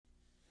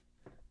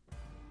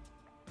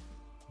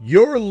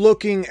You're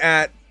looking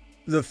at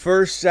the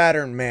first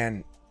Saturn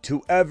man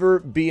to ever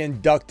be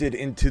inducted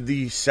into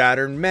the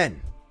Saturn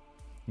men.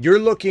 You're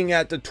looking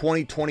at the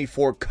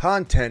 2024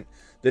 content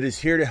that is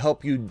here to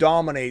help you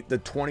dominate the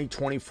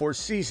 2024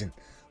 season.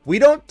 We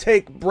don't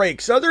take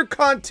breaks. Other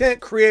content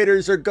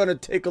creators are going to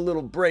take a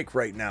little break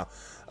right now.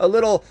 A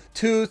little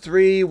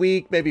 2-3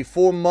 week, maybe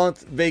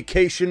 4-month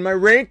vacation. My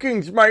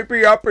rankings might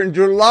be up in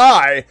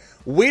July.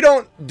 We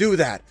don't do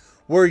that.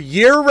 We're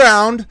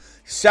year-round.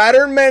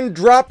 Saturn men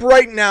drop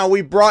right now.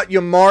 We brought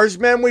you Mars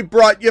men. We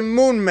brought you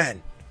Moon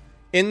men.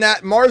 In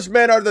that, Mars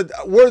men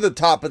were the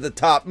top of the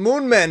top.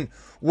 Moon men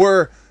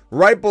were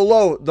right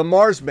below the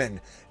Mars men.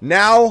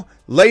 Now,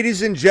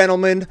 ladies and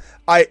gentlemen,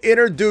 I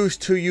introduce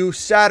to you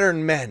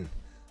Saturn men,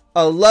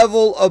 a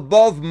level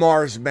above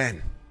Mars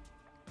men.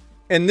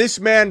 And this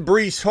man,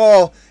 Breece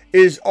Hall,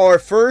 is our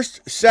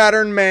first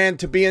Saturn man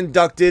to be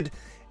inducted,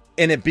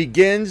 and it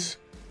begins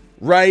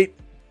right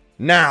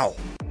now.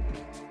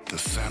 The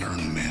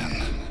Saturn men.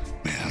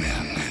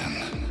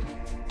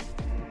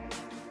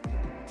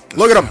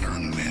 Look at him.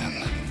 Saturn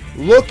men.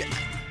 Look at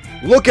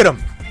him.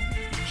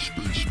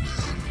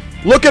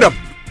 Look at him.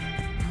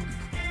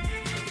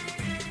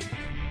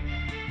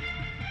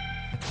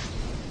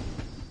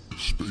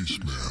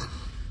 Spaceman.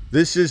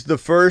 This is the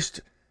first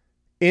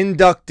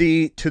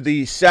inductee to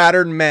the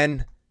Saturn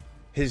men.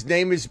 His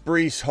name is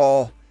Breece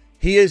Hall.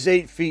 He is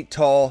 8 feet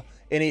tall,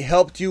 and he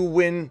helped you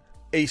win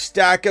a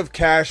stack of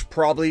cash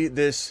probably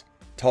this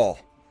tall.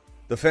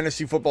 The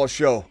Fantasy Football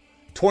Show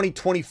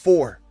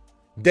 2024,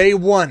 day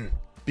 1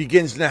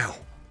 begins now.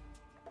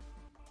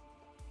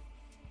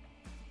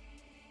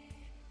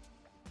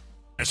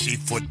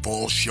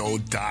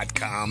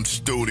 FantasyFootballShow.com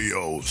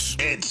studios.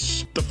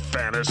 It's the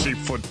Fantasy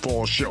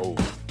Football Show.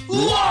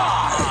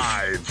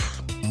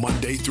 Live!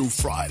 Monday through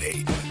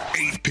Friday,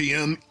 8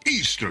 p.m.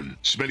 Eastern.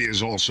 Smitty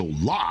is also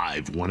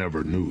live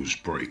whenever news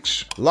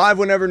breaks. Live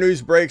whenever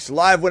news breaks.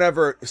 Live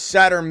whenever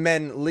Saturn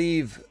men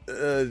leave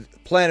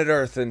planet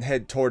Earth and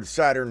head towards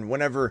Saturn.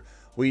 Whenever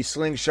we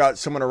slingshot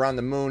someone around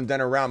the moon,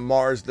 then around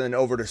Mars, then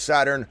over to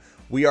Saturn.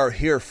 We are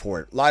here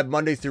for it. Live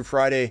Monday through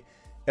Friday.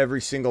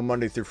 Every single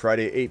Monday through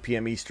Friday, 8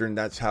 p.m. Eastern.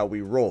 That's how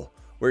we roll.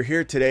 We're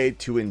here today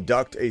to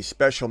induct a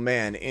special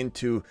man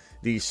into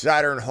the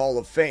Saturn Hall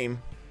of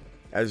Fame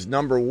as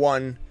number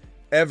 1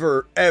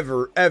 ever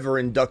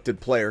inducted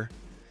player.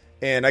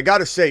 And I got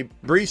to say,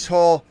 Breece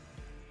Hall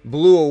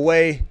blew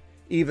away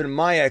even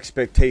my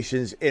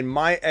expectations. And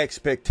my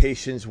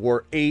expectations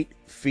were 8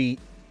 feet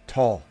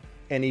tall.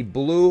 And he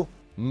blew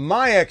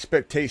my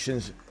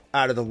expectations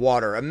out of the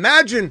water.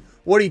 Imagine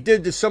what he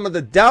did to some of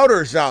the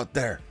doubters out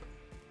there.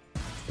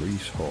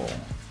 Breece Hall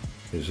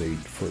is 8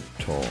 foot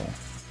tall.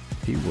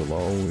 He will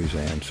always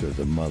answer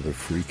the mother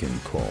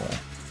freaking call.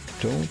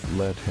 Don't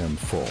let him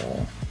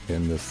fall.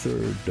 In the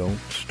third, don't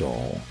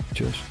stall.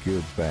 Just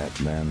give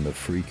Batman the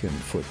freaking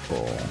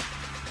football.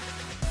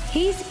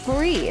 He's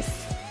Breece.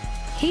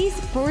 He's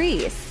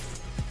Breece.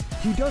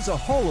 He does a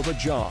whole of a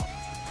job.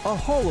 A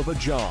whole of a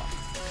job.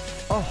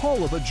 A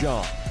whole of a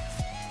job.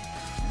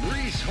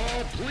 Breece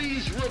Hall,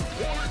 please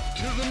report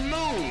to the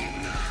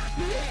moon.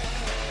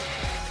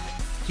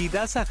 He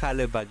does a hell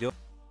of a job.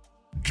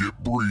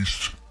 Get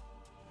breached.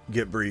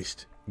 Get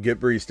breeched. Get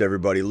breeched,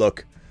 everybody.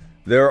 Look,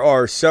 there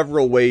are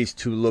several ways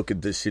to look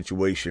at this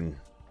situation.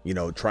 You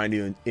know, trying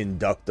to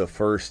induct the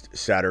first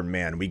Saturn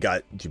man. We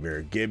got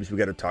Jahmyr Gibbs we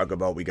got to talk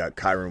about. We got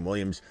Kyren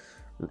Williams.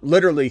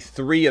 Literally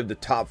 3 of the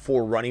top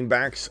 4 running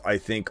backs, I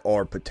think,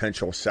 are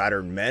potential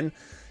Saturn men.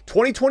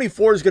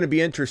 2024 is going to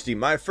be interesting.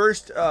 My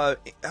first,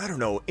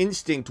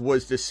 instinct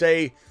was to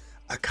say,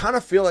 I kind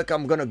of feel like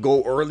I'm going to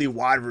go early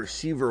wide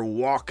receiver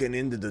walking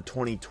into the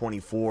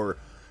 2024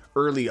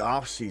 early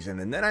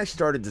offseason. And then I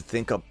started to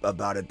think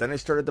about it. Then I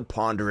started to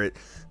ponder it.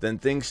 Then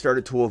things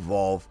started to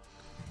evolve.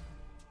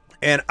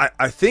 And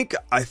I think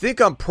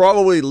I'm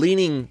probably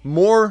leaning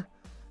more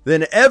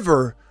than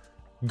ever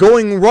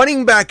going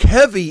running back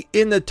heavy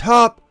in the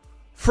top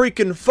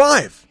freaking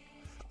 5.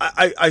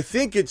 I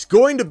think it's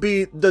going to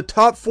be the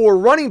top 4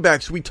 running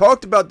backs. We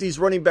talked about these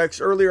running backs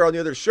earlier on the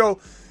other show.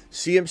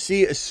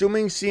 CMC,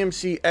 assuming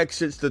CMC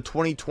exits the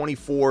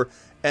 2024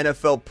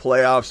 NFL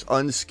playoffs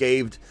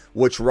unscathed,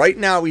 which right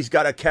now he's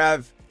got a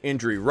calf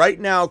injury. Right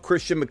now,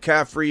 Christian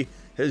McCaffrey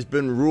has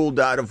been ruled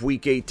out of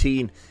Week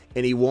 18,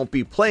 and he won't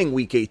be playing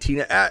Week 18,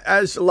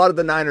 as a lot of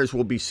the Niners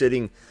will be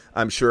sitting,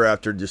 I'm sure,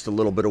 after just a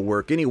little bit of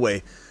work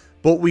anyway.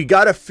 But we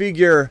got to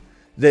figure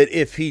that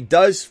if he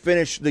does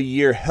finish the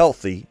year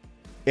healthy,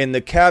 and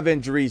the calf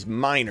injury's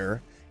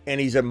minor, and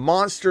he's a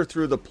monster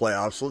through the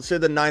playoffs. Let's say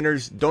the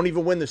Niners don't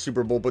even win the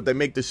Super Bowl, but they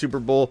make the Super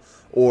Bowl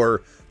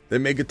or they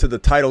make it to the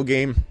title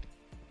game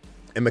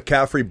and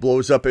McCaffrey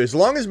blows up. As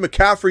long as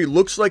McCaffrey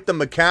looks like the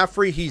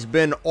McCaffrey he's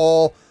been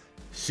all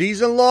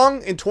season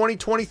long in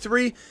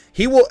 2023,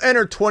 he will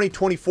enter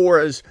 2024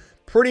 as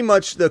pretty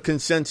much the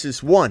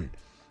consensus one.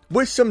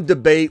 With some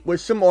debate,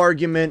 with some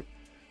argument,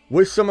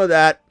 with some of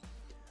that.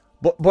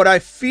 But I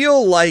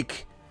feel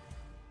like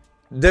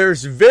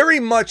there's very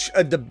much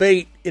a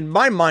debate, in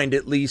my mind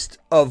at least,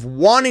 of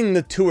wanting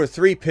the 2 or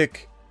 3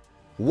 pick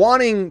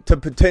wanting to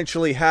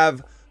potentially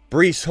have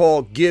Breece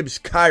Hall, Gibbs,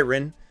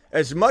 Kyron,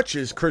 as much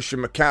as Christian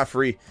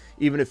McCaffrey,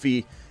 even if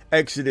he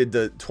exited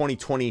the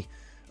 2024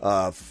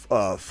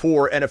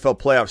 NFL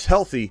playoffs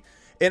healthy.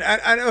 And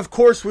of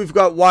course, we've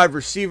got wide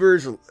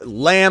receivers,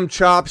 Lamb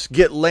Chops.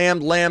 Get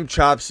lammed. Lamb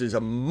Chops is a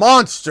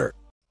monster.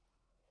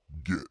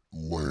 Get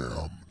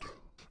lambed.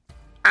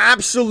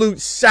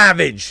 Absolute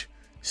savage,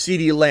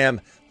 CeeDee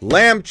Lamb.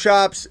 Lamb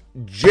Chops,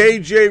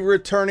 JJ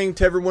returning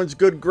to everyone's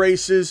good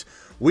graces.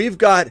 We've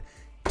got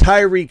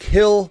Tyreek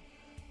Hill,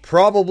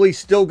 probably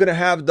still going to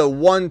have the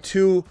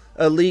 1-2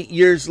 elite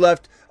years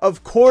left.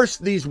 Of course,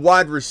 these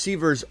wide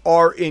receivers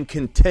are in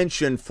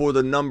contention for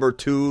the number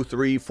 2,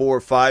 3,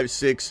 4, 5,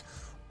 6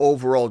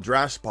 overall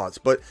draft spots.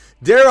 But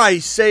dare I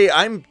say,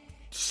 I'm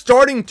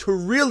starting to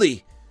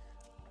really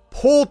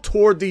pull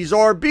toward these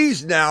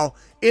RBs now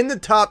in the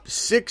top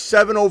 6,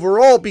 7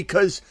 overall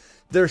because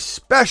they're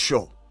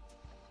special.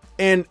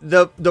 And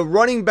the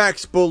running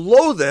backs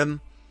below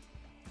them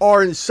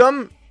are in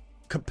some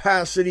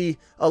capacity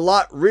a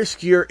lot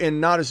riskier and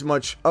not as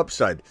much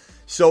upside.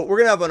 So we're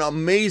going to have an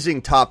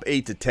amazing top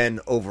 8 to 10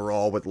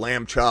 overall with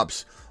Lamb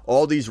Chops,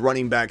 all these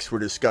running backs we're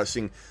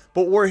discussing.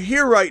 But we're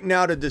here right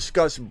now to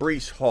discuss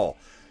Breece Hall.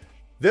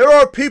 There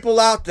are people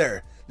out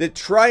there that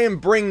try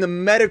and bring the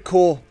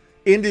medical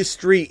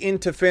industry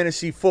into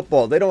fantasy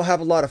football. They don't have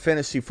a lot of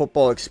fantasy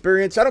football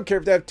experience. I don't care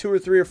if they have 2 or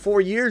 3 or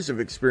 4 years of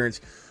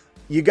experience.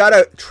 You got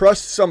to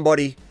trust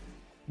somebody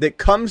that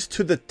comes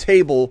to the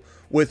table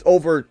with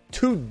over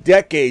 2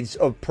 decades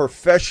of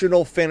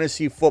professional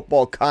fantasy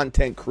football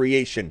content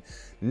creation.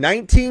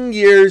 19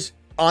 years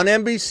on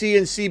NBC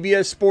and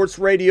CBS Sports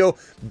Radio,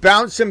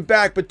 bouncing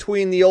back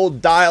between the old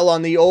dial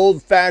on the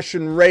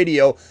old-fashioned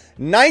radio.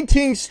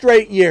 19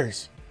 straight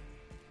years.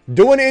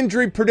 Doing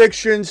injury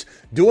predictions,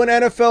 doing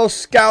NFL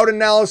scout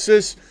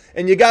analysis,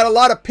 and you got a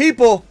lot of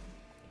people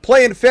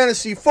playing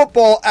fantasy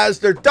football as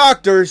their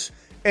doctors,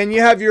 and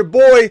you have your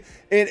boy,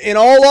 in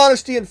all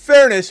honesty and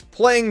fairness,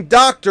 playing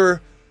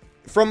doctor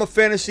from a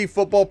fantasy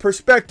football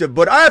perspective.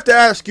 But I have to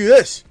ask you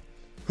this.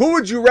 Who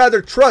would you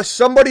rather trust?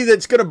 Somebody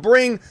that's going to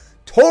bring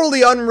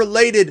totally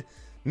unrelated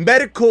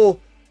medical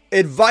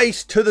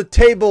advice to the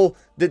table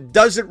that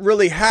doesn't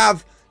really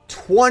have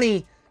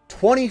 20,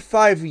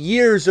 25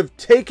 years of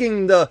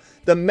taking the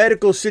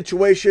medical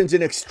situations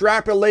and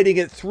extrapolating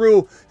it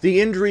through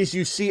the injuries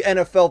you see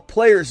NFL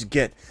players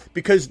get?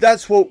 Because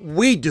that's what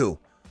we do.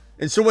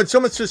 And so when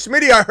someone says,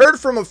 Smitty, I heard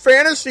from a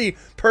fantasy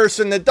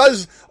person that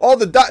does all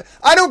the...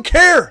 I don't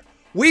care.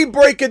 We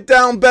break it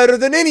down better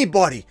than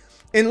anybody.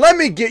 And let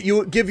me give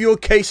you a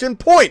case in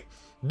point.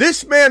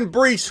 This man,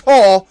 Breece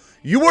Hall,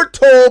 you were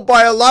told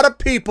by a lot of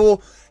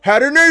people,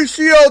 had an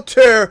ACL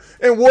tear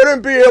and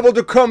wouldn't be able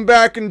to come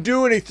back and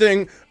do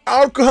anything.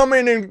 I'll come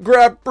in and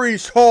grab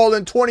Breece Hall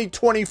in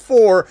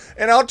 2024,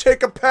 and I'll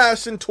take a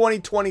pass in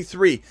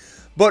 2023.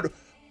 But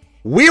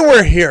we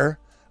were here.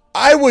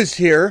 I was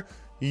here.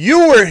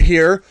 You were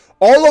here.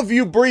 All of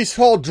you Breece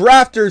Hall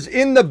drafters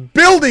in the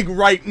building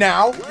right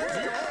now.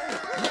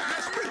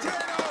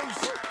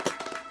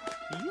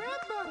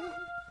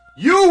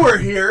 You were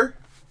here.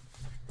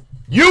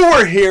 You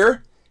were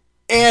here.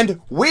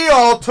 And we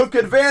all took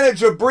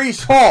advantage of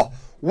Breece Hall.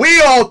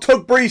 We all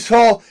took Breece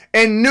Hall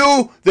and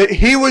knew that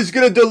he was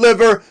going to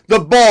deliver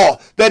the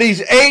ball, that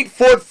he's 8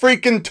 foot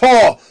freaking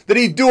tall, that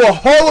he'd do a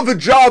hell of a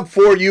job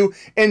for you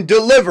and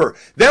deliver.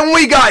 Then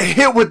we got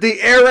hit with the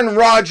Aaron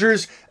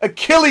Rodgers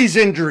Achilles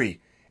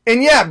injury.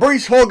 And yeah,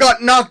 Breece Hall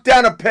got knocked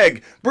down a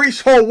peg.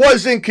 Breece Hall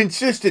was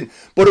inconsistent,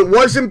 but it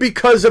wasn't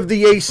because of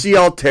the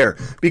ACL tear.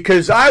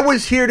 Because I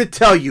was here to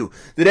tell you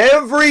that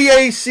every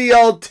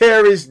ACL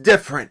tear is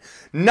different.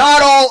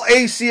 Not all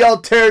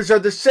ACL tears are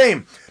the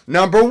same.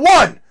 Number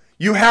one,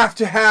 you have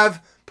to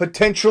have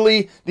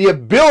potentially the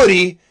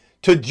ability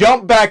to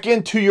jump back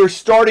into your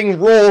starting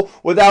role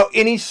without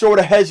any sort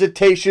of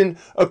hesitation,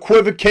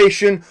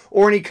 equivocation,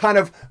 or any kind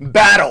of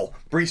battle.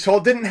 Breece Hall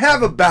didn't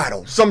have a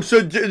battle. Some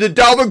said that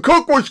Dalvin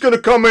Cook was going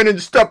to come in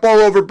and step all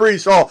over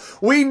Breece Hall.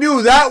 We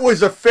knew that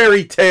was a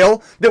fairy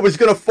tale that was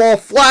going to fall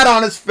flat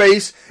on his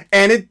face,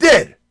 and it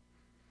did.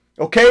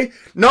 Okay?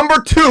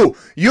 Number two,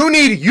 you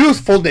need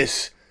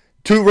youthfulness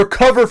to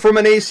recover from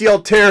an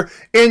ACL tear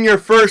in your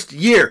first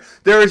year.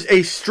 There is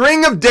a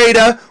string of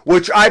data,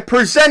 which I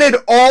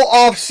presented all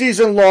off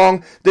season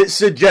long, that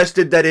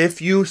suggested that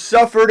if you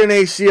suffered an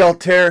ACL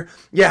tear,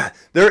 yeah,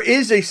 there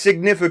is a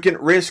significant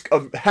risk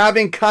of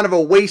having kind of a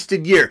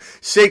wasted year.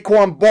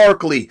 Saquon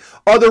Barkley,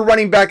 other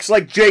running backs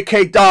like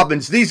J.K.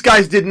 Dobbins, these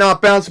guys did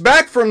not bounce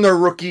back from their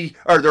rookie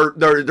or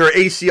their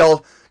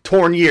ACL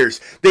torn years.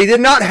 They did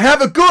not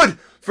have a good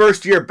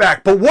first year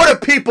back. But what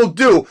do people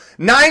do?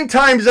 9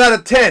 times out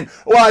of 10.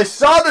 Well, I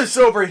saw this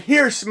over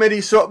here,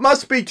 Smitty, so it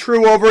must be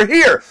true over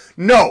here.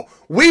 No,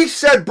 we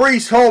said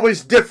Breece Hall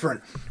was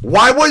different.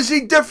 Why was he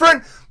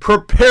different?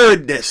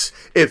 Preparedness.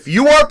 If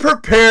you are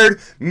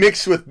prepared,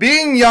 mixed with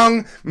being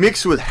young,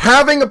 mixed with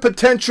having a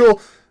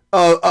potential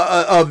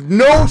of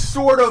no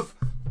sort of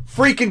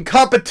freaking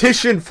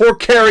competition for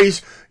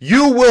carries,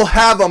 you will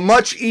have a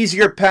much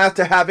easier path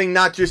to having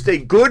not just a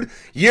good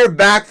year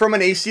back from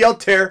an ACL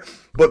tear,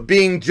 but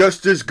being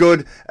just as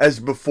good as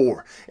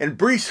before. And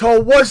Breece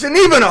Hall wasn't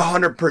even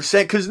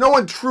 100% because no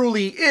one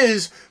truly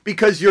is,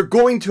 because you're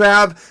going to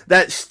have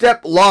that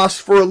step loss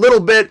for a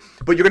little bit,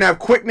 but you're going to have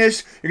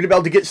quickness. You're going to be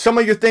able to get some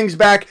of your things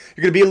back.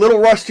 You're going to be a little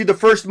rusty the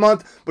first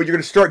month, but you're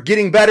going to start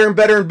getting better and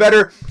better and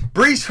better.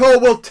 Breece Hall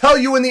will tell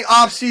you in the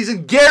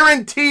offseason,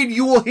 guaranteed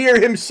you will hear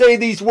him say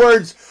these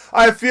words: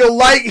 I feel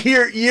light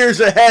years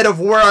ahead of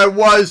where I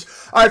was.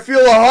 I feel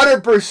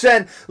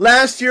 100%.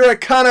 Last year I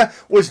kind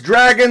of was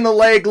dragging the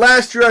leg.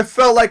 Last year I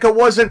felt like I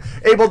wasn't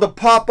able to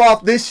pop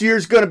off. This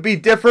year's going to be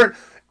different.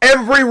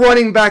 Every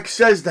running back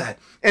says that.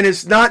 And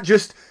it's not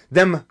just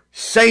them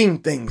saying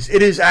things.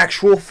 It is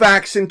actual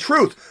facts and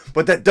truth.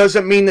 But that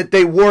doesn't mean that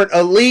they weren't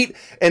elite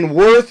and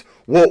worth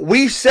what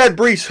we said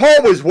Breece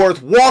Hall was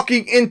worth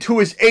walking into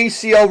his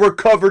ACL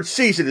recovered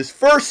season. His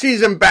first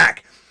season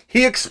back,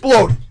 he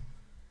exploded.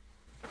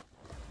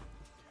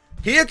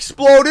 He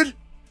exploded,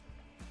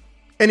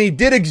 and he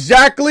did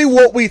exactly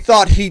what we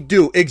thought he'd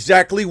do,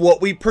 exactly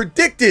what we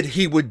predicted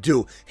he would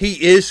do. He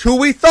is who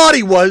we thought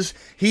he was.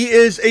 He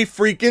is a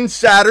freaking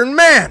Saturn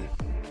man.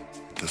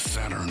 The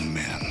Saturn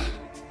man.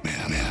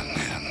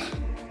 Man.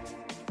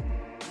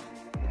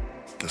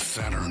 The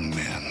Saturn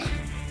man.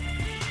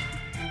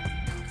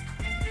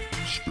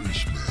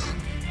 Spaceman.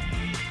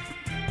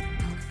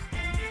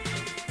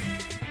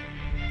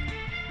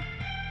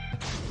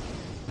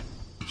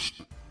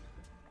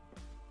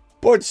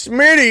 But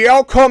Smitty,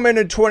 how come in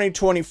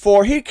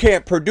 2024 he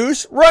can't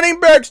produce? Running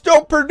backs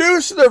don't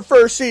produce their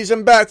first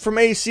season back from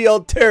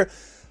ACL tear.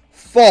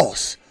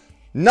 False.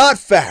 Not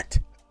fact.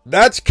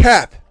 That's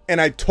cap.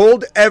 And I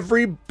told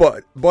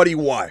everybody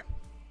why.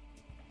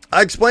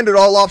 I explained it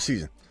all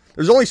offseason.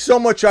 There's only so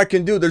much I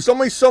can do. There's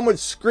only so much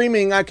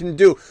screaming I can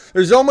do.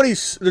 There's only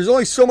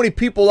so many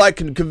people I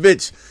can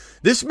convince.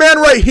 This man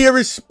right here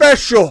is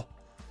special.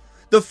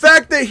 The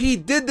fact that he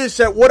did this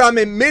at what I'm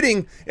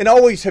admitting and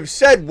always have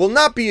said will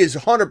not be his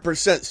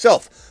 100%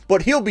 self,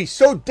 but he'll be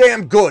so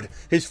damn good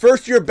his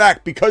first year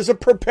back because of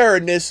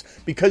preparedness,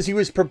 because he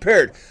was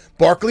prepared.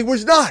 Barkley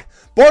was not.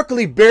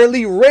 Barkley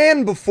barely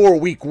ran before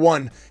week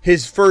 1,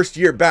 his first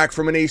year back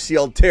from an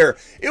ACL tear.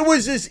 It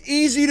was as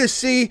easy to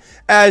see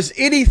as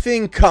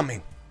anything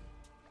coming.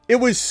 It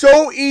was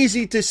so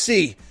easy to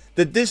see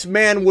that this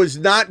man was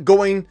not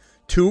going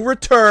to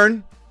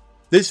return.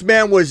 This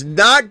man was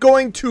not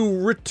going to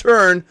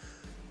return,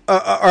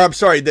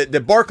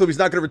 that Barkley was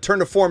not going to return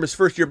to form his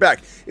first year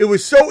back. It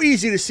was so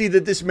easy to see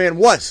that this man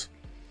was.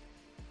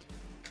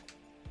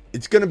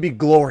 It's going to be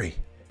glory.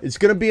 It's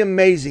going to be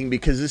amazing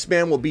because this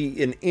man will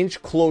be an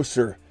inch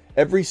closer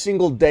every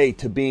single day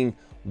to being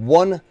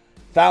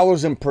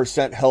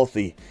 1,000%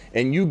 healthy.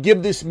 And you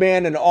give this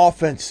man an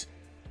offense.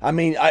 I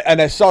mean,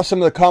 I saw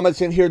some of the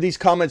comments in here. These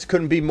comments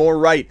couldn't be more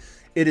right.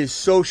 It is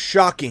so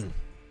shocking.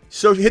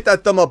 So hit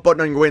that thumb up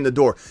button on your way in the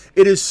door.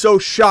 It is so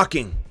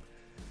shocking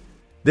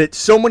that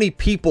so many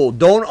people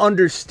don't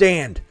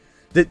understand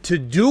that to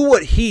do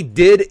what he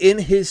did in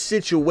his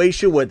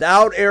situation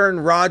without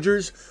Aaron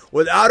Rodgers,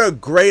 without a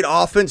great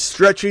offense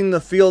stretching the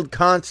field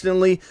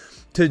constantly,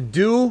 to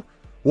do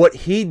what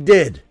he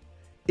did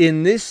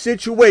in this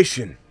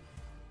situation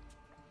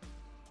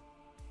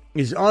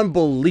is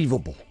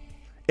unbelievable.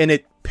 And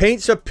it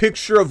paints a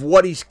picture of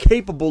what he's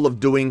capable of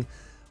doing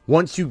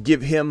once you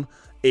give him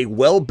a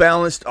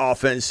well-balanced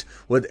offense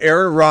with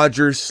Aaron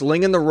Rodgers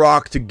slinging the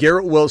rock to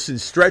Garrett Wilson,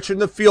 stretching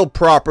the field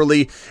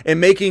properly,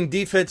 and making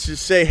defenses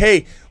say,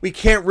 hey, we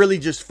can't really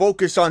just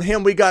focus on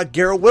him. We got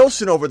Garrett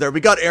Wilson over there.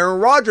 We got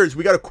Aaron Rodgers.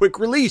 We got a quick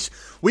release.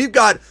 We've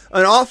got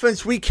an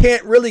offense we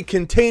can't really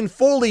contain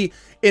fully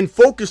and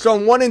focus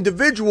on one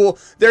individual.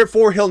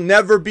 Therefore, he'll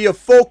never be a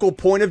focal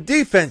point of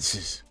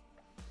defenses.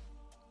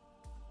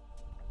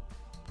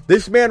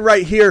 This man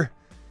right here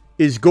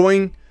is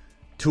going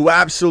to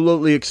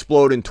absolutely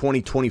explode in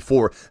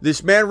 2024.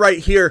 This man right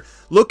here,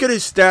 look at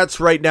his stats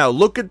right now.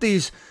 Look at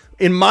these.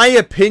 In my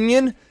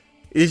opinion,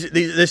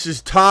 this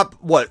is top,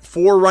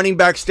 4 running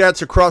back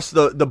stats across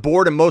the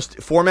board in most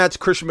formats.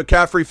 Christian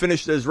McCaffrey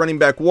finished as running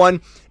back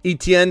 1.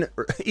 Etienne,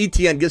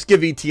 just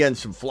give Etienne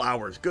some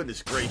flowers.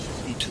 Goodness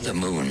gracious. Etienne. To the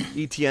moon.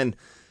 Etienne,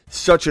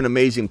 such an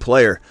amazing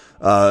player.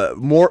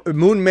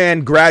 Moon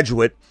Man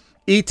graduate.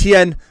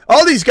 Etienne,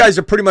 all these guys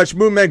are pretty much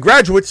Moon Man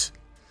graduates.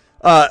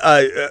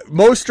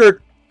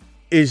 Mostert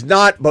is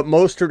not, but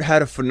Mostert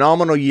had a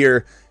phenomenal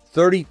year.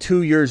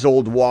 32 years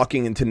old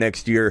walking into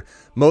next year.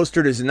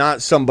 Mostert is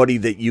not somebody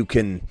that you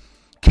can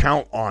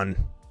count on,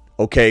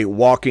 okay,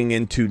 walking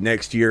into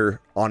next year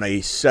on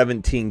a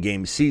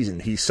 17-game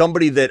season. He's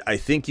somebody that I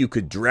think you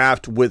could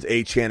draft with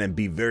Achane and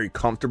be very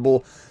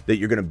comfortable that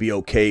you're going to be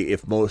okay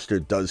if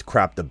Mostert does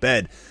crap the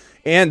bed.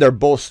 And they're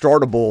both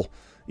startable,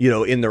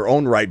 in their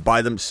own right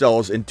by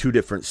themselves in 2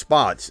 different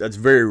spots. That's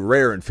very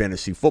rare in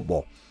fantasy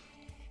football.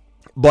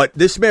 But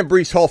this man,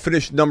 Breece Hall,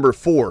 finished number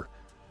 4.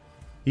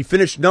 He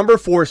finished number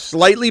 4,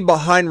 slightly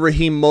behind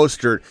Raheem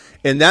Mostert.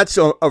 And that's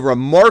a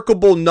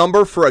remarkable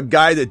number for a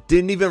guy that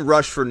didn't even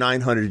rush for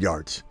 900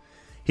 yards.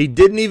 He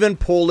didn't even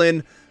pull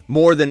in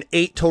more than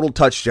 8 total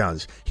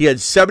touchdowns. He had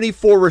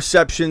 74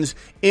 receptions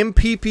in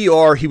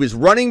PPR. He was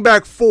running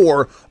back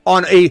 4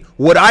 on a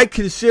what I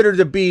consider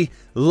to be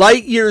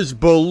light years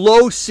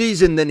below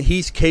season than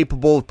he's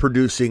capable of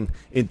producing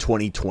in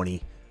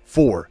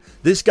 2024.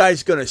 This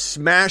guy's going to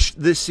smash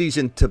this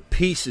season to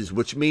pieces,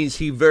 which means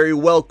he very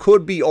well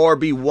could be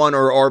RB1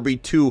 or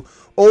RB2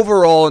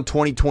 overall in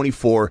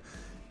 2024,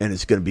 and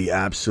it's going to be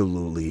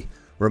absolutely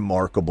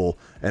remarkable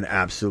and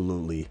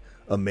absolutely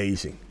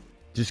amazing.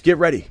 Just get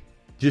ready.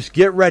 Just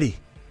get ready.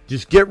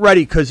 Just get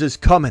ready because it's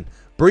coming.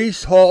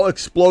 Breece Hall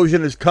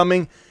explosion is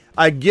coming.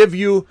 I give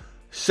you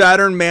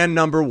Saturn man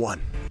number 1.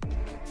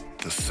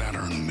 The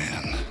Saturn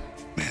man.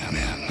 Man.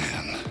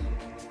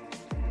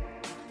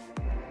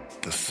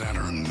 The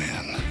Saturn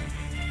man.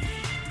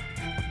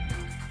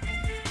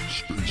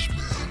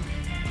 Spaceman.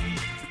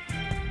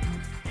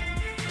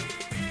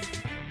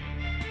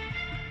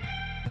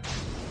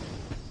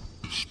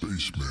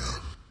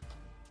 Spaceman.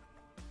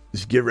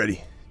 Just get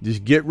ready.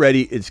 Just get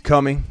ready. It's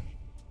coming.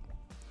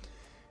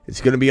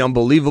 It's going to be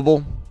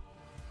unbelievable.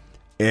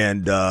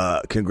 And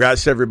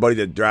congrats to everybody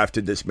that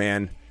drafted this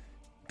man,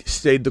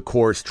 stayed the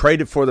course,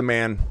 traded for the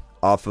man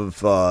off of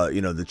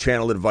the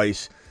channel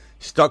advice,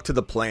 stuck to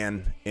the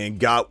plan, and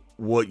got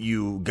what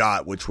you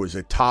got, which was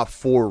a top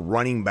 4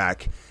 running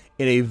back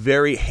in a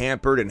very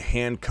hampered and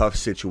handcuffed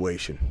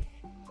situation.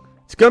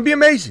 It's going to be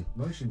amazing.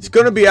 It's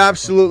going to be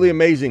absolutely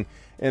amazing.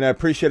 And I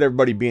appreciate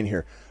everybody being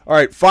here. All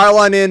right, file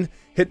on in.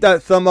 Hit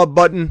that thumb up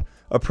button.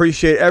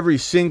 Appreciate every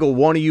single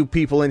one of you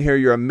people in here.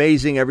 You're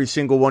amazing, every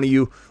single one of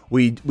you.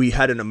 We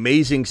had an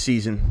amazing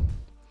season.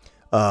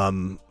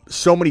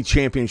 So many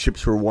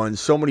championships were won.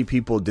 So many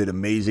people did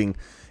amazing.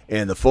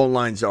 And the phone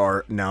lines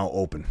are now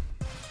open.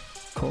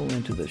 Call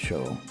into the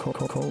show.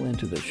 Call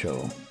into the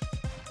show.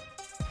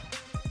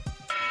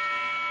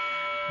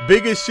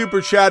 Biggest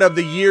super chat of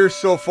the year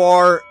so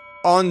far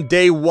on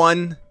day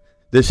 1.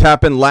 This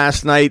happened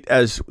last night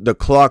as the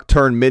clock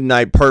turned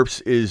midnight.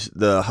 Perps is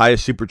the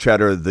highest super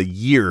chatter of the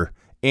year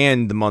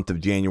and the month of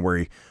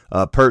January.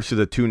 Perps is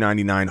a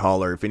 $2.99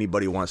 holler. If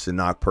anybody wants to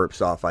knock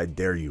Perps off, I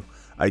dare you.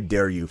 I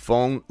dare you.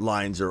 Phone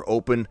lines are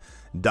open.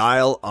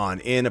 Dial on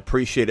in.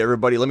 Appreciate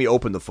everybody. Let me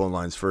open the phone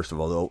lines first of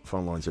all. The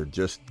phone lines are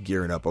just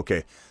gearing up.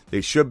 Okay,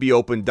 they should be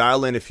open.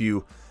 Dial in if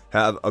you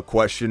have a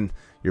question.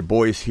 Your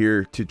boy's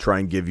here to try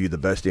and give you the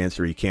best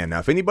answer he can. Now,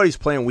 if anybody's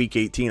playing Week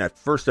 18,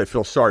 first, I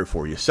feel sorry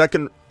for you.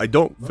 Second, I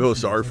don't feel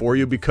sorry for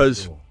you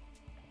because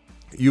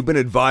you've been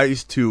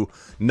advised to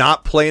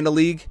not play in a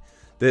league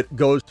that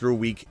goes through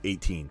Week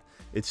 18.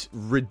 It's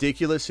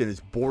ridiculous and it's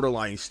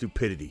borderline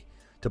stupidity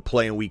to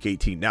play in Week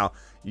 18. Now,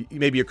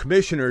 maybe your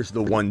commissioner is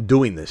the one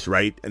doing this,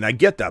 right? And I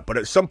get that. But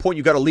at some point,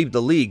 you got to leave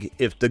the league.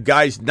 If the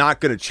guy's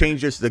not going to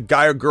change this, the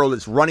guy or girl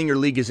that's running your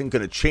league isn't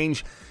going to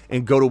change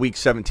and go to Week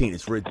 17.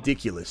 It's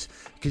ridiculous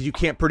because you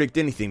can't predict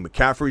anything.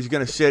 McCaffrey's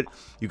going to sit.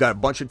 You got a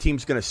bunch of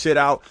teams going to sit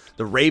out.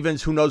 The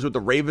Ravens, who knows what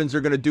the Ravens are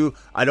going to do?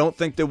 I don't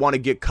think they want to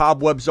get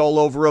cobwebs all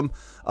over them,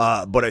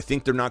 but I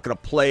think they're not going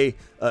to play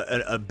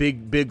a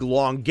big,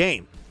 long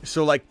game.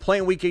 So, like,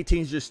 playing Week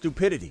 18 is just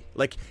stupidity.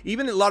 Like,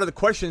 even a lot of the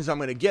questions I'm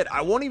going to get,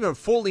 I won't even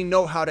fully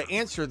know how to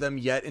answer them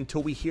yet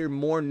until we hear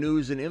more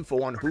news and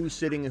info on who's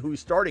sitting and who's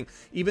starting.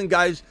 Even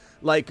guys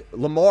like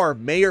Lamar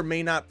may or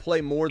may not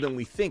play more than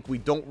we think. We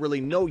don't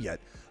really know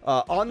yet.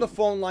 On the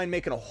phone line,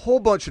 making a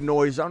whole bunch of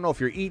noise. I don't know if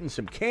you're eating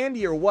some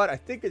candy or what. I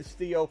think it's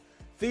Theo.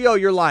 Theo,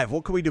 you're live.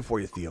 What can we do for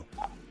you, Theo?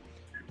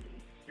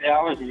 Yeah,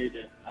 I was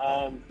muted.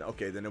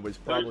 Okay, then it was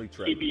probably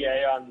Trey.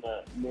 TBA on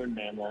the Moon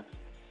Man list.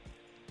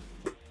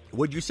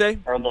 What'd you say?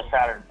 Or the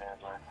Saturn Man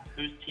list.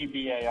 Who's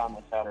TBA on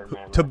the Saturn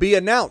Man list? To be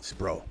announced,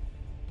 bro.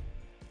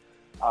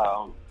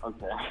 Oh,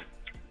 okay.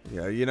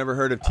 Yeah, you never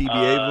heard of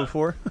TBA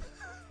before?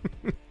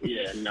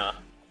 Yeah, no.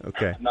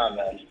 Okay. Not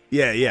bad.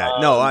 Yeah.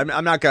 No,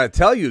 I'm not going to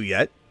tell you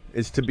yet.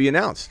 It's to be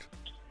announced.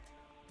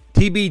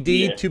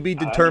 TBD, Yeah, to be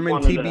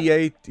determined,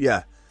 TBA.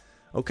 Yeah.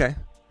 Okay.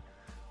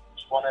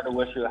 Just wanted to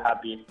wish you a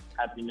happy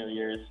New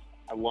Year's.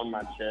 I won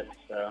my chip,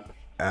 so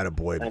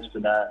Attaboy. thanks for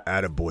that.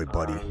 Attaboy,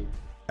 buddy.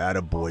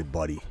 Attaboy,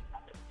 buddy.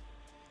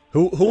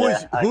 Who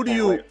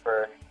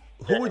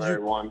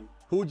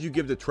would you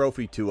give the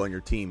trophy to on your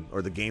team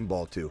or the game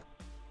ball to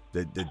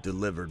that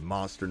delivered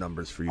monster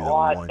numbers for you?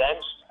 I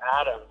benched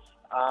Adams,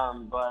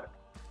 but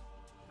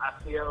I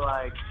feel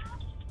like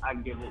I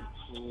give it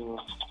to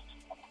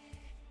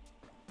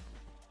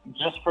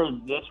just for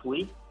this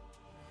week.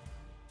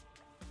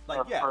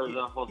 For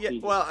the whole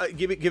season. Well,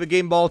 give a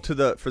game ball for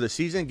the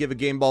season. Give a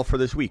game ball for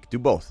this week. Do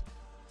both.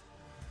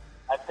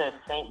 I said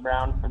St.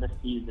 Brown for the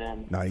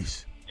season.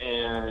 Nice.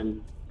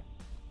 And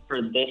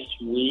for this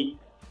week,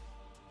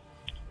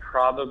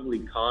 probably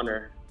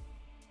Connor.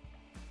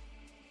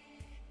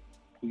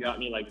 He got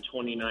me like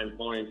 29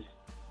 points.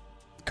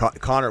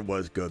 Connor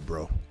was good,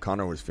 bro.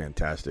 Connor was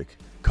fantastic.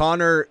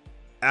 Connor,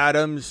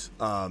 Adams,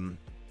 Butker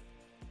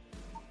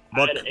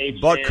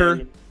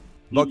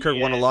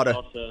won a lot of.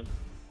 Also.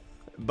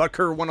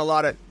 Butker won a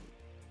lot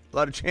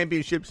of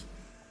championships.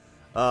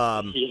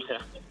 Yeah.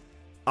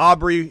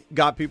 Aubrey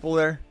got people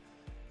there.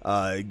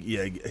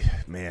 Yeah,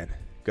 man.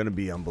 Going to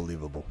be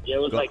unbelievable. Yeah,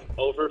 it was like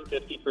over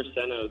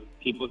 50% of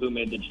people who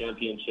made the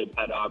championship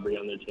had Aubrey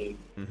on their team.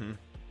 Mm-hmm.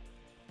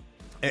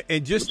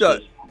 And just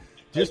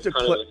just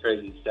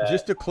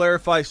to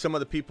clarify, some of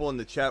the people in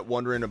the chat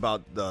wondering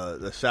about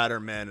the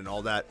Saturn men and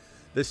all that.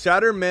 The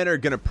Saturn men are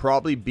going to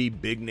probably be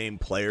big name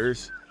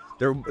players.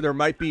 There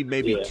might be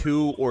maybe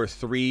 2 or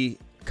 3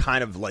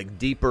 kind of like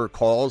deeper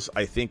calls,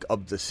 I think,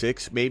 of the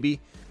 6 maybe,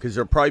 because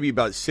there'll probably be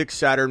about 6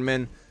 Saturn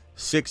men,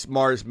 6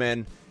 Mars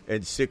men,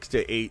 and 6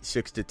 to 8,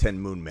 6 to 10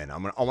 Moon men. I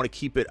want to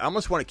keep it. I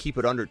almost want to keep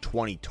it under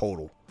 20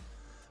 total,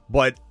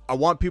 but I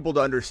want people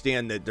to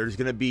understand that there's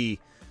going to be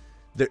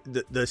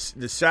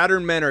the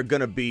Saturn men are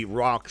going to be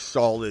rock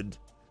solid.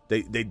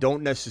 They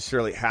don't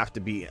necessarily have to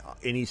be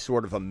any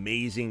sort of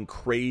amazing,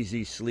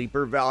 crazy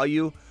sleeper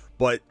value.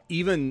 But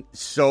even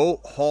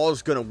so,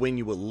 Hall's going to win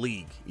you a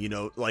league. You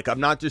know, like I'm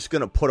not just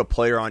going to put a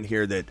player on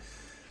here that,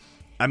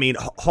 I mean,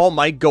 Hall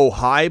might go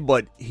high,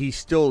 but he's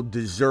still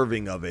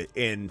deserving of it.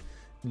 And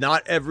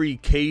not every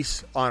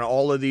case on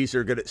all of these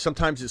are going to,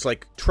 sometimes it's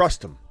like,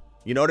 trust him.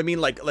 You know what I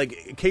mean? Like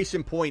case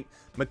in point,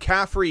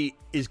 McCaffrey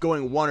is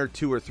going 1 or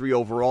 2 or 3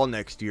 overall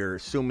next year,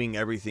 assuming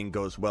everything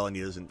goes well and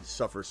he doesn't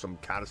suffer some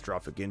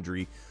catastrophic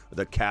injury, or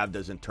the calf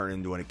doesn't turn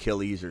into an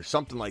Achilles or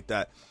something like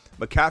that.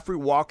 McCaffrey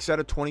walks out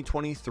of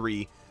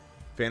 2023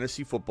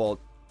 fantasy football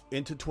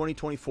into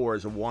 2024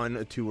 as a 1,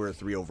 a 2, or a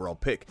 3 overall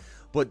pick.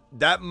 But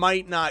that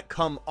might not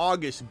come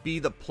August be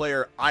the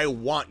player I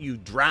want you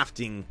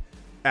drafting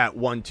at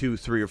 1, 2,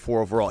 3, or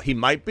 4 overall. He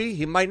might be,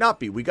 he might not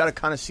be. We got to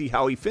kind of see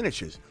how he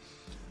finishes.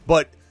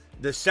 But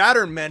the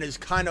Saturn men is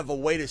kind of a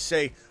way to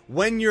say,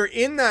 when you're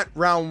in that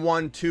round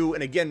 1, 2,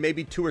 and again,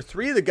 maybe 2 or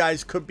 3 of the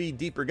guys could be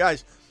deeper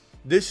guys,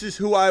 this is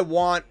who I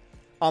want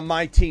on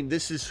my team.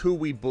 This is who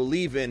we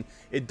believe in.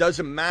 It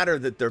doesn't matter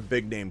that they're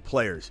big name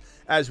players.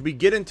 As we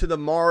get into the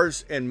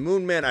Mars and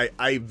Moon men,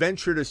 I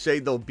venture to say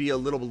they'll be a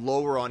little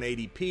lower on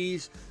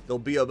ADPs. There'll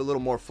be a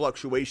little more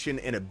fluctuation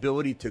and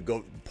ability to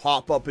go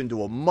pop up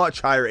into a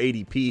much higher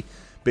ADP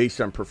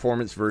based on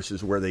performance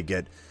versus where they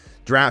get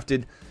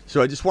drafted.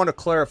 So I just want to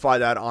clarify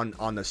that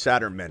on the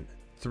Saturn men.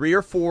 3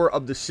 or 4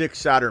 of the 6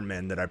 Saturn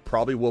men that I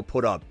probably will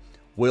put up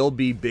will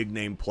be big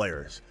name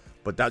players.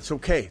 But that's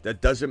okay.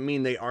 That doesn't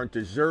mean they aren't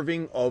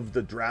deserving of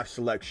the draft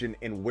selection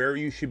and where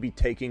you should be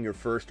taking your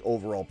first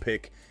overall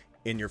pick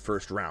in your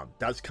first round.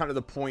 That's kind of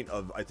the point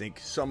of, I think,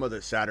 some of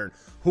the Saturn,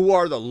 who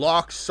are the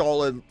lock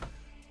solid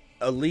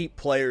elite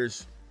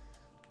players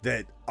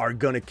that are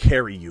going to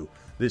carry you.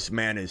 This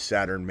man is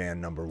Saturn man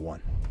number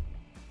 1.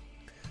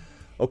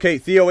 Okay,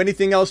 Theo,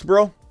 anything else,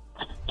 bro?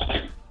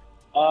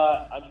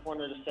 I just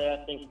wanted to say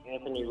I think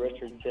Anthony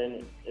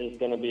Richardson is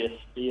going to be a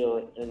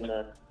steal in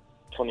the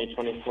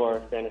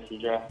 2024 fantasy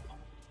draft.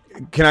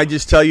 Can I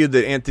just tell you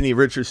that Anthony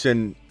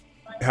Richardson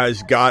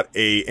has got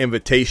a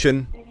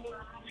invitation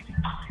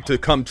to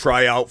come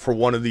try out for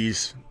one of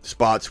these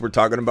spots we're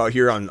talking about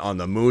here on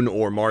the Moon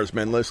or Mars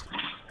men list?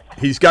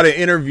 He's got an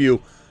interview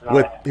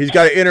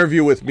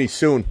with me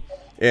soon,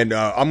 and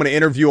I'm going to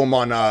interview him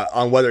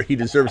on whether he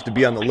deserves to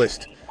be on the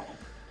list.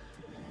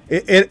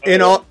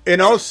 In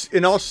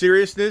all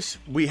seriousness,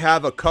 we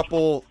have a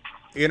couple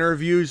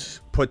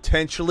interviews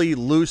potentially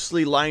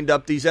loosely lined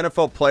up. These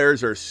NFL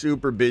players are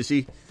super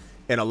busy,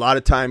 and a lot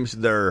of times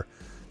their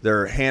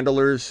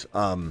handlers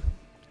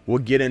will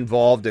get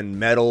involved and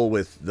meddle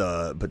with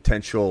the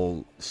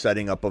potential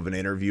setting up of an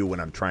interview when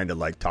I'm trying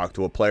to talk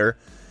to a player.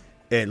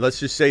 And let's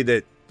just say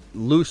that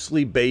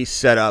loosely based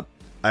setup,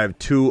 I have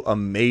 2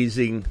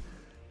 amazing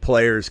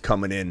players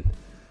coming in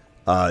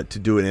to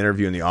do an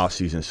interview in the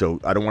offseason.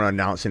 So I don't want to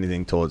announce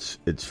anything until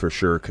it's for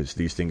sure, because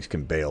these things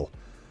can bail.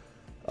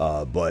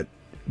 But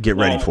get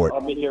ready for it.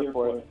 I'll be here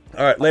for it.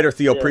 All right, later,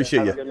 Theo.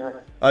 Appreciate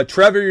you.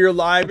 Trevor, you're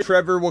live.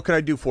 Trevor, what can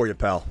I do for you,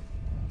 pal?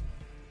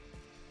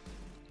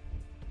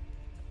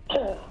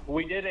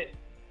 We did it.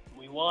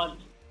 We won.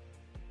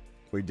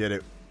 We did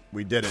it.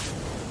 We did it.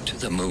 To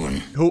the moon.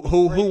 Who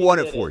won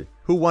it for you?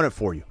 Who won it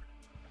for you?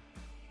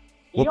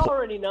 You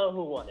already know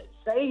who won it.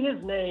 Say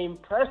his name,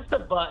 press the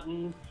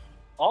button,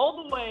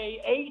 all the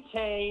way,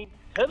 A-Chain,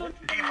 to the...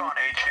 Devon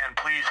A-Chain,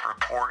 please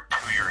report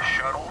to your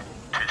shuttle,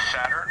 to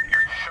Saturn,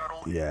 your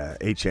shuttle. Yeah,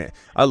 A-Chain.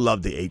 I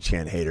love the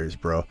A-Chain haters,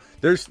 bro.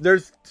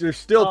 There's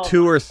still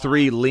 2 or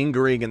 3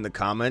 lingering in the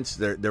comments.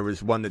 There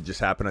was one that just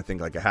happened, I think,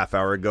 like a half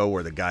hour ago,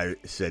 where the guy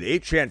said,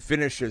 A-Chain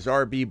finishes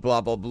RB,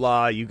 blah, blah,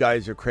 blah. You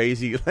guys are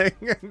crazy.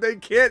 They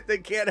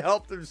can't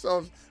help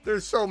themselves. They're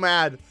so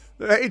mad.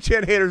 The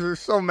A-Chain haters are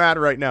so mad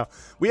right now.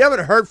 We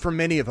haven't heard from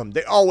many of them.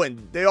 They all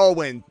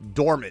went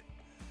dormant.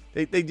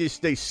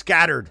 They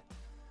scattered.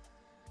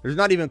 There's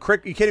not even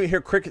cricket. You can't even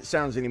hear cricket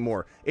sounds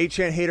anymore.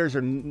 A-Chain haters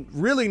are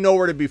really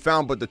nowhere to be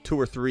found but the 2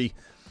 or 3.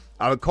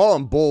 I would call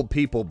them bold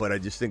people, but I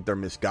just think they're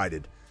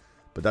misguided.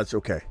 But that's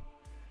okay.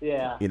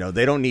 Yeah.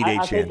 They don't need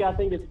A-Chain. I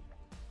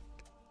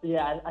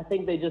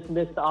think they just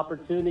missed the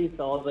opportunity,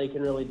 so all they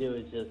can really do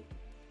is just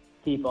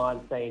keep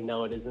on saying,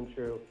 no, it isn't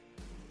true.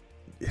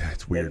 Yeah,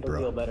 it's weird, bro.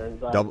 Feel better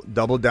inside.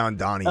 Double down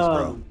Donnie's,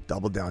 bro.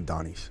 Double down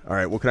Donnie's. All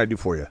right, what can I do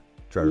for you,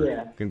 Trevor?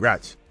 Yeah.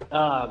 Congrats.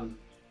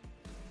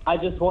 I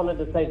just wanted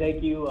to say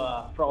thank you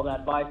for all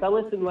that advice. I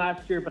listened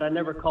last year, but I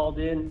never called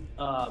in.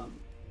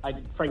 I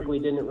frankly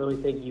didn't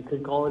really think you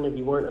could call in if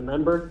you weren't a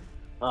member.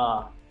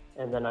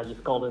 And then I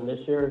just called in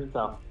this year.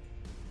 So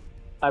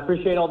I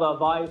appreciate all the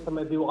advice. I'm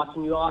going to be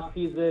watching you off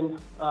season.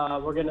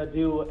 We're going to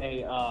do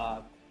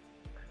a,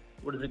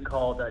 what is it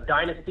called? A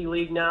Dynasty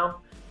League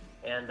now.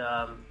 And,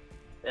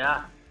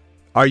 yeah.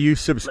 Are you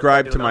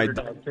subscribed to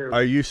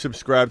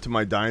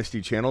my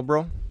Dynasty channel,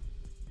 bro?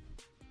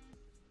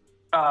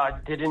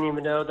 Didn't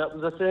even know that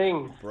was a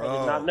thing. Bro, I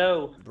did not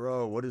know.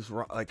 Bro, what is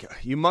wrong? Like,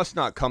 you must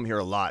not come here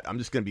a lot. I'm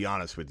just going to be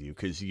honest with you,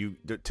 because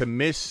to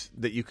miss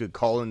that you could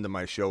call into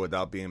my show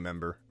without being a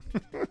member,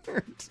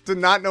 to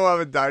not know I have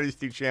a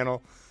Dynasty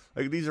channel,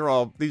 like these are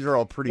all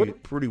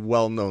pretty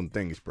well known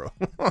things, bro.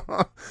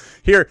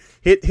 Here,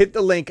 hit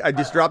the link. I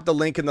just dropped the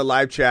link in the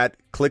live chat.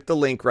 Click the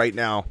link right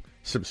now.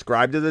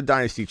 Subscribe to the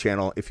Dynasty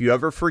channel. If you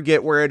ever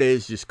forget where it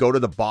is, just go to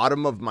the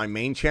bottom of my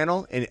main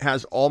channel, and it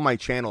has all my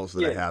channels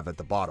that I have at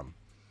the bottom.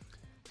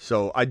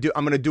 So I'm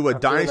going to do a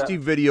Dynasty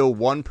video,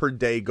 one per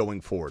day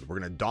going forward. We're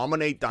going to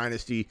dominate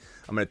Dynasty.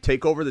 I'm going to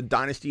take over the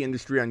Dynasty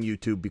industry on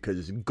YouTube because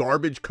it's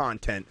garbage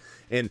content.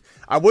 And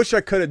I wish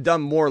I could have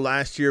done more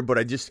last year, but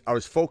I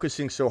was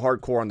focusing so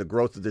hardcore on the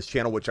growth of this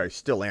channel, which I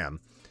still am.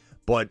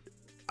 But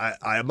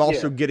I'm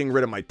also getting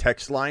rid of my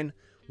text line,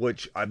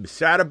 which I'm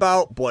sad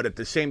about. But at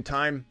the same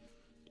time,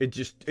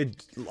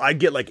 I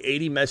get like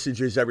 80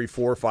 messages every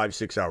 4, 5,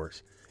 6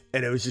 hours.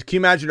 And it was just, can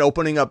you imagine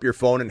opening up your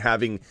phone and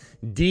having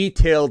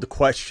detailed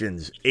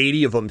questions,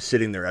 80 of them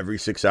sitting there every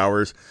 6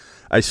 hours?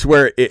 I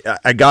swear,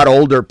 I got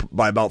older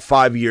by about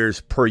 5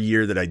 years per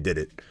year that I did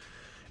it.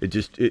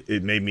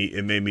 It made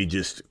me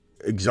just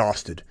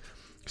exhausted.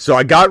 So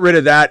I got rid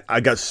of that. I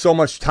got so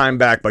much time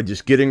back by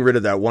just getting rid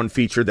of that one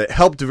feature that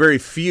helped very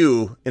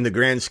few in the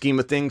grand scheme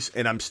of things.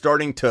 And I'm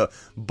starting to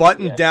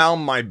button down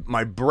my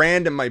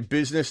brand and my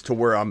business to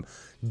where I'm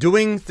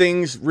doing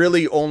things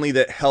really only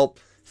that help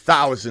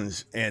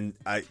thousands, and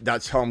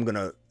that's how I'm going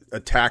to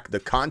attack the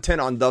content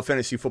on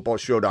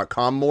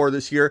thefantasyfootballshow.com more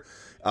this year.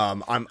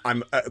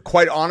 I'm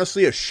quite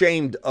honestly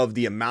ashamed of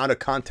the amount of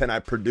content I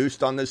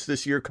produced on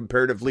this year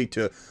comparatively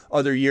to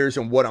other years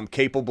and what I'm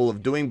capable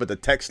of doing, but the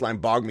text line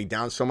bogged me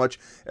down so much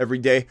every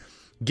day.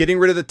 Getting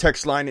rid of the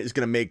text line is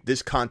going to make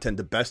this content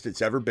the best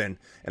it's ever been,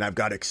 and I've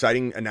got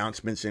exciting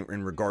announcements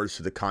in regards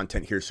to the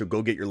content here, so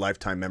go get your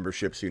lifetime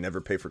membership so you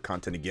never pay for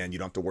content again. You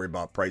don't have to worry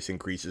about price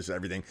increases,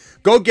 everything.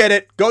 Go get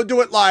it. Go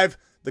do it live.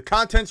 The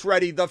content's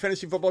ready.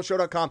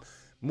 TheFantasyFootballShow.com.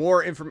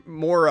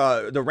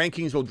 The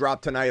rankings will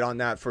drop tonight on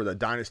that for the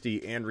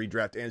Dynasty and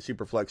Redraft and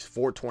Superflex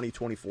for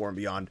 2024 and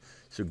beyond,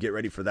 so get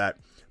ready for that.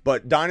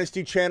 But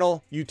Dynasty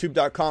channel,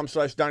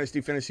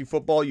 youtube.com/Dynasty Fantasy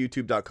Football,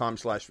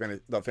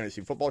 youtube.com/The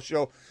Fantasy Football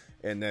Show.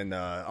 And then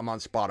I'm on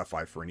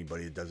Spotify for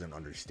anybody that doesn't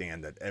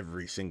understand that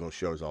every single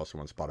show is also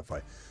on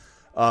Spotify.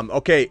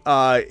 Okay,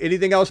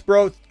 anything else,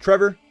 bro?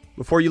 Trevor,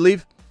 before you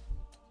leave?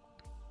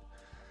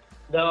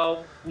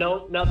 No,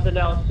 nothing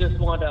else. Just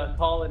wanted to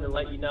call in and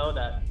let you know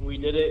that we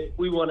did it.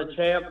 We won a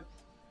champ.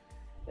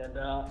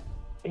 And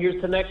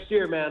here's to next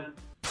year, man.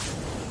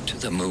 To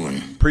the moon.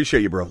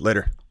 Appreciate you, bro.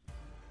 Later.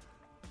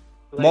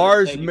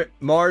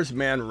 Mars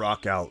Man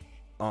Rock Out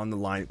on the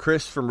line.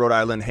 Chris from Rhode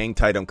Island, hang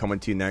tight. I'm coming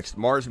to you next.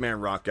 Mars Man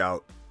Rock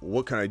Out.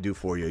 What can I do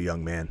for you,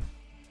 young man?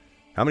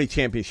 How many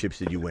championships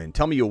did you win?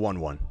 Tell me you won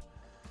one.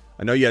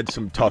 I know you had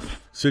some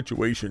tough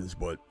situations,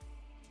 but...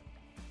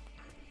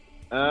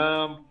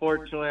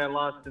 Fortunately, I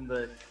lost in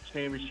the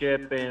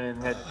championship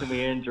and had too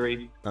many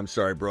injuries. I'm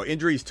sorry, bro.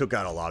 Injuries took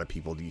out a lot of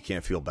people. You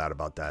can't feel bad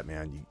about that,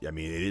 man. I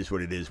mean, it is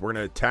what it is. We're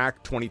going to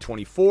attack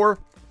 2024.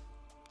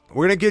 We're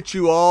going to get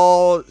you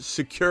all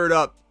secured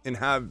up and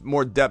have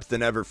more depth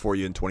than ever for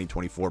you in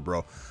 2024,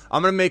 bro.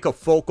 I'm going to make a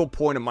focal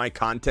point of my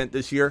content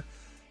this year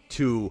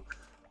to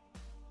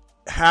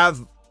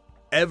have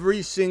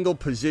every single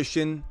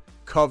position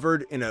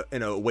covered in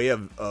a way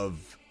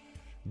of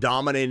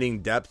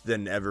dominating depth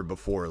than ever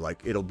before. Like,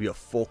 it'll be a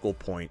focal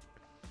point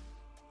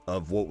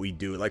of what we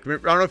do. Like, I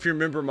don't know if you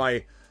remember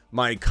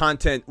my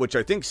content, which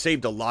I think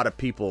saved a lot of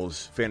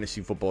people's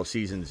fantasy football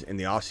seasons in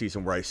the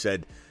offseason, where I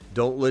said,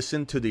 don't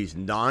listen to these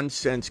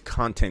nonsense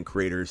content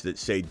creators that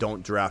say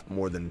don't draft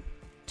more than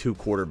 2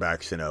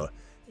 quarterbacks in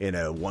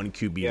a 1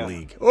 QB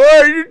league.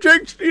 Oh, you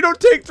don't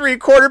take 3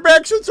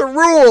 quarterbacks. It's a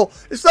rule.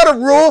 It's not a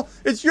rule.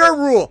 It's your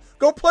rule.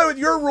 Go play with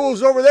your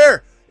rules over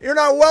there. You're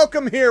not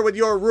welcome here with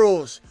your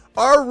rules.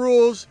 Our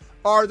rules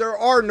are there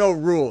are no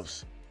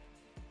rules.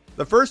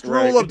 The first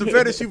rule of the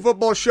Fantasy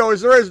Football Show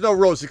is there is no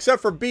rules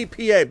except for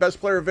BPA, best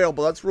player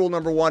available. That's rule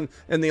number 1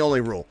 and the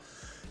only rule.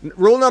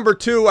 Rule number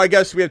 2, I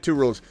guess we have 2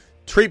 rules.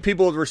 Treat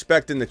people with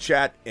respect in the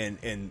chat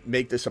and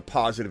make this a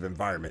positive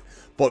environment.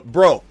 But,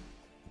 bro,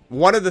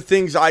 one of the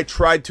things I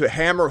tried to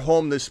hammer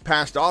home this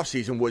past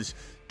offseason was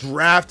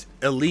draft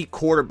elite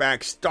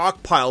quarterbacks,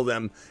 stockpile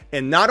them,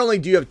 and not only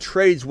do you have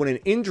trades when an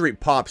injury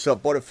pops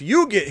up, but if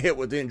you get hit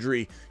with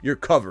injury, you're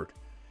covered.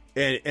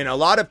 And a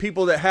lot of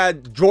people that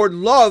had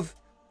Jordan Love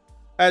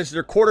as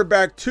their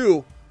quarterback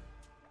too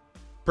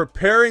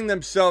preparing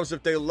themselves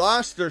if they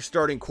lost their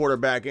starting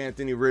quarterback,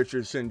 Anthony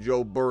Richardson,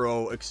 Joe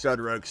Burrow,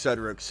 etc.,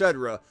 etc.,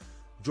 etc.,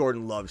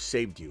 Jordan Love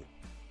saved you.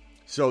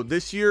 So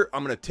this year,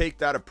 I'm going to take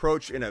that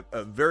approach in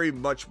a very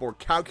much more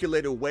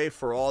calculated way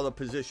for all the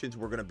positions.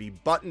 We're going to be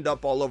buttoned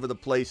up all over the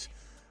place.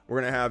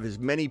 We're going to have as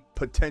many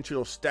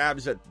potential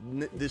stabs at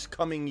this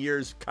coming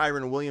year's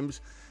Kyron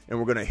Williams, and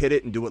we're going to hit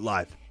it and do it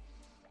live.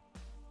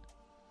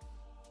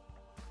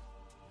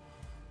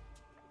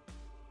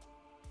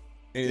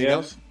 Anything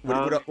else?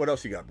 What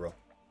else you got, bro?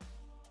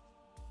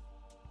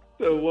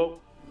 So what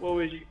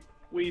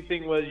do you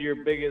think was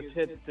your biggest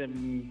hit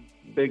and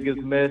biggest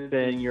miss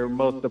and your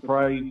most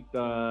surprised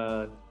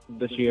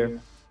this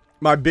year?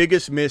 My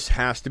biggest miss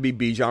has to be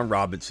Bijan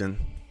Robinson,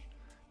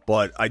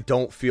 but I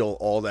don't feel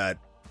all that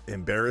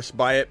embarrassed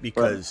by it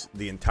because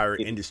the entire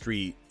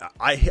industry,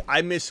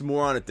 I miss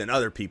more on it than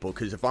other people,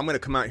 because if I'm going to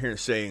come out here and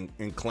say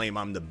and claim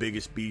I'm the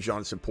biggest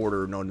Bijan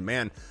supporter known to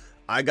man,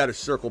 I got to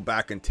circle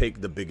back and take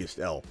the biggest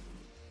L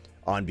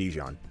on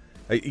Bijan.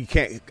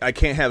 I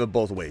can't have it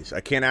both ways.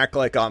 I can't act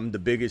like I'm the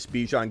biggest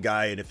Bijan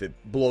guy, and if it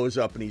blows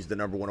up and he's the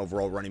number one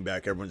overall running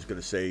back, everyone's going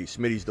to say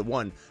Smitty's the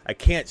one. I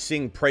can't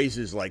sing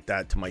praises like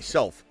that to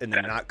myself and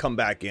then not come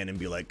back in and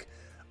be like,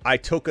 I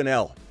took an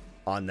L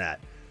on that.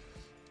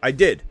 I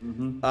did.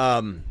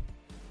 I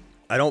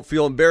don't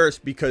feel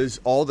embarrassed because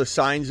all the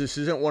signs, this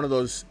isn't one of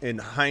those, in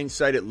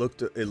hindsight, it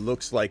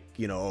looks like,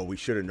 we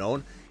should have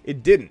known.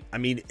 It didn't. I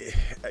mean,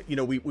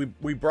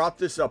 we brought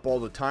this up all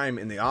the time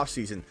in the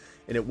offseason,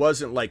 and it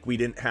wasn't like we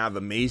didn't have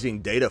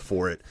amazing data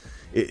for it.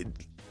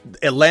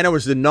 Atlanta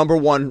was the number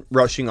one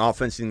rushing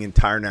offense in the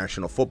entire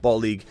National Football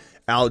League.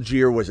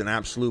 Algier was an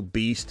absolute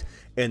beast,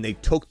 and they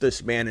took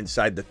this man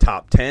inside the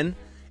top 10,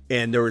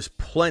 and there was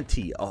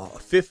plenty,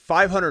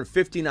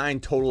 559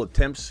 total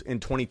attempts in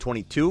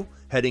 2022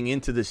 heading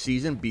into the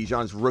season,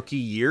 Bijan's rookie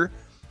year.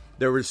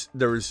 There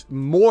was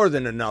more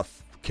than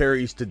enough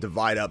carries to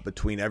divide up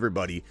between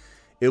everybody.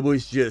 It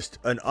was just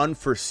an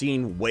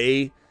unforeseen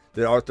way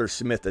that Arthur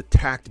Smith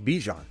attacked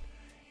Bijan,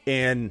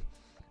 and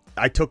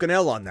I took an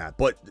L on that.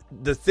 But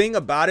the thing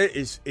about it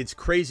is, it's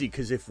crazy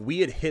because if we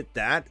had hit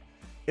that,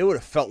 it would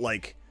have felt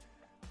like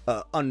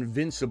an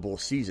invincible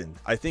season.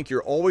 I think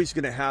you're always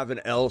going to have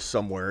an L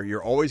somewhere.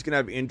 You're always going to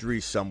have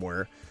injuries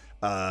somewhere.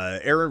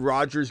 Aaron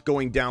Rodgers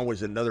going down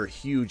was another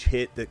huge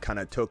hit that kind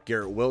of took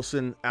Garrett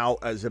Wilson out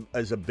as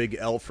a big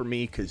L for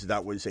me, because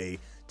that was a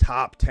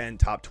top 10,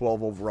 top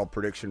 12 overall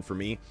prediction for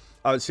me.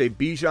 I would say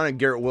Bijan and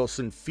Garrett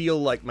Wilson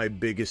feel like my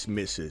biggest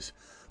misses,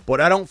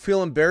 but I don't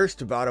feel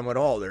embarrassed about them at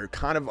all. They're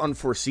kind of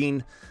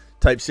unforeseen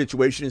type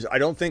situations. I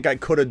don't think I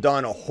could have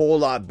done a whole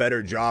lot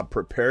better job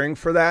preparing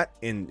for that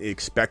and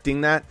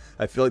expecting that.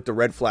 I feel like the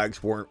red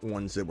flags weren't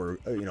ones that were,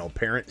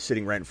 apparent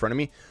sitting right in front of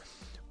me.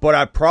 But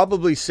I'd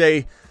probably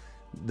say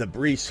the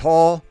Breece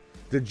Hall,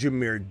 the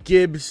Jahmyr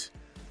Gibbs,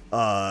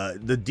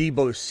 the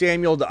Deebo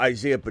Samuel, the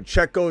Isaiah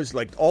Pacheco's,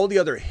 like all the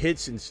other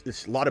hits and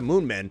a lot of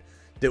moon men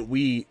that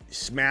we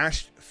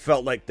smashed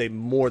felt like they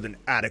more than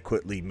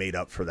adequately made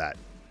up for that.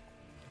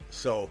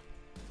 So,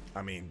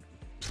 I mean,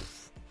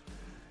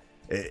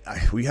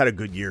 we had a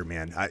good year,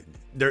 man.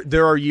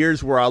 There are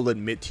years where I'll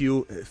admit to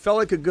you, it felt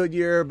like a good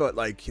year, but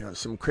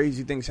some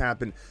crazy things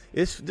happened.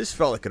 This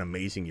felt like an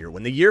amazing year.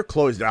 When the year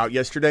closed out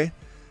yesterday,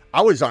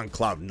 I was on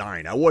cloud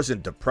 9. I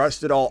wasn't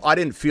depressed at all. I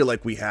didn't feel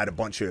like we had a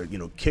bunch of,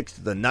 kicks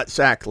to the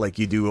nutsack like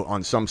you do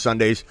on some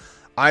Sundays.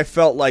 I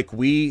felt like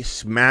we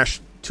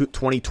smashed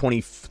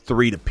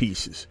 2023 to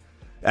pieces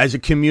as a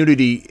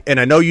community. And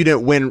I know you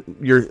didn't win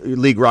your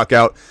league rock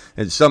out,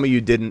 and some of you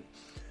didn't.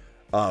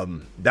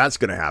 That's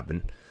going to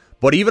happen.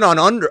 But even on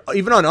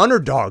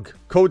Underdog,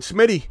 Code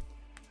Smitty,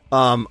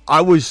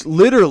 I was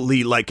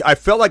literally I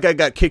felt like I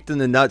got kicked in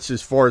the nuts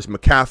as far as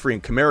McCaffrey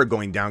and Kamara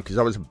going down, because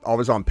I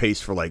was on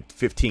pace for like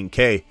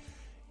 15K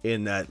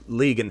in that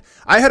league, and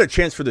I had a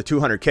chance for the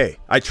 200K.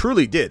 I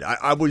truly did.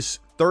 I was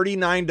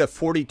 39 to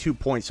 42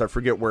 points. I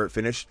forget where it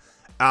finished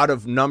out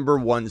of number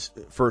one's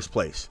first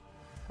place.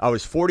 I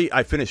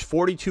finished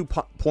 42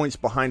 points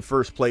behind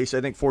first place.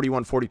 I think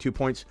 41, 42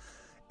 points,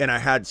 and I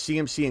had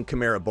CMC and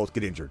Kamara both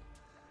get injured.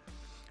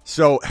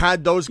 So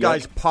had those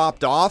guys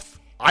popped off,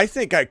 I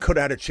think I could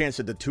have had a chance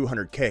at the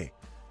 200K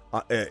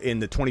in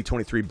the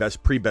 2023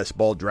 best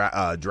ball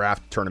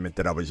draft tournament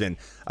that I was in.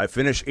 I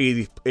finished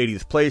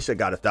 80th place. I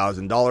got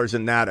 $1,000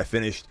 in that. I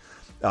finished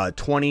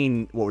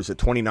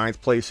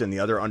 29th place in the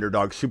other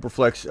Underdog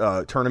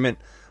Superflex tournament,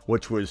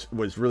 which was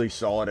really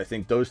solid. I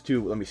think those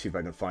two, let me see if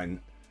I can find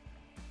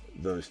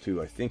those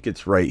two. I think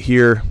it's right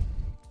here.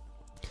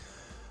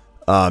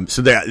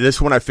 This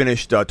one I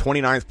finished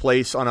 29th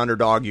place on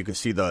Underdog. You can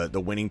see the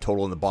winning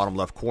total in the bottom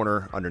left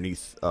corner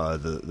underneath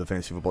the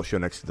Fantasy Football Show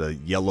next to the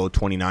yellow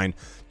 29.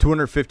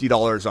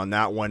 $250 on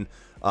that one.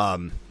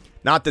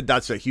 Not that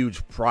that's a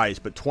huge prize,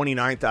 but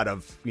 29th out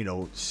of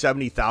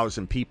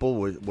 70,000 people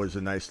was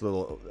a nice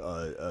little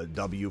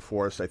W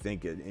for us, I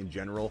think, in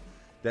general.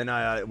 Then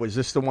was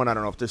this the one? I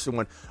don't know if this is the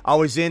one. I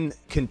was in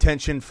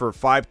contention for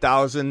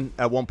 5,000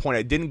 at one point.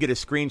 I didn't get a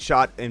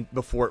screenshot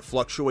before it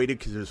fluctuated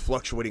because it was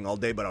fluctuating all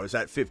day, but I was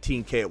at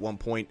 15K at one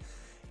point.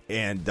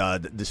 And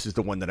this is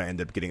the one that I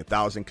ended up getting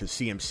 1,000 because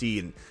CMC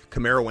and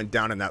Camaro went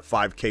down in that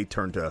 5K,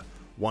 turned to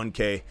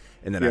 1K.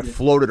 And then I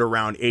floated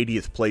around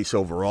 80th place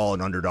overall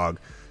in underdog.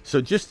 So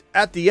just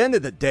at the end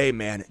of the day,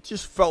 man, it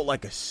just felt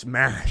like a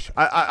smash.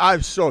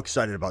 I'm so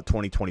excited about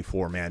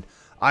 2024, man.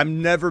 I've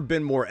never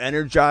been more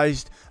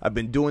energized. I've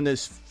been doing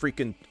this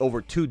freaking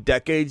over 2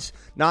 decades.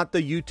 Not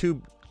the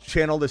YouTube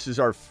channel. This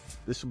will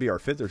be our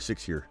 5th or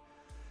 6th year.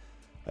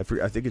 I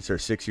think it's our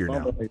 6th year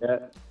now.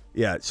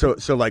 Yeah. So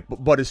like,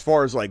 but as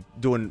far as like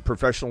doing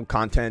professional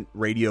content,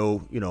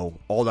 radio,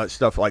 all that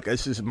stuff, like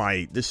this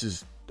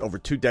is over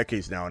 2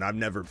 decades now, and I've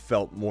never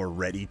felt more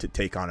ready to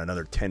take on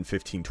another 10,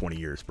 15, 20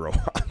 years, bro.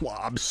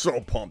 I'm so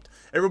pumped.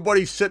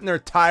 Everybody's sitting there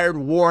tired,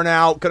 worn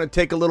out, going to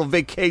take a little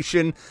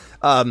vacation.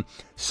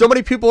 So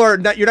many people you're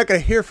not going to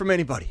hear from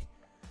anybody.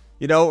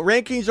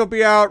 Rankings will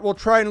be out. We'll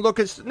try and look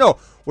at, no,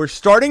 we're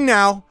starting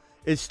now.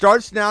 It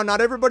starts now.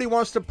 Not everybody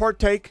wants to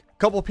partake. A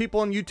couple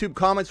people in YouTube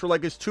comments were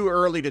like, it's too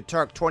early to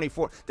talk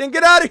 24. Then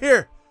get out of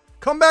here.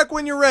 Come back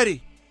when you're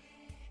ready,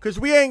 because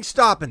we ain't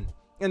stopping.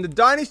 And the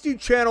Dynasty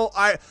channel,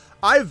 I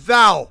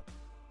vow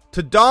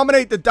to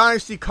dominate the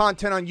Dynasty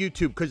content on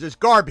YouTube because it's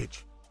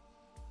garbage.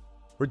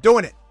 We're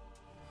doing it.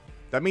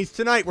 That means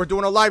tonight we're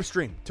doing a live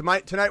stream.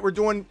 Tonight we're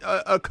doing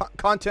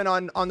content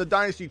on the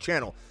Dynasty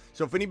channel.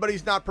 So if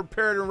anybody's not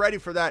prepared and ready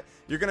for that,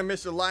 you're going to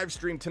miss a live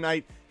stream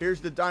tonight.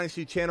 Here's the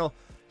Dynasty channel.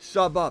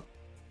 Sub up.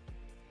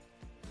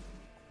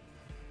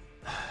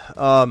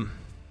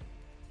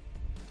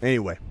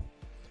 Anyway.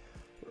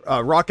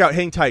 Rock out,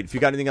 hang tight. If you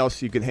got anything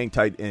else, you can hang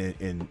tight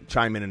and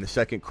chime in a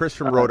second. Chris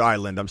from Rhode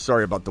Island. I'm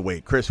sorry about the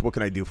wait. Chris, what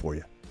can I do for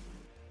you?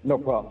 No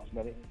problem,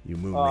 Smitty. You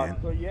move, man.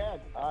 So, yeah,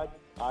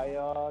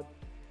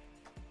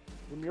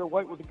 Zamir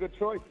White was a good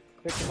choice.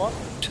 Pick him up.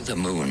 To the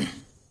moon.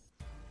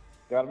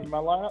 Got him in my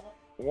lineup.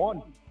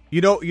 Won.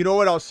 You know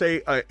what I'll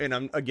say,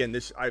 and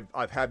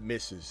I've had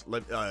misses.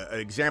 An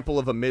example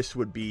of a miss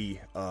would be,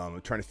 I'm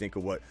trying to think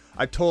of what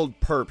I told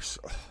Perps.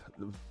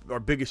 Our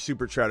biggest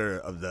super chatter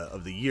of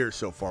the year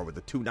so far with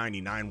the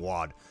 299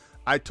 wad.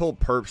 I told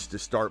Perps to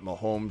start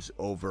Mahomes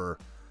over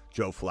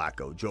Joe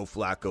Flacco. Joe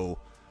Flacco,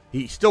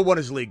 he still won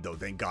his league though,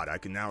 thank God. I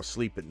can now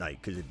sleep at night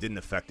because it didn't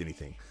affect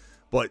anything.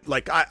 But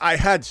like I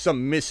had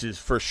some misses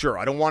for sure.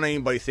 I don't want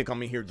anybody to think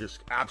I'm in here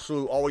just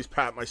absolute always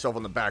pat myself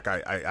on the back.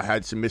 I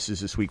had some misses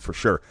this week for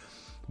sure.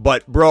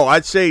 But bro,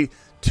 I'd say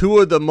 2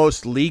 of the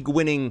most league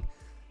winning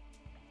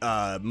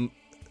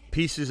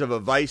pieces of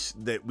advice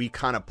that we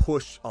kind of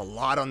push a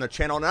lot on the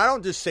channel, and I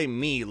don't just say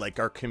me, like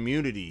our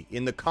community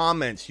in the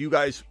comments, you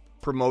guys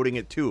promoting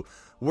it too.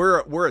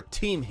 We're a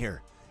team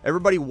here.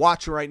 Everybody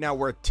watching right now,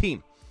 we're a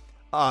team.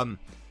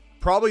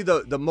 Probably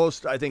the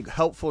most, I think,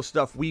 helpful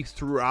stuff we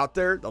threw out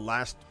there the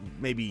last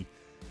maybe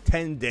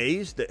 10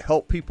 days that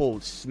helped people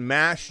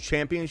smash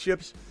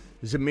championships.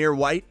 Zamir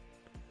White,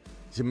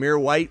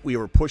 we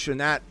were pushing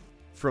that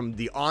from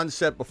the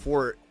onset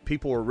before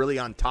people were really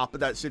on top of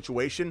that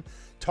situation.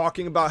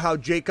 Talking about how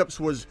Jacobs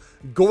was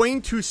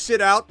going to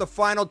sit out the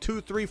final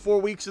 2, 3,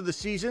 4 weeks of the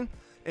season,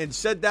 and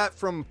said that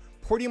from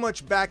pretty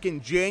much back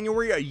in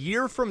January, a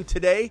year from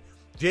today.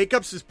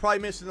 Jacobs is probably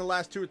missing the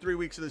last 2 or 3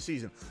 weeks of the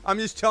season. I'm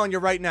just telling you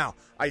right now.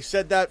 I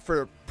said that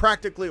for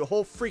practically a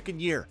whole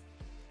freaking year.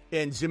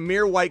 And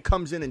Zamir White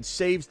comes in and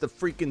saves the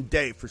freaking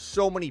day for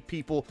so many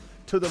people.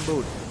 To the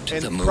moon.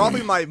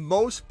 Probably my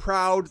most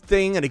proud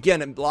thing, and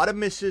again, a lot of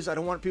misses. I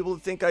don't want people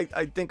to think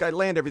I think I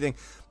land everything.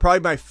 Probably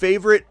my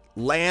favorite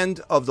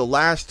land of the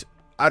last,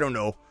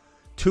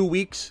 2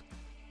 weeks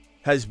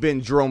has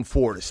been Jerome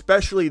Ford,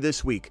 especially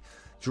this week.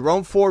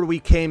 Jerome Ford, we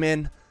came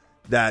in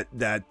that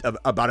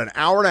about an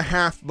hour and a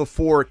half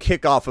before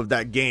kickoff of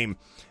that game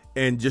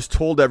and just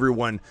told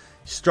everyone,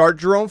 start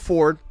Jerome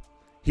Ford.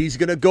 He's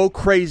going to go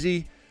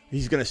crazy.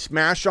 He's going to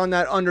smash on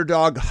that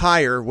underdog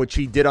higher, which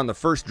he did on the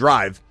first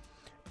drive.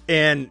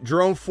 And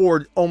Jerome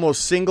Ford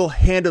almost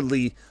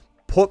single-handedly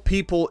put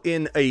people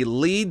in a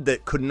lead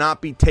that could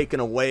not be taken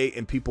away,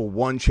 and people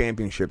won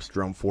championships,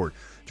 Jerome Ford.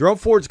 Jerome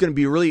Ford's going to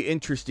be really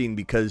interesting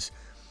because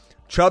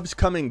Chubb's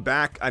coming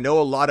back. I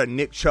know a lot of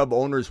Nick Chubb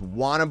owners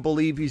want to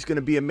believe he's going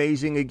to be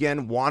amazing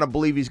again, want to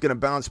believe he's going to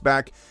bounce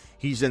back.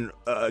 He's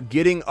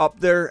getting up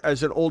there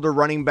as an older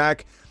running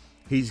back.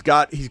 He's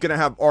going to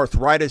have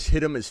arthritis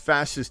hit him as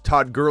fast as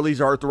Todd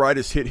Gurley's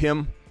arthritis hit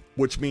him,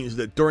 which means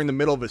that during the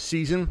middle of a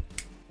season,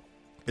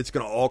 it's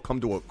going to all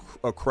come to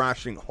a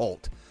crashing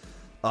halt.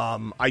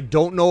 I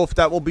don't know if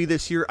that will be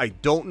this year. I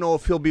don't know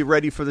if he'll be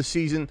ready for the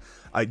season.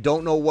 I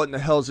don't know what in the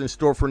hell's in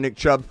store for Nick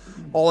Chubb.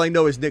 All I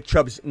know is Nick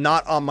Chubb's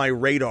not on my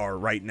radar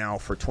right now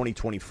for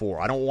 2024.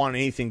 I don't want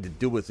anything to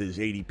do with his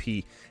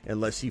ADP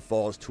unless he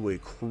falls to a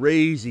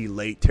crazy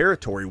late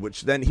territory,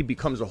 which then he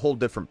becomes a whole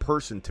different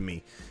person to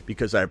me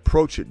because I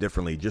approach it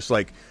differently, just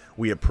like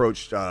we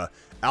approached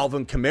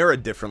Alvin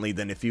Kamara differently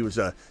than if he was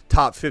a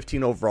top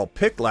 15 overall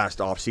pick last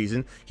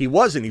offseason. He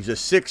wasn't. He was a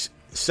 6,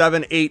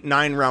 7, 8,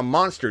 9 round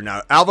monster.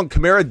 Now, Alvin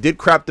Kamara did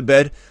crap the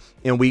bed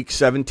in week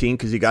 17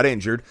 because he got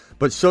injured,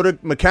 but so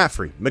did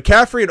McCaffrey.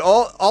 McCaffrey, at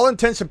all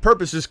intents and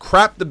purposes,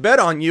 crapped the bed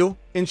on you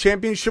in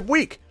championship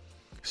week.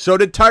 So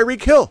did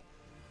Tyreek Hill.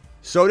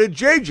 So did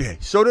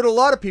JJ. So did a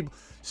lot of people.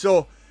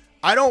 So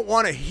I don't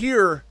want to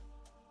hear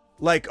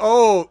like,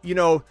 oh,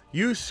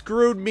 you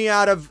screwed me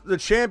out of the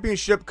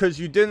championship because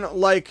you didn't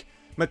like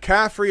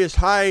McCaffrey as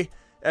high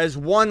as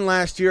 1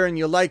 last year and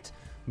you liked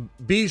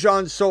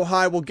Bijan so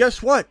high. Well,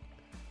 guess what?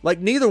 Like,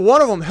 neither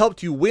one of them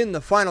helped you win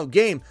the final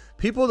game.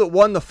 People that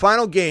won the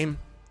final game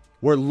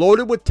were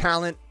loaded with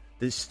talent.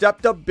 They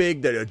stepped up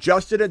big. They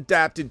adjusted,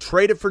 adapted,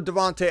 traded for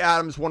Devontae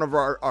Adams, one of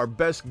our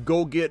best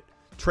go-get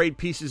trade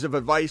pieces of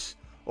advice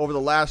over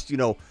the last,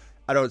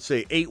 I don't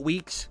say 8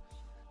 weeks.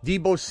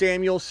 Deebo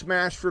Samuel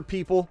smashed for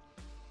people.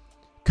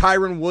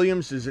 Kyron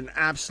Williams is an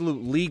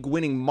absolute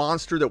league-winning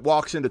monster that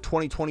walks into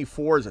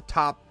 2024 as a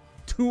top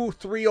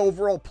 2-3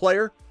 overall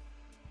player.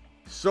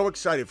 So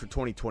excited for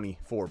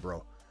 2024,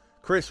 bro.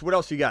 Chris, what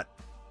else you got?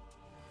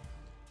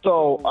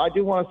 So I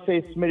do want to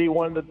say, Smitty,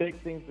 one of the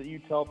big things that you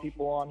tell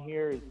people on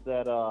here is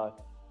that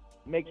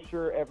make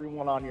sure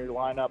everyone on your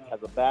lineup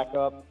has a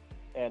backup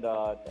and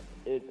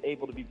is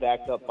able to be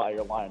backed up by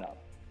your lineup.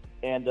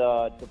 And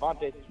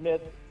Devontae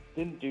Smith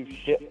didn't do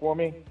shit for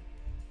me,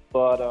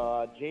 but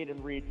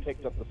Jaden Reed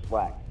picked up the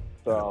slack.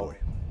 So, oh boy.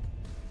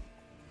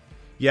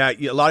 Yeah,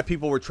 a lot of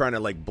people were trying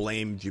to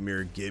blame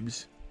Jahmyr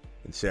Gibbs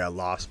and say I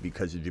lost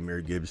because of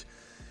Jahmyr Gibbs.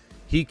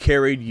 He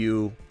carried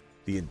you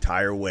the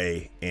entire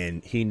way,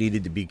 and he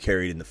needed to be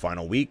carried in the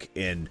final week.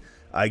 And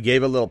I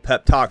gave a little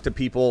pep talk to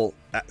people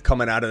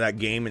coming out of that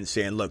game and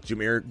saying, look,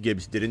 Jahmyr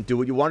Gibbs didn't do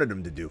what you wanted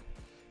him to do.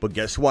 But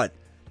guess what?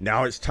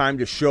 Now it's time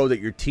to show that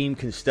your team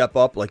can step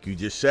up, like you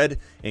just said,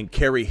 and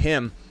carry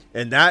him.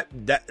 And that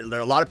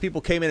a lot of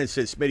people came in and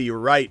said, Smitty, you were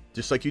right,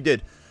 just like you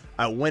did.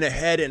 I went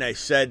ahead and I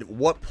said,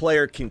 what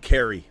player can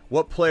carry?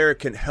 What player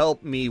can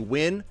help me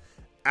win?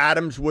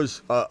 Adams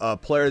was a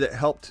player that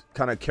helped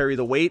kind of carry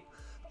the weight.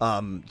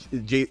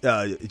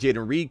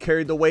 Jaden Reed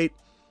carried the weight.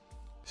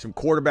 Some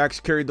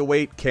quarterbacks carried the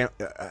weight.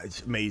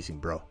 It's amazing,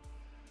 bro.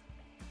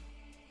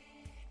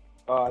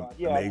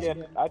 Yeah,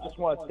 again, I just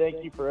want to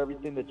thank you for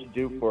everything that you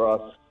do for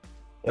us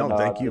in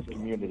thank you. this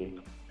community.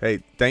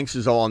 Hey, thanks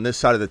is all on this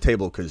side of the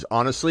table because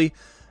honestly,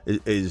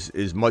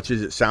 as much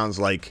as it sounds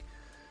like,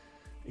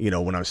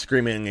 when I'm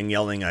screaming and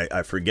yelling,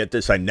 I forget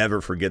this. I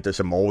never forget this.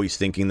 I'm always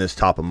thinking this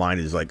top of mind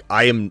is like,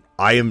 I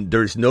am,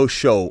 there's no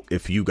show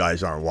if you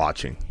guys aren't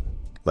watching.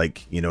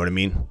 You know what I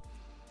mean?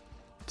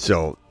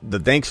 So the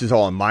thanks is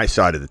all on my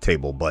side of the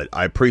table, but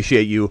I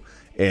appreciate you.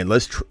 And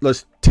let's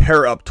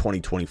tear up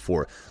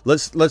 2024.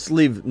 Let's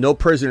leave no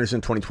prisoners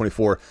in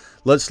 2024.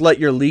 Let's let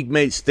your league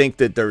mates think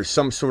that there's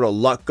some sort of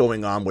luck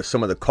going on with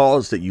some of the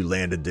calls that you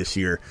landed this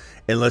year.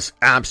 And let's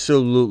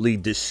absolutely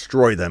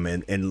destroy them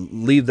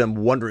and leave them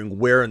wondering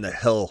where in the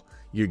hell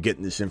you're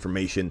getting this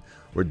information.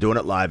 We're doing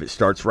it live. It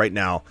starts right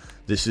now.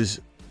 This is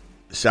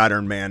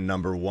Saturn Man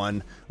number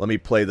 1. Let me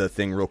play the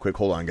thing real quick.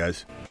 Hold on,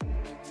 guys.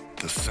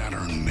 The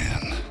Saturn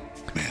Man.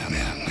 Man.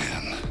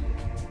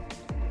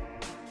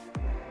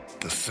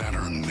 The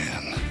Saturn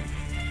Man.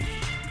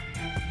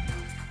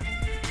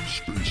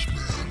 Spaceman.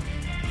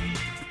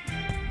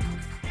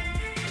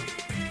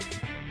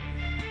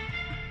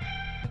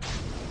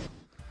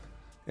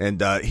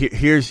 And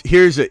here's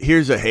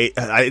a hate.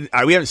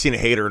 We haven't seen a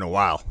hater in a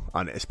while,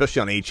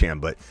 especially on HM.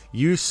 But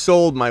you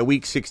sold my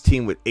week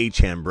 16 with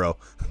HM, bro.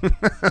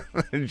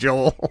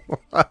 Joel,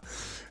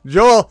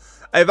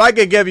 if I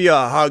could give you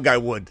a hug, I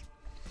would.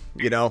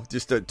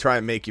 Just to try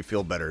and make you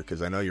feel better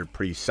because I know you're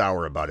pretty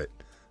sour about it.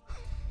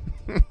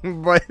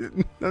 But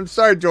I'm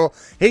sorry, Joel.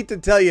 Hate to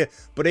tell you,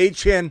 but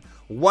HN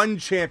won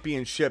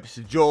championships,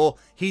 Joel.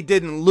 He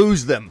didn't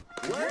lose them.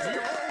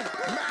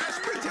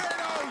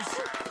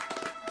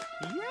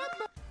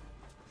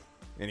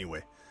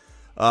 Anyway,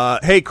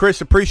 hey,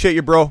 Chris, appreciate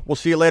you, bro. We'll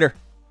see you later.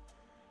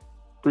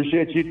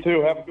 Appreciate you,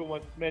 too. Have a good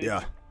one, Smitty.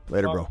 Yeah,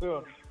 later, Talk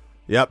bro. soon.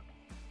 Yep.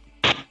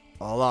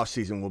 All off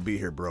season, we'll be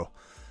here, bro.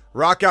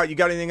 Rock out. You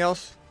got anything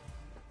else?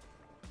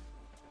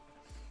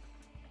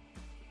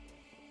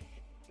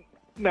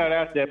 No,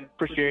 that's it.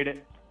 Appreciate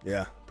it.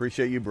 Yeah,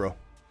 appreciate you, bro. All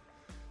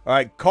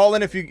right, call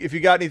in if you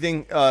got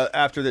anything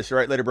after this. All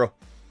right, later, bro.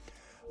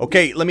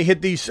 Okay, let me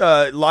hit these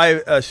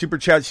live super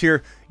chats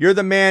here. You're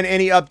the man.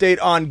 Any update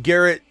on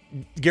Garrett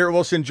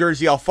Wilson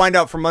jersey? I'll find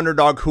out from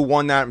Underdog who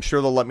won that. I'm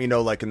sure they'll let me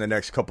know in the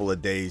next couple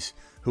of days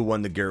who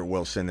won the Garrett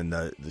Wilson and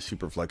the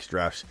Superflex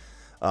drafts.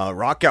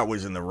 Rockout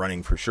was in the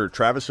running for sure.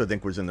 Travis, I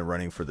think, was in the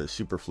running for the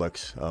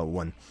Superflex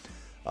one.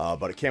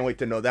 But I can't wait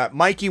to know that.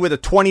 Mikey with a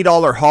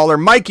 $20 hauler.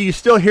 Mikey, you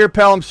still here,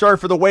 pal? I'm sorry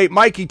for the wait.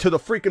 Mikey, to the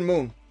freaking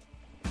moon.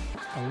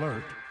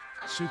 Alert.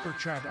 Super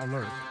chat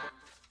alert.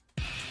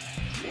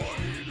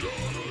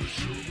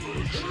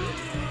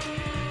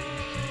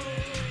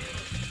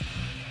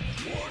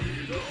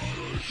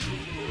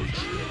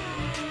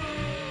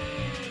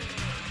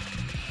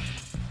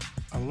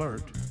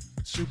 Alert.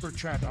 Super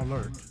chat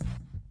alert.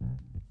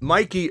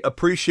 Mikey,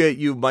 appreciate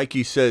you.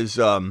 Mikey says,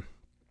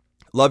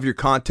 love your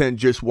content.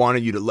 Just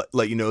wanted you to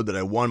let you know that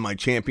I won my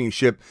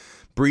championship.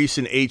 Breece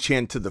and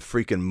HN to the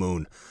freaking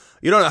moon.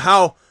 You don't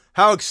know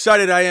how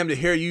excited I am to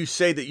hear you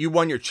say that you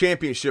won your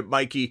championship,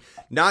 Mikey.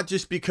 Not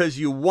just because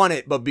you won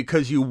it, but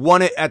because you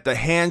won it at the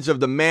hands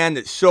of the man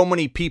that so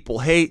many people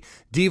hate,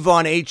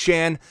 Devon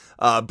Achane,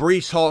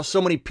 Breece Hall.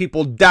 So many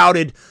people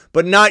doubted,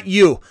 but not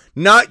you,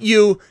 not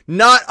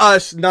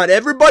us, not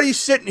everybody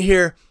sitting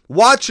here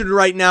watching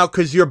right now,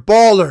 because you're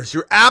ballers.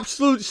 You're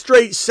absolute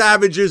straight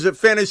savages at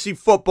fantasy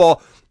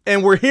football,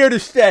 and we're here to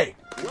stay.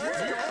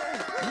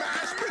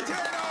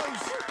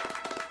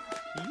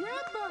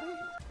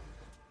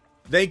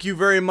 Thank you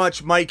very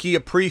much, Mikey.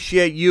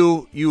 Appreciate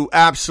you, you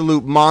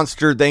absolute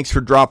monster. Thanks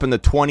for dropping the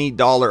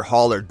 $20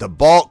 hauler.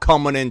 DeBalt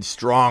coming in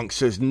strong.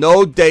 Says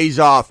no days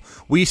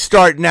off. We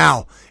start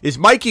now. Is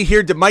Mikey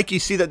here? Did Mikey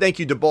see that? Thank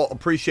you, DeBalt.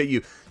 Appreciate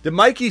you. Did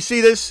Mikey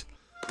see this?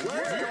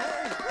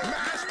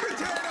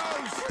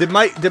 Did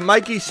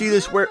Mikey see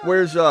this?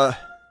 Where's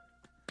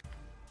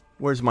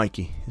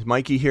Mikey? Is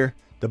Mikey here?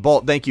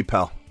 DeBalt, thank you,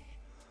 pal.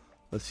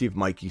 Let's see if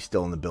Mikey's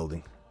still in the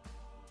building.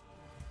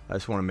 I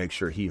just want to make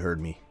sure he heard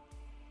me.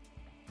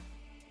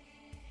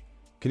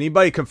 Can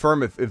anybody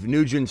confirm if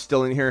Nugent's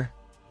still in here?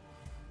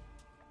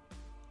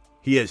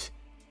 He is.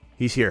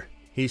 He's here.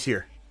 He's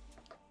here.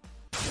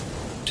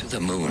 To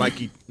the moon.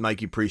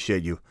 Mikey,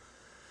 appreciate you.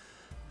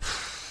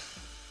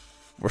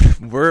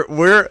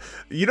 We're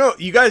you know,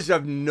 you guys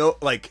have no,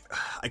 like,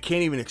 I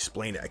can't even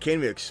explain it. I can't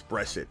even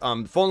express it.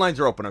 Phone lines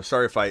are open. I'm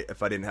sorry if I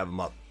didn't have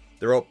them up.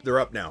 They're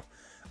up now.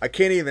 I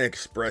can't even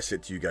express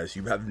it to you guys.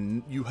 You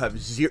have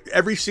zero,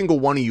 every single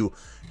one of you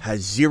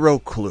has zero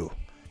clue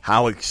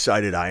how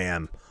excited I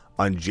am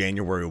on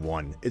January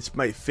 1. It's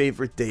my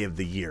favorite day of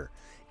the year.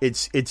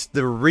 It's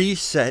the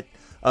reset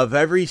of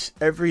every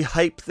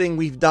hype thing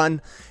we've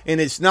done,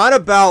 and it's not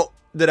about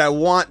that I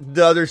want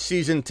the other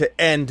season to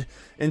end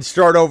and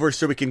start over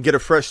so we can get a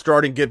fresh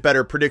start and get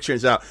better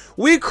predictions out.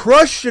 We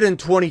crushed it in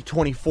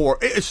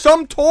 2024.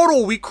 Sum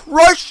total, we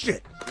crushed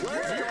it.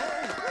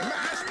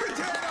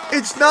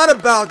 It's not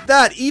about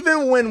that.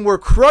 Even when we're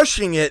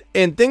crushing it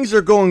and things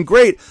are going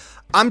great,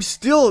 I'm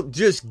still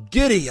just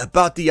giddy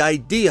about the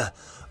idea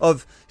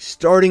of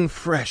starting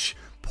fresh,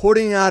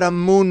 putting out a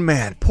Moon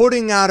Man,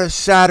 putting out a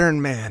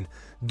Saturn Man,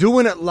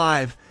 doing it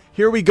live.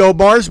 Here we go,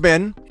 Mars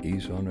Man.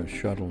 He's on a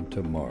shuttle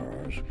to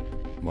Mars.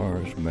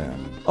 Mars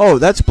Man. Oh,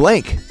 that's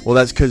blank. Well,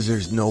 that's because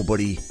there's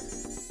nobody.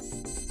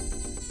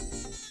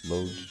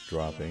 Loads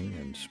dropping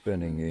and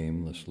spinning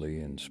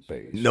aimlessly in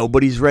space.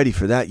 Nobody's ready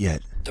for that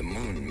yet. The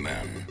Moon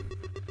Men.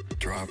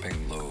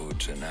 Dropping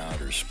loads in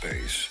outer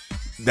space.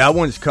 That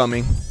one's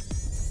coming.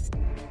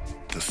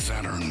 The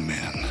Saturn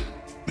Men.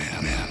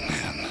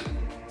 Man.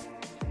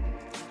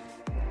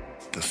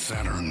 The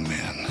Saturn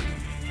Men.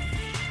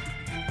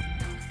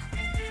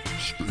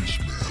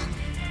 Spaceman.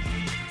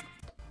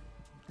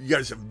 You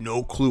guys have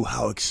no clue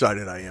how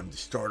excited I am to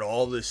start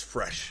all this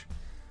fresh.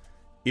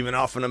 Even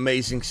off an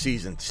amazing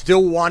season.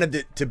 Still wanted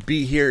it to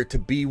be here, to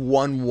be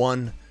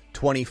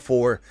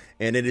 1/1/24,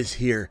 and it is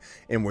here,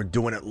 and we're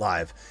doing it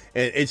live.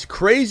 And it's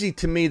crazy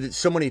to me that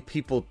so many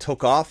people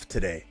took off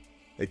today.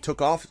 They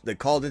took off, they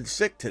called in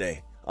sick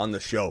today on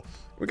the show.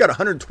 We got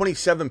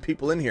 127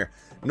 people in here.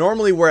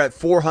 Normally we're at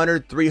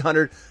 400,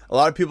 300. A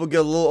lot of people get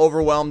a little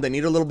overwhelmed. They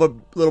need a little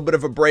bit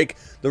of a break.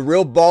 The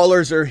real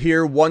ballers are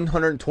here.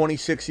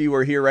 126 of you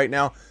are here right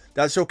now.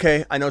 That's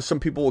okay. I know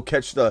some people will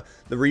catch the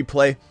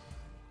replay.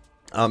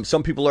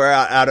 Some people are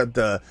out at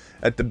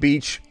the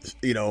beach,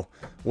 you know,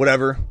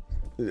 whatever,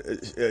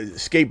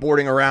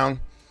 skateboarding around.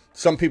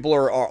 Some people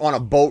are on a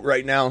boat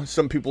right now.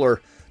 Some people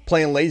are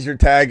playing laser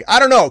tag. I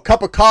don't know.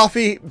 Cup of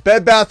coffee,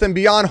 Bed Bath &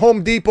 Beyond,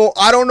 Home Depot.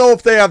 I don't know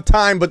if they have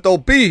time, but they'll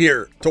be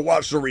here to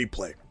watch the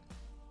replay.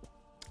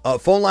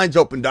 Phone lines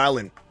open. Dial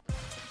in.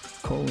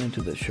 Call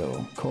into the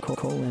show.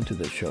 Call into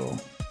the show.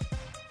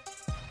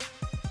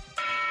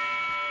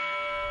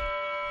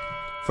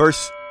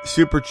 First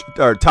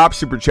top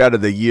super chat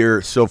of the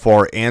year so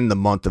far and the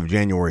month of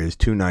January is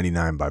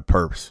 $2.99 by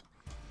Perps.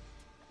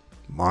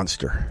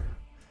 Monster.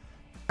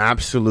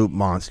 Absolute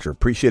monster.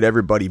 Appreciate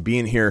everybody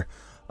being here.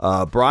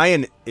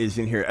 Brian is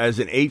in here. As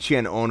an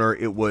HN owner,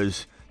 it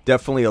was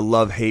definitely a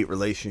love-hate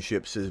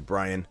relationship, says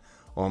Brian.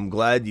 Well, I'm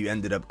glad you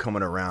ended up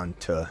coming around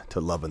to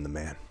loving the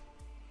man.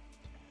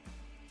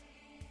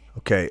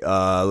 Okay,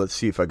 let's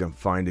see if I can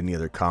find any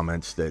other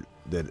comments that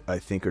I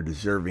think are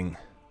deserving.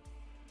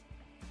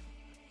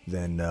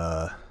 Then,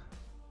 let's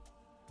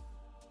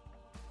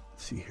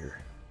see here.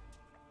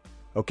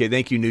 Okay,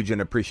 thank you, Nugent.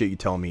 I appreciate you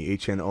telling me.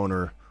 HN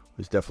owner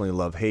was definitely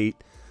love-hate.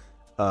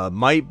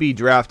 Might be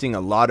drafting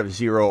a lot of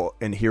Zero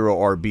and Hero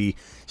RB.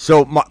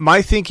 So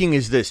my thinking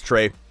is this,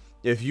 Trey.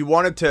 If you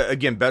wanted to,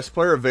 again, best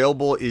player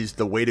available is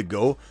the way to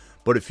go.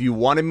 But if you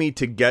wanted me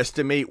to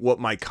guesstimate what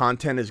my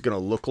content is going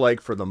to look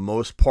like for the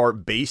most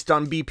part based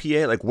on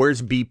BPA, like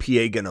where's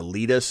BPA going to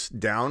lead us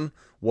down,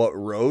 what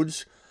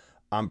roads,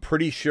 I'm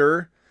pretty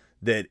sure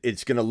that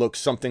it's going to look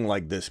something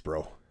like this,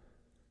 bro.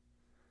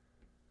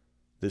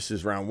 This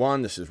is round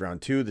 1, this is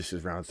round 2, this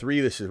is round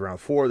 3, this is round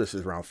 4, this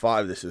is round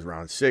 5, this is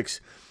round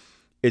 6.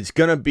 It's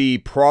going to be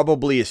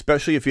probably,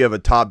 especially if you have a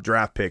top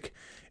draft pick,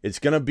 it's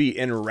going to be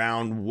in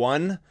round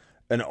 1,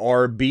 an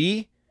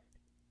RB,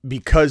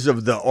 because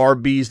of the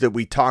RBs that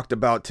we talked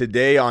about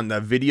today on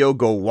the video.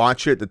 Go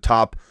watch it. The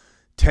top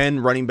 10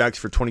 running backs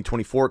for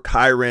 2024.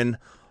 Kyren,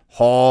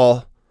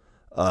 Hall,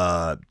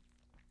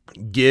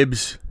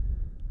 Gibbs,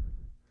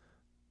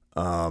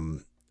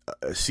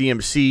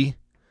 CMC,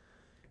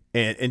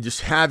 and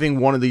just having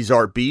one of these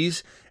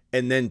RBs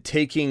and then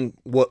taking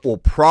what will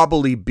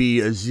probably be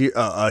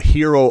a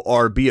hero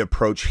RB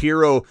approach.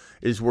 Hero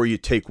is where you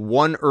take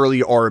one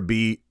early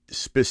RB,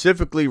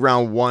 specifically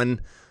round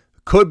 1,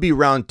 could be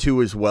round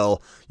 2 as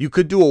well. You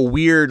could do a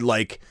weird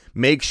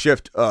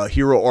makeshift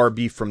hero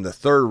RB from the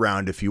 3rd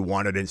round if you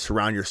wanted and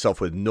surround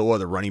yourself with no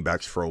other running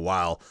backs for a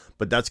while.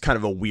 But that's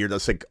kind of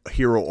that's like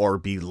hero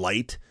RB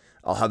light.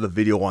 I'll have a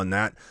video on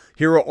that.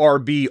 Hero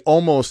RB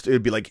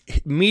it'd be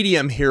like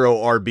medium hero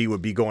RB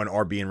would be going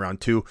RB in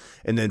round 2.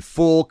 And then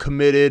full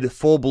committed,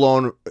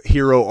 full-blown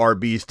hero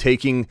RBs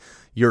taking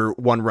your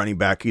one running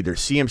back, either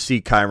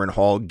CMC, Kyren,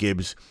 Hall,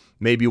 Gibbs,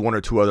 maybe one or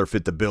two other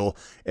fit the bill,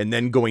 and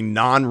then going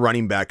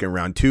non-running back in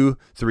round 2,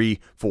 3,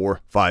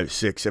 4, 5,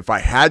 6. If I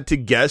had to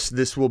guess,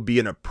 this will be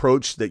an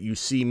approach that you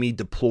see me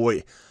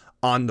deploy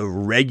on the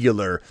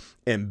regular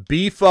and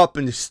beef up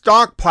and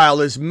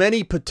stockpile as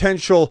many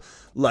potential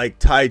like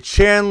Ty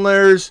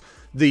Chandlers,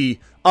 the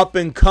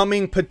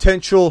up-and-coming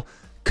potential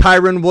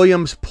Kyren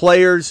Williams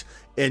players,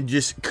 and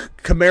just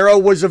Kamara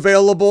was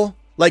available.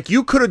 Like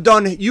you could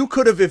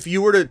have, if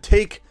you were to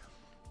take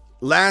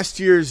last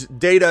year's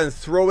data and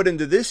throw it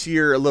into this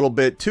year a little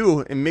bit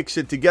too and mix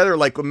it together.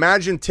 Like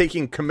imagine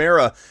taking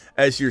Kamara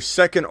as your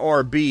second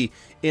RB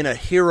in a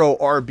hero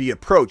RB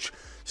approach.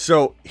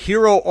 So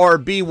hero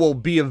RB will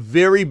be a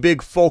very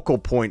big focal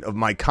point of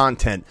my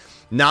content,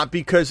 not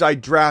because I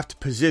draft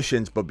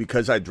positions, but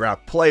because I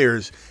draft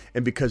players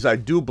and because I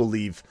do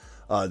believe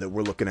that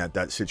we're looking at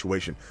that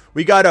situation.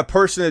 We got a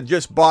person that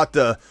just bought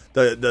the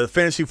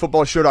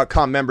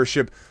fantasyfootballshow.com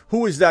membership.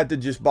 Who is that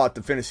just bought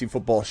the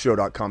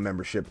fantasyfootballshow.com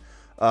membership?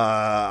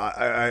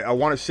 I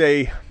want to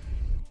say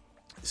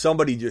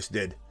somebody just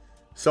did.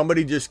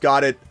 Somebody just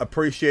got it.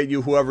 Appreciate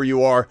you, whoever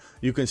you are.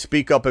 You can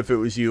speak up if it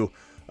was you.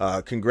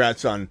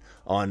 Congrats on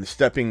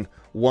stepping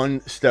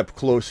one step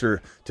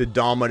closer to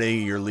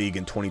dominating your league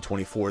in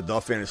 2024.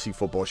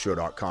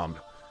 TheFantasyFootballShow.com.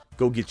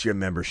 Go get you a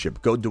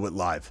membership. Go do it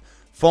live.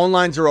 Phone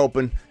lines are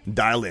open.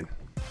 Dial in.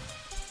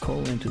 Call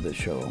into the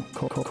show.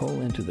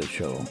 Call into the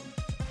show.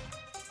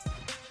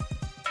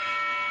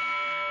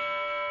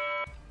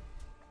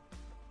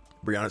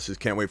 Brianna says,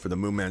 can't wait for the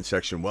Moon Man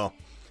section. Well,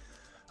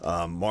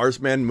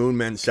 Mars Men, Moon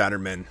Men,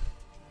 Saturn Men,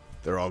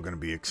 they're all going to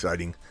be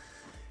exciting.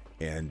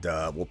 And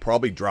we'll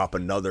probably drop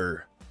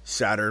another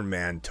Saturn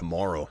Man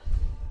tomorrow.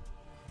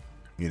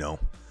 You know,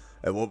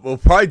 we'll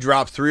probably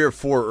drop 3 or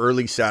 4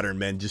 early Saturn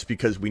Men just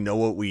because we know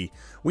what we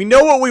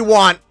know what we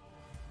want.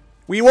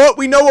 We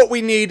know what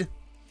we need.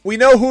 We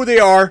know who they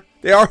are.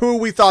 They are who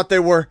we thought they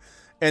were.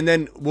 And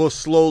then we'll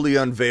slowly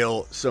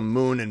unveil some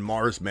Moon and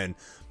Mars Men.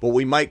 But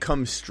we might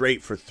come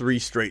straight for 3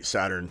 straight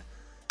Saturn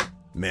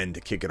Men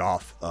to kick it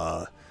off.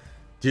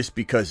 Just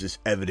because it's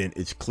evident,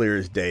 it's clear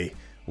as day.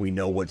 We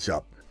know what's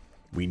up.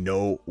 We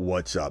know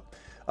what's up.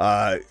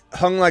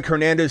 Hung Like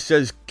Hernandez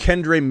says,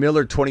 Kendre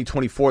Miller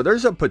 2024.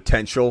 There's a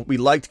potential. We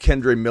liked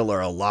Kendre Miller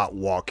a lot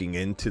walking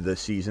into the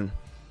season.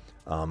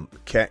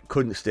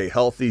 Couldn't stay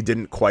healthy.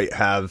 Didn't quite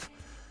have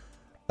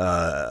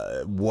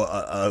a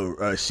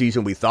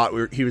season we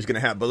thought he was going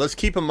to have. But let's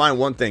keep in mind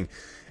one thing.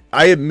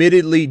 I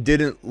admittedly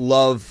didn't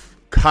love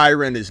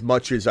Kyren as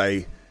much as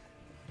I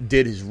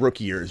did his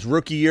rookie year. His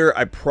rookie year,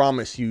 I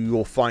promise you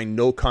will find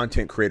no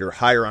content creator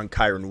higher on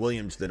Kyren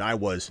Williams than I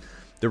was.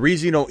 The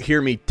reason you don't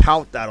hear me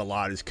tout that a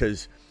lot is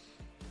because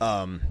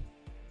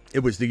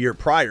it was the year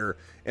prior,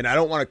 and I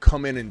don't want to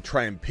come in and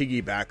try and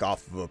piggyback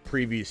off of a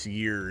previous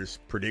year's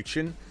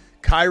prediction.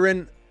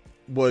 Kyren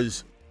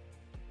was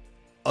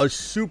a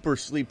super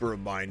sleeper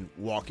of mine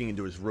walking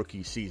into his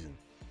rookie season.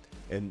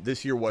 And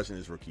this year wasn't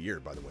his rookie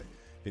year, by the way,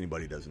 if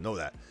anybody doesn't know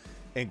that.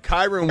 And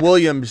Kyren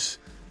Williams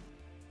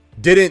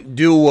didn't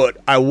do what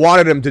I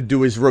wanted him to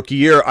do his rookie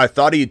year. I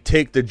thought he'd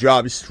take the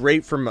job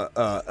straight from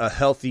a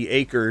healthy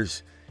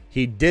Akers.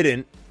 He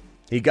didn't.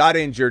 He got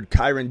injured.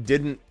 Kyren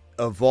didn't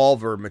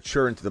evolve or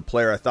mature into the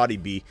player I thought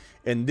he'd be.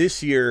 And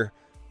this year,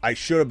 I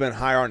should have been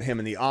higher on him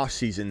in the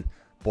offseason.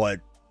 But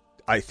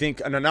I think,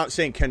 and I'm not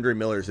saying Kendre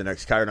Miller is the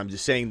next Kyren. I'm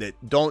just saying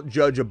that don't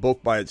judge a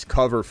book by its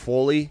cover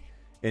fully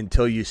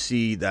until you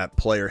see that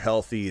player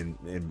healthy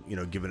and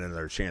give it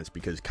another chance,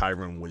 because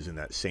Kyren was in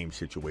that same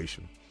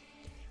situation.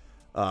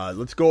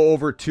 Let's go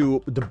over to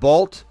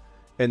DeBalt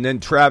and then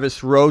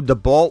Travis Rowe.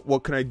 DeBalt,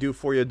 what can I do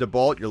for you,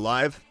 DeBalt? You're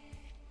live.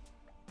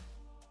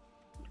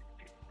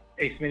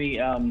 Hey,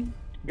 Smitty,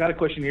 got a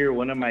question here.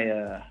 One of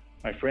my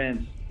my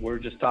friends, we're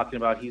just talking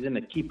about, he's in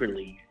a keeper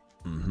league.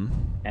 Mm-hmm.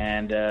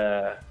 And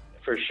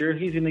for sure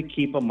he's going to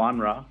keep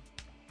Amon-Ra.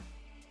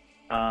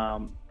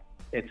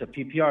 It's a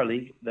PPR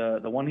league. The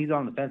one he's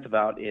on the fence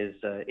about is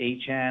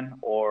Achan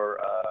or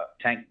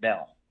Tank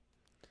Dell.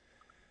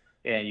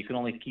 And you can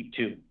only keep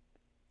 2.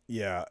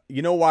 Yeah.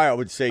 You know why I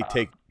would say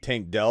take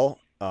Tank Dell?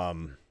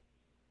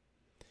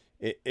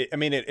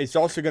 It's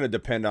also going to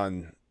depend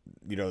on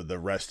the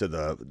rest of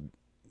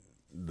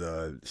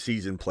the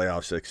season,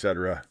 playoffs,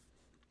 etc.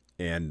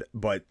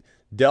 But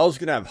Dell's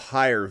going to have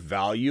higher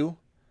value.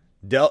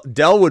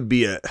 Dell would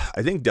be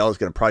I think Dell's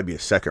going to probably be a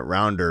second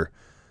rounder.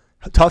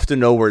 Tough to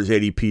know where his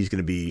ADP is going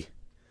to be,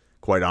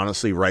 quite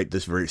honestly, right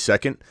this very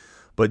second.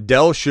 But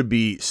Dell should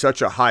be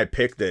such a high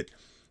pick that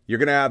you're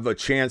going to have a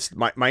chance.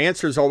 My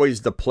answer is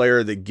always the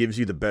player that gives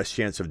you the best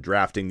chance of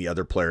drafting the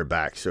other player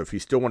back. So if you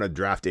still want to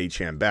draft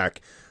Achane back,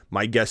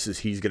 my guess is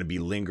he's going to be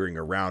lingering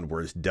around,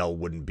 whereas Dell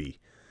wouldn't be.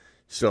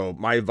 So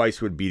my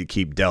advice would be to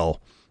keep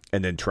Dell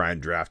and then try and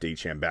draft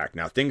Achane back.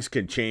 Now, things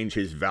can change.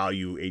 His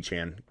value,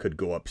 Achane, could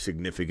go up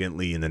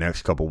significantly in the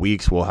next couple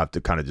weeks. We'll have to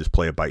kind of just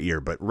play it by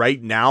ear. But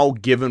right now,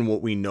 given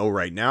what we know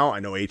right now, I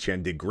know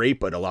Achane did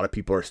great, but a lot of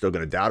people are still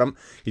going to doubt him.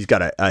 He's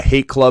got a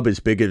hate club as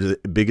big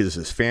as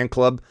his fan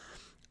club.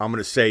 I'm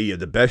going to say you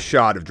have the best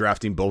shot of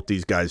drafting both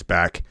these guys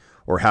back,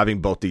 or having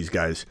both these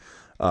guys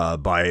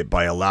by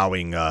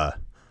allowing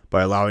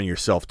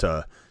yourself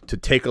to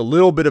take a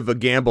little bit of a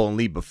gamble and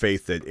leap of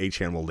faith that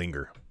Achane will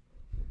linger.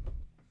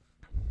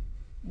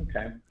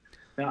 Okay.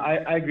 Now,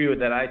 I agree with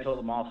that. I told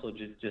him also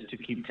just to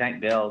keep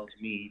Tank Dell.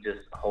 To me, he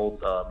just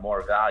holds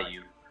more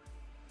value.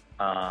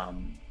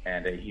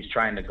 And he's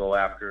trying to go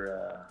after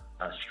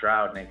a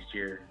Stroud next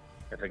year.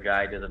 If a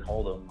guy doesn't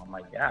hold him, I'm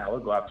like, yeah, I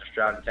would go after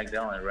Stroud and Tank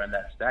Dell and run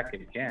that stack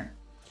if you can.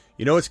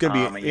 You know, it's going to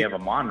be... and you have a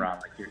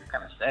Monron, like you're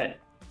kind of set.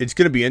 It's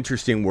going to be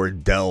interesting where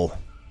Dell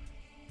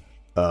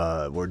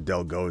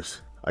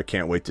goes. I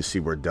can't wait to see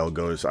where Dell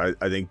goes. I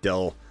think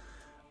Dell...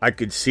 I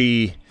could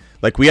see...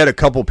 Like, we had a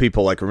couple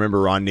people, like,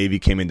 remember Ron Navy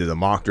came into the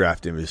mock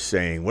draft and was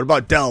saying, what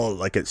about Dell,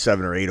 like, at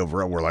 7 or 8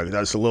 overall? We're like,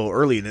 that's a little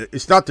early. And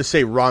it's not to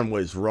say Ron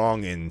was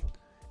wrong in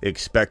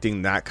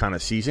expecting that kind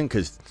of season,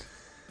 because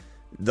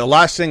the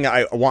last thing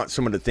I want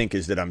someone to think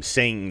is that I'm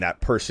saying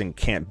that person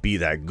can't be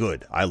that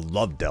good. I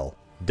love Dell.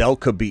 Dell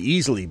could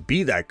easily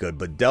be that good,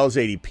 but Dell's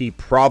ADP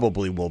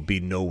probably will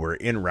be nowhere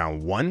in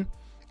round 1,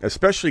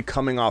 especially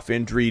coming off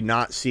injury,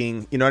 not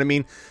seeing, you know what I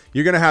mean?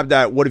 You're going to have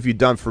that what have you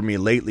done for me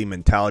lately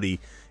mentality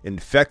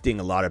infecting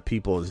a lot of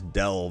people's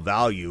Dell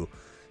value.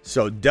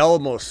 So Dell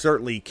most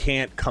certainly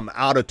can't come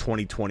out of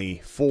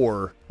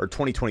 2024 or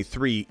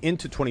 2023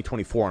 into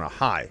 2024 on a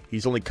high.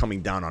 He's only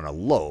coming down on a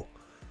low.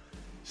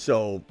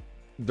 So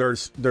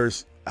there's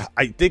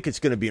I think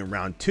it's going to be in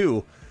round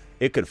 2.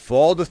 It could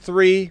fall to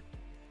 3.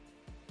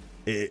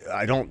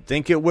 I don't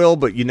think it will,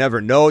 but you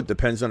never know. It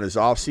depends on his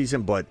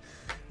offseason. But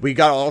we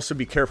got to also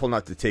be careful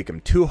not to take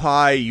him too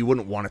high. You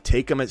wouldn't want to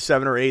take him at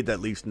 7 or 8. That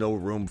leaves no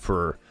room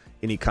for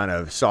any kind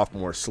of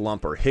sophomore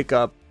slump or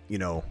hiccup, you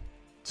know.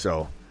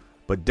 So,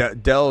 but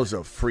Dell is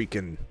a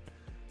freaking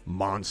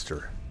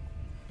monster.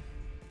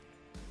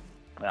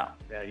 Yeah,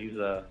 he's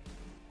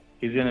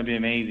going to be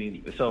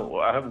amazing. So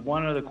I have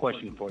one other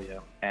question for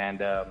you, and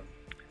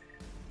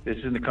this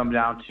is going to come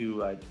down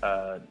to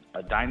a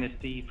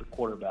dynasty for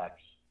quarterbacks.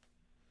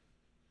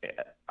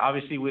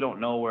 Obviously, we don't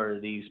know where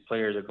these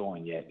players are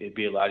going yet. It'd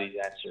be a lot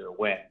easier to answer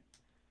when.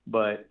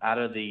 But out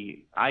of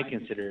I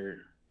consider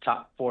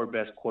top 4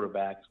 best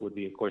quarterbacks would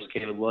be, of course,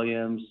 Caleb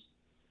Williams,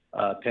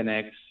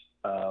 Penix,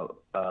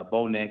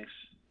 Bo Nix,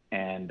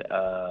 and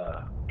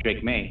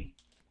Drake May.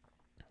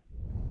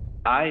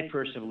 I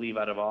personally believe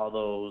out of all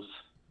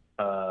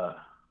those,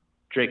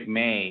 Drake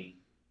May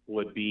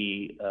would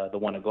be the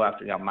one to go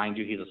after. Now, mind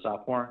you, he's a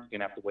sophomore. You're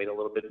going to have to wait a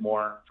little bit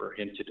more for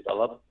him to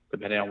develop,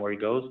 depending on where he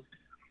goes.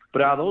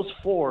 But out of those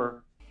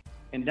 4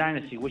 in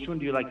Dynasty, which one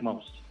do you like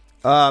most?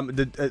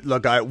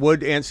 Look, I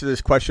would answer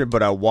this question,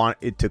 but I want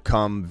it to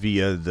come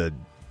via the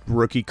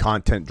rookie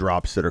content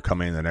drops that are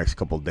coming in the next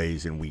couple of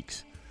days and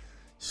weeks.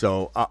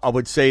 So I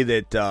would say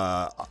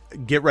that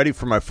get ready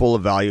for my full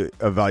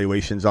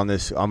evaluations on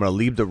this. I'm going to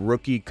leave the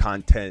rookie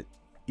content,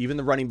 even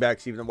the running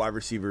backs, even the wide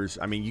receivers.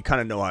 I mean, you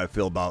kind of know how I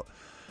feel about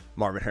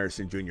Marvin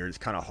Harrison Jr. It's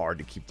kind of hard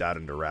to keep that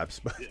under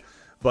wraps,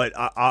 but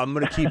I'm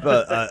going to keep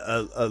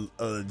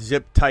a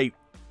zip tight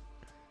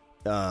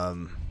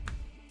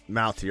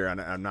mouth here,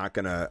 and I'm not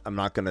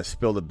gonna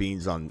spill the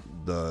beans on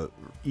the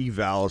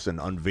evals and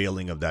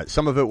unveiling of that.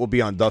 Some of it will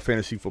be on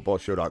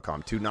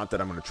thefantasyfootballshow.com too. Not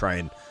that I'm gonna try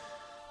and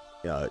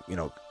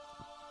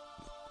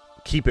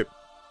keep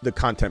the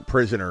content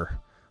prisoner.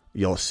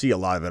 You'll see a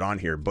lot of it on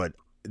here, but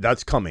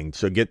that's coming.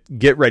 So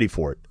get ready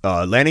for it.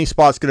 Landing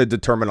spot's gonna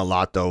determine a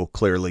lot, though.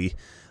 Clearly,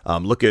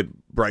 look at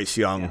Bryce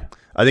Young. Yeah.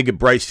 I think if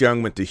Bryce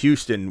Young went to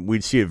Houston,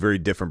 we'd see a very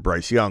different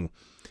Bryce Young.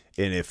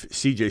 And if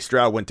C.J.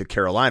 Stroud went to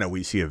Carolina,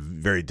 we see a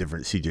very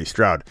different C.J.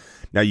 Stroud.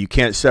 Now, you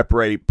can't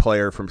separate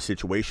player from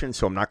situation,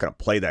 so I'm not going to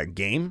play that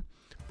game.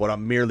 But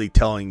I'm merely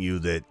telling you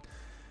that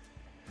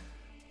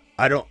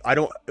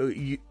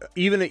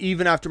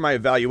even after my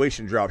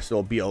evaluation drops,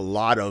 there'll be a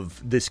lot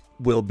of this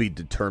will be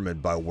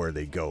determined by where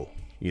they go.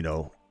 You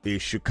know,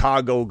 is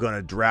Chicago going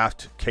to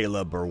draft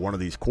Caleb or one of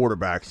these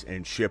quarterbacks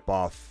and ship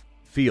off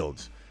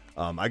Fields?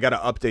 I got to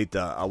update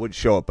I would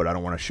show it, but I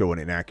don't want to show an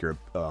inaccurate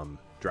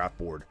draft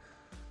board.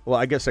 Well,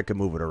 I guess I could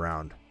move it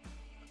around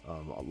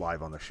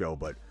live on the show,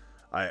 but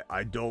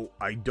I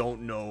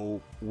don't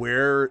know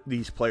where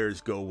these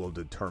players go will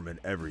determine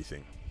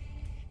everything.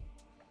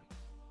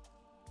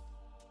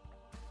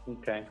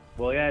 Okay.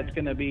 Well, yeah, it's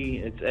gonna be.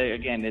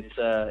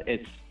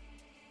 It's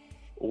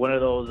one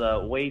of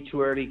those way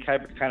too early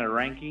kind of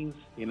rankings,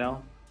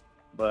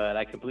 But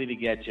I completely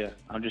get you.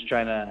 I'm just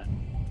trying to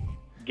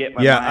get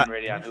my mind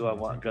ready on who I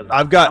want because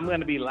I'm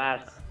gonna be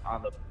last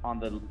on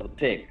the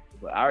pick.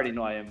 But I already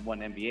know I am one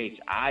MBH.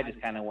 I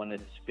just kind of wanted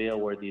to feel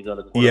where these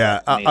other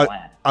quarterbacks may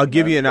land. I'll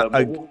give you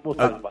we'll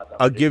talk about that.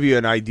 I'll give you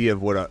an idea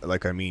of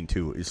what I mean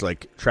too. It's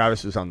like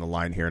Travis is on the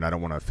line here, and I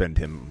don't want to offend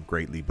him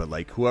greatly, but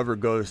like whoever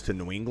goes to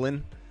New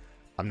England,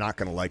 I'm not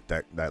going to like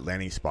that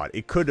landing spot.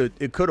 It could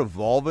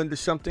evolve into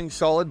something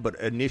solid, but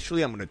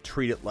initially I'm going to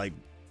treat it like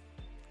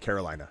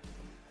Carolina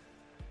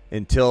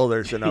until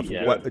there's enough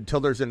until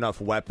there's enough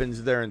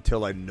weapons there,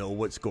 until I know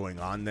what's going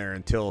on there,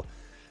 until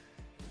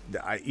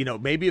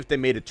maybe if they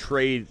made a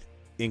trade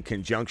in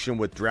conjunction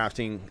with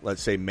drafting,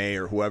 let's say May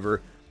or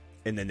whoever,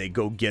 and then they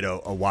go get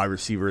a wide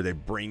receiver, they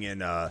bring in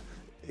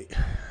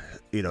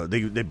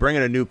they bring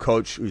in a new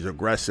coach who's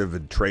aggressive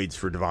and trades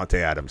for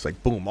Devontae Adams.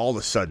 Like, boom, all of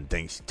a sudden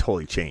things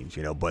totally change,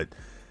 But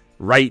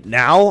right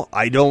now,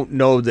 I don't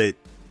know that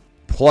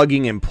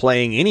plugging and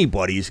playing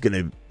anybody is going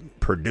to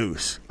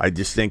produce. I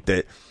just think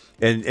that,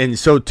 and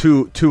so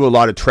to a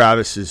lot of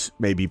Travis's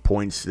maybe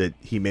points that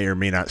he may or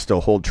may not still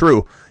hold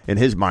true in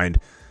his mind,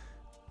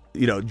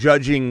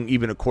 judging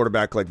even a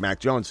quarterback like Mac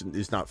Jones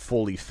is not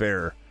fully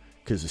fair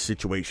because the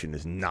situation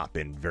has not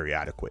been very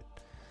adequate.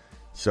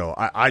 So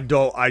I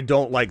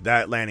don't like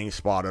that landing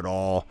spot at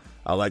all.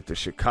 I like the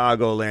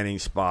Chicago landing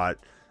spot.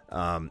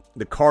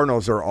 The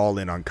Cardinals are all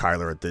in on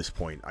Kyler at this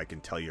point, I can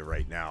tell you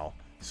right now.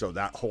 So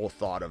that whole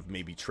thought of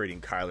maybe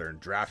trading Kyler and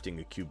drafting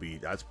a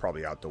QB, that's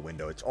probably out the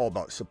window. It's all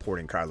about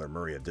supporting Kyler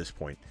Murray at this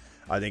point.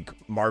 I think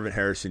Marvin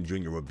Harrison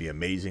Jr. would be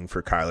amazing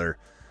for Kyler.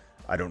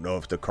 I don't know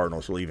if the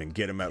Cardinals will even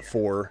get him at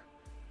 4,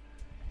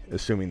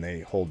 assuming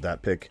they hold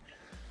that pick.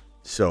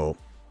 So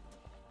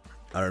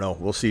I don't know.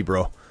 We'll see,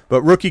 bro.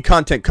 But rookie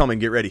content coming.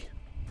 Get ready.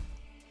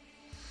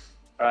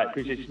 All right.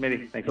 Appreciate you,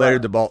 Smitty. Thanks Later,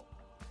 DeBalt.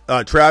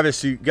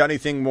 Travis, you got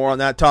anything more on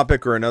that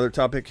topic or another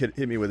topic? Hit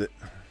me with it.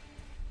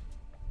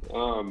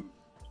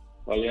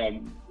 Well, yeah,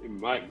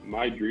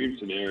 my dream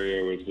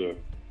scenario is the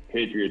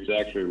Patriots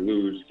actually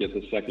lose, get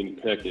the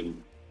second pick,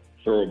 and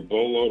throw a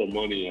boatload of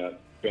money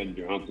at Ben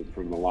Johnson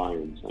from the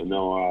Lions. I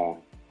know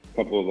a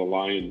couple of the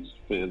Lions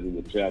fans in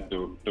the chat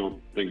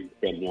don't think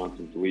Ben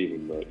Johnson's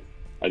leaving, but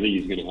I think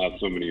he's going to have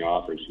so many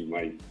offers he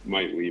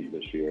might leave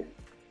this year,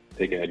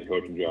 take a head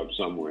coaching job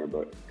somewhere.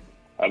 But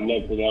I'd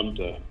love for them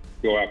to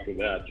go after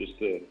that, just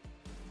to,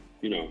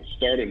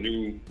 start a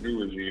new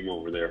regime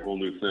over there, whole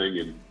new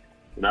thing.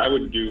 And I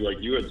would do like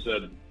you had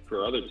said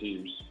for other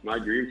teams. My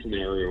dream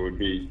scenario would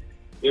be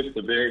if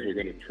the Bears are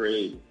going to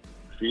trade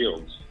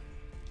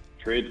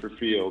for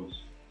Fields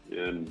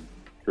and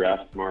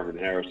draft Marvin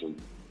Harrison.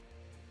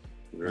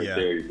 Right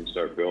there, you can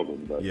start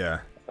building. But yeah,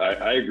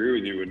 I agree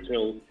with you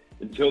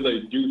until they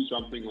do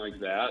something like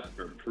that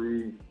or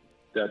prove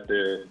that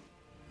they're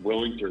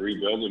willing to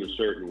rebuild in a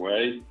certain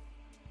way,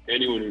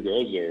 anyone who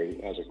goes there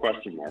has a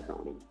question mark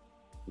on them.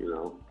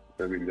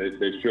 I mean,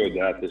 they showed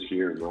that this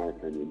year, in my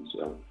opinion.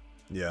 So,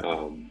 yeah.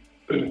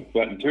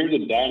 But in terms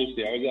of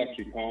Dynasty, I was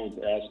actually calling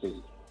to ask because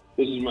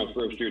this is my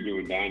first year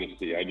doing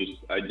Dynasty. I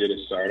did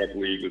a startup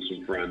league with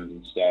some friends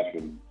and stuff,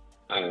 and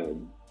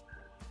I'm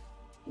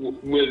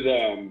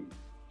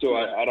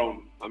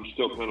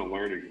still kind of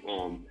learning.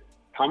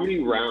 How many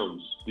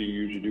rounds do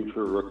you usually do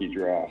for a rookie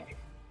draft,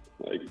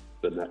 like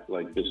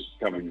this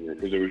coming year?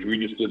 Because we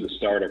just did the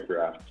startup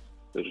draft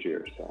this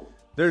year, so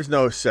there's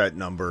no set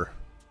number.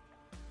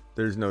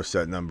 I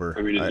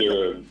mean, is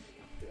there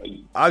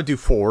I would do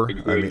 4.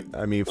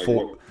 I mean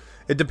 4.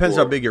 It depends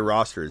how big your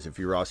roster is. If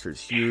your roster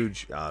is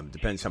huge,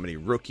 depends how many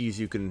rookies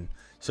you can.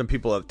 Some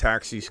people have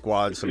taxi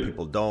squads, some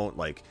people don't.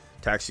 Like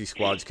taxi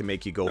squads can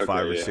make you go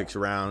 5 or 6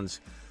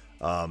 rounds.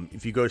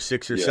 If you go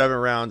 6 or 7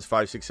 rounds,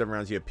 5, 6, 7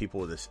 rounds, you have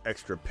people with this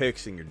extra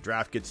picks, and your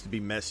draft gets to be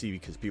messy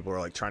because people are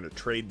like trying to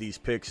trade these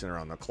picks and they're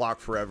on the clock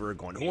forever,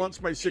 going, "Who wants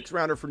my 6th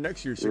rounder for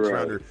next year's 6th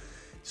rounder?"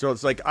 So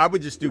it's like I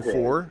would just do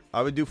 4.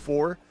 I would do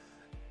 4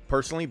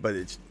 personally, but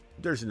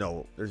there's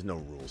no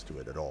rules to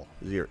it at all.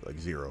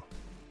 Zero.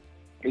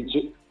 And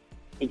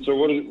so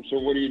what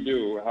do you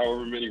do?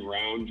 However many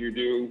rounds you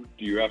do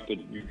you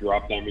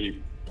drop that many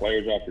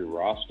players off your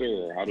roster,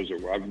 or how does it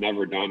work? I've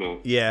never done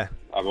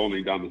I've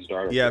only done the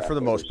startup. Yeah, for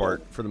the most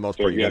part. So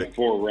if you have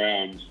 4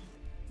 rounds,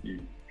 you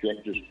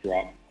just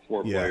drop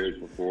 4 players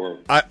before.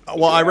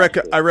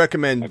 I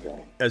recommend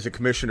as a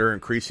commissioner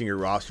increasing your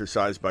roster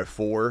size by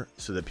 4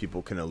 so that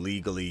people can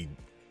illegally,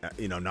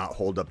 not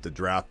hold up the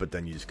draft, but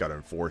then you just got to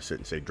enforce it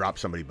and say drop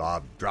somebody,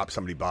 Bob.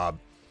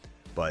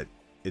 But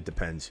it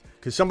depends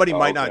because somebody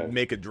might not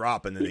make a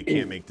drop and then they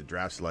can't make the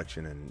draft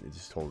selection and it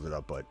just holds it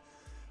up. But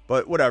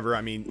whatever.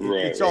 I mean,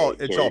 it's all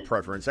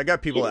preference. I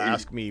got people that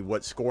ask me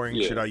what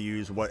scoring should I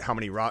use, how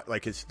many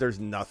there's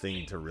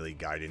nothing to really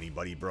guide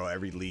anybody, bro.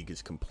 Every league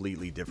is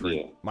completely different.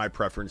 Yeah. My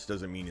preference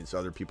doesn't mean it's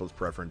other people's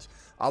preference.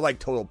 I like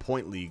total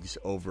point leagues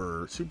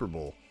over Super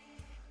Bowl,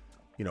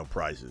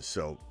 prizes.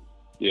 So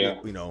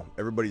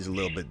everybody's a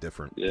little bit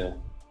different. Yeah.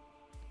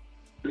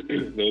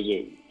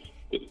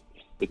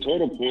 the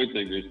total point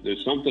thing,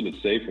 there's something to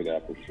say for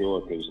that for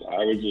sure. Because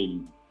I was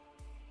in,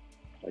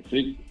 I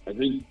think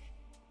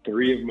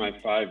 3 of my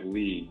 5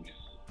 leagues.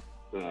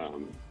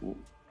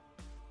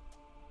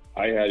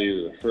 I had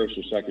either the first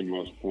or second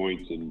most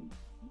points, and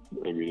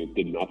I mean it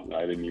did nothing.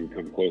 I didn't even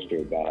come close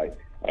to a bye.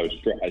 I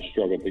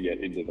struggled to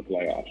get into the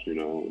playoffs,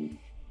 And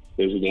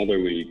there's another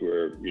league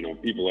where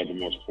people have the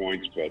most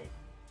points, but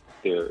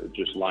they're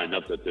just lined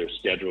up that their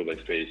schedule they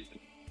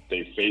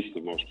faced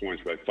the most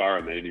points by far,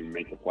 and they didn't even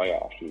make the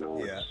playoffs.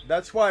 Yeah,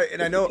 that's why.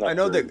 And I know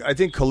that I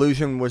think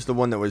Collusion was the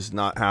one that was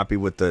not happy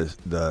with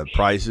the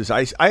prizes.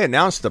 I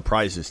announced the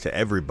prizes to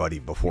everybody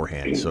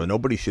beforehand, so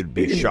nobody should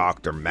be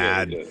shocked or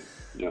mad.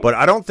 Yeah. But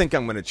I don't think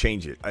I'm going to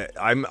change it.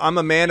 I'm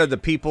a man of the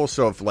people,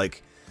 so if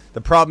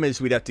the problem is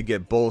we'd have to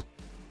get both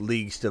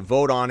leagues to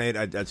vote on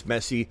it. That's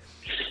messy.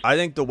 I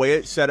think the way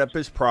it's set up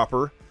is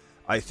proper.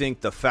 I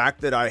think the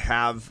fact that I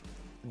have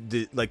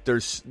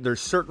there's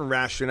certain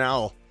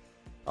rationale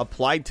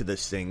applied to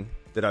this thing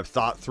that I've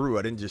thought through.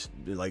 I didn't just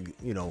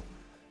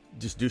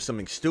just do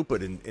something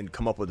stupid and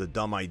come up with a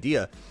dumb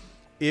idea.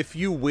 If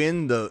you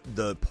win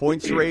the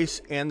points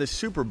race and the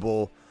Super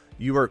Bowl,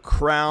 you are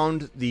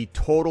crowned the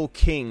total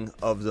king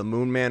of the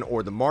Moonman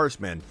or the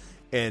Marsman.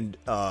 And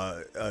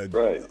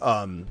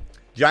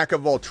Jack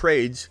of all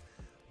trades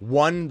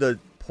won the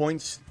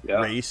points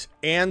race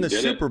and the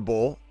Super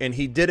Bowl, and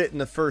he did it in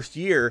the first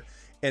year.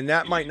 And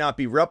that might not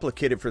be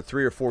replicated for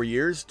 3 or 4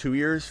 years, 2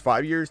 years,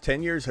 5 years,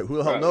 10 years, who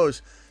the hell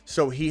knows?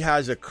 So he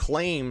has a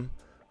claim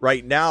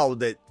right now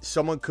that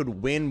someone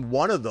could win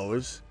one of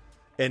those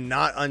and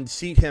not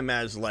unseat him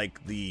as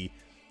the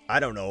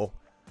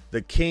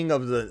king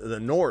of the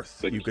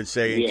North, you could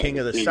say, and king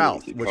of the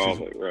South, which is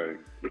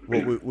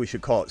what we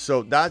should call it.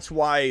 So that's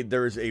why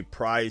there's a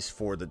prize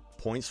for the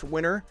points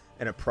winner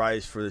and a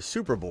prize for the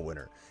Super Bowl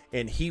winner.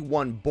 And he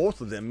won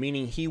both of them,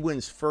 meaning he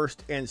wins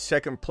first and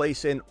second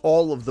place in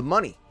all of the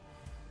money.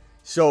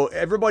 So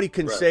everybody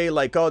can say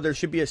there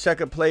should be a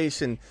second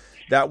place, and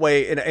that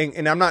way.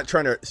 And I'm not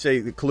trying to say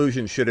the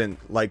Collusion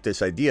shouldn't like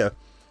this idea.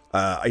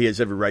 He has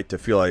every right to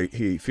feel like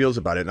he feels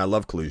about it, and I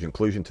love Collusion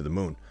to the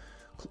moon.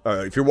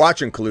 If you're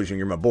watching Collusion,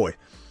 you're my boy.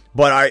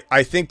 But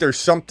I think there's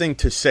something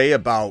to say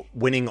about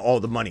winning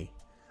all the money.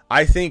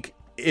 I think,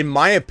 in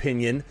my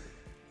opinion,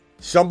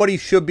 somebody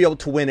should be able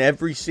to win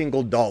every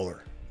single dollar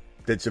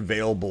that's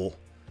available.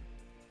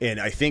 And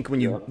I think when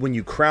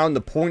you crown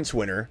the points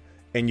winner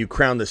and you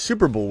crown the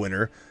Super Bowl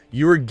winner,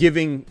 you're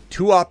giving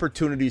 2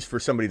 opportunities for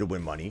somebody to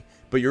win money,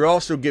 but you're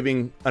also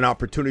giving an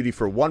opportunity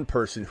for one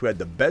person who had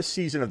the best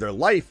season of their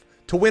life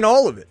to win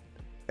all of it.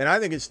 And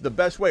I think it's the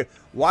best way.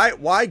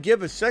 Why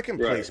give a second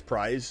place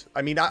prize?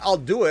 I mean, I'll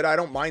do it. I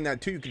don't mind that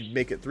too. You could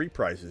make it 3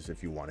 prizes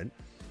if you wanted,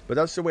 but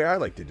that's the way I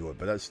like to do it.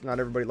 But that's not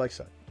everybody likes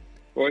that.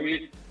 Well,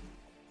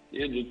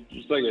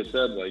 just like I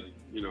said,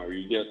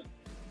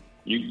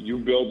 you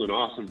build an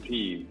awesome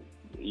team.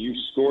 You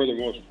score the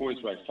most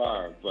points by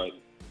far, but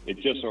it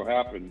just so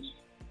happens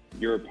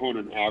your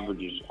opponent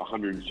averages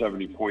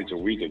 170 points a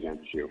week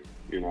against you.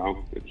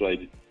 It's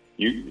like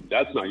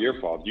that's not your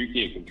fault. You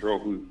can't control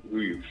who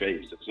you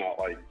face. It's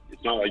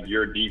not like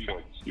your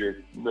defense. You're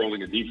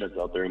rolling a defense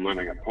out there and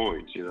letting up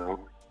points.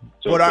 So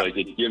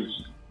it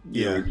gives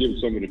it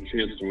gives someone a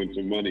chance to win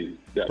some money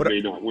that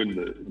may not win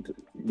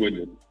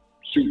the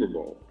Super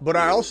Bowl. But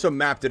I also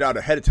mapped it out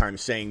ahead of time,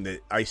 saying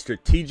that I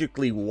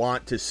strategically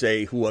want to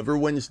say whoever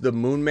wins the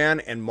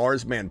Moonman and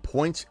Marsman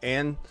points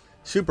and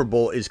Super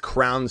Bowl is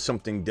crowned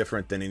something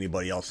different than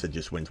anybody else that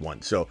just wins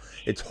one. So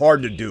it's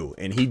hard to do,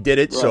 and he did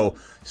it. Right.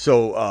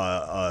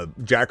 So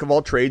Jack of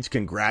all trades,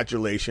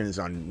 congratulations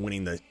on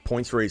winning the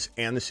points race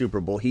and the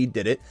Super Bowl. He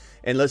did it,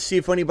 and let's see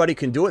if anybody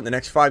can do it in the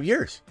next 5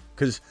 years.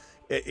 Because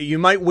you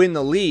might win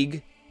the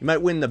league, you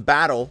might win the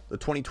battle, the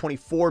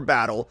 2024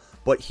 battle,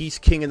 but he's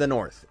king of the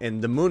North,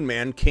 and the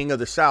Moonman, king of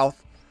the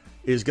South,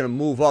 is going to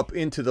move up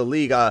into the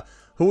league.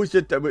 Who was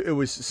it? It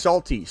was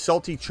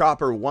Salty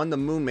Chopper won the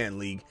Moonman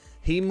League.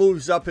 He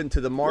moves up into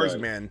the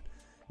Marsman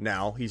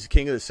now. He's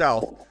king of the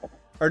South.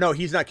 Or no,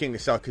 he's not king of the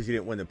South because he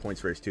didn't win the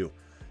points race too.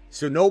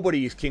 So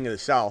nobody is king of the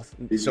South.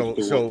 He just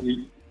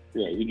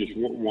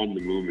won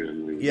the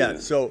Moonman League. Yeah,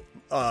 so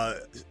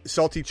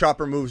Salty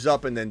Chopper moves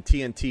up, and then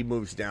TNT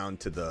moves down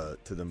to the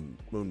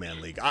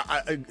Moonman League.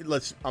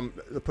 Let's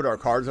put our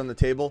cards on the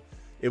table.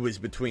 It was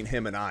between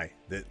him and I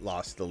that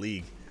lost the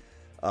league.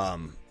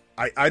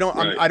 I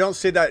don't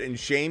say that in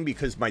shame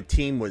because my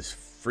team was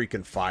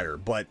freaking fire,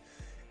 but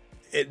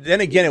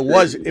then again,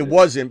 it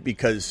wasn't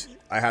because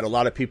I had a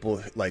lot of people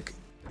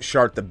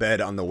shart the bed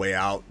on the way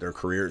out. Their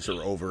careers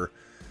are over,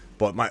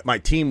 but my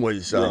team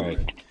was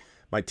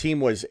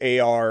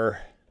AR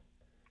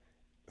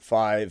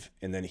 5,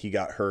 and then he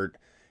got hurt,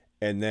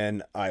 and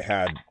then I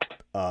had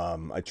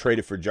I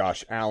traded for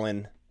Josh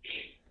Allen,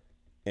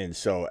 and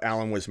so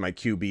Allen was my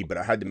QB, but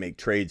I had to make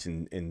trades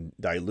and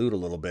dilute a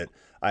little bit.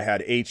 I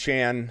had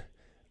Achan,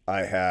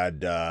 I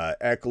had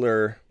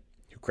Eckler,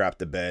 who crapped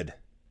the bed.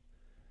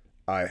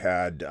 I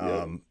had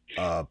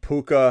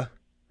Puka.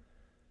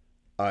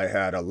 I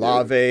had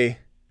Olave.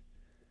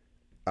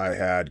 I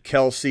had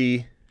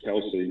Kelsey.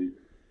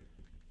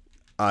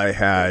 I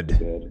had.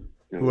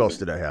 Who else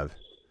did I have?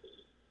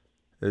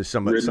 There's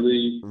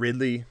somebody.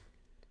 Ridley.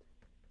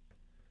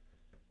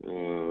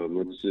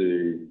 Let's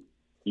see.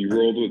 You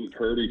rolled with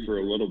Purdy for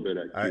a little bit.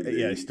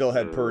 I still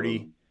had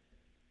Purdy.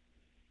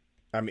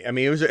 I mean,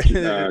 it was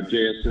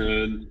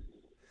JSN.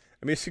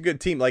 I mean, it's a good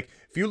team. Like,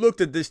 if you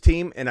looked at this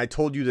team and I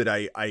told you that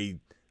I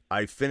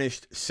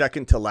finished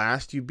second to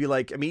last, you'd be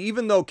like, I mean,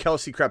 even though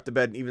Kelsey crapped the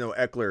bed and even though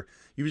Eckler,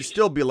 you would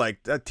still be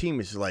like, that team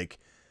is like,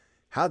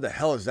 how the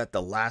hell is that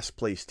the last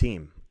place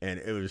team? And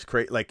it was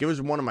crazy. Like, it was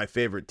one of my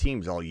favorite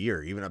teams all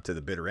year, even up to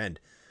the bitter end.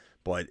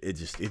 But it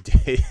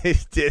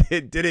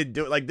didn't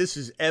do it. Like, this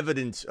is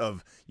evidence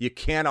of you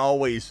can't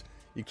always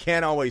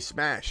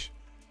smash.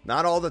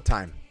 Not all the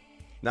time.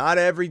 Not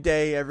every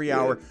day, every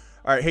hour.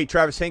 All right, hey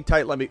Travis, hang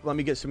tight. Let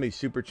me get some of these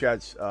super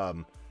chats out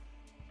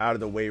of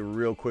the way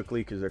real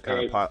quickly because they're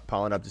kind of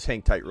piling up. Just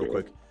hang tight real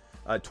quick.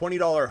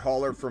 $20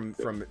 hauler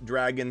from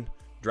Dragon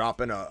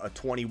dropping a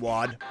 20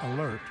 wad.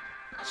 Alert.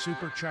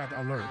 Super chat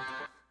alert.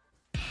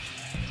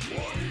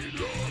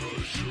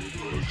 $20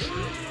 super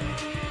chat.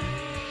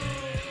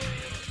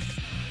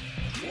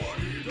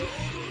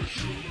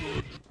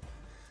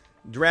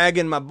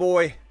 Dragon, my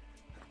boy.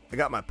 I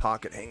got my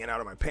pocket hanging out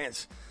of my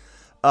pants.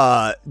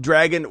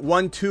 Dragon,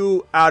 1,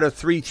 2 out of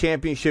 3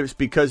 championships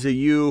because of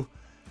you.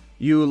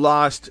 You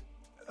lost.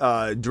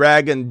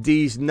 Dragon,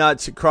 D's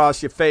nuts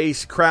across your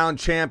face. Crown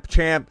champ.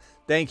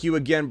 Thank you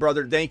again,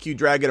 brother. Thank you,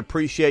 Dragon.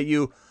 Appreciate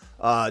you.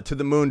 To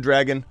the moon,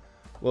 Dragon.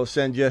 We'll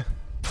send you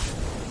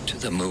to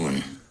the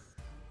moon.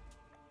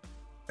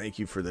 Thank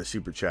you for the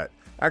super chat.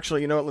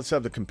 Actually, you know what? Let's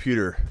have the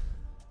computer.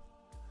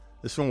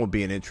 This one will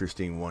be an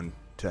interesting one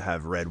to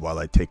have read while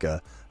I take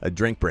a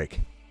drink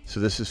break. So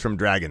this is from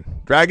Dragon.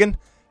 Dragon,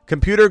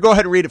 computer, go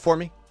ahead and read it for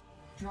me.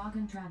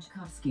 Dragon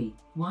Trajkovsky,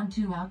 1,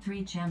 2 out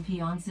 3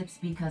 championships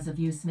because of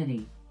you,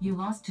 Smitty. You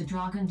lost to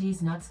Dragon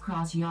D's nuts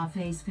cross your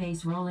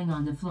face rolling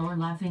on the floor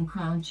laughing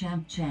crown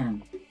champ.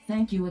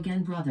 Thank you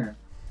again, brother.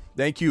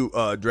 Thank you,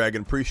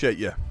 Dragon. Appreciate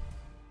you.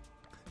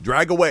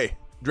 Drag away,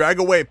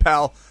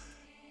 pal.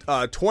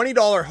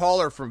 $20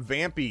 hauler from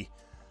Vampy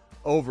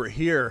over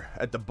here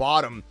at the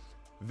bottom.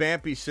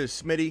 Vampy says,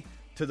 Smitty,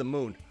 to the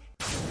moon.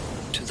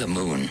 To the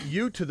moon.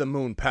 You to the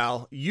moon,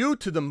 pal. You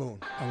to the moon.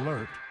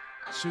 Alert.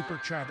 Super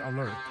chat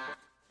alert.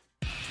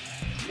 $20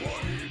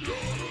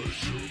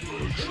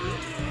 super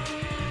chat.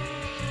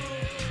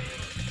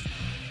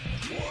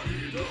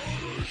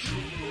 $20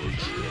 super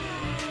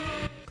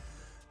chat.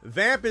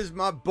 Vamp is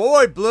my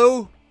boy,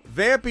 Blue.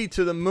 Vampy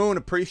to the moon.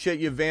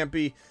 Appreciate you,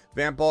 Vampy.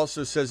 Vamp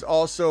also says,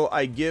 also,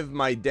 I give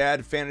my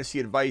dad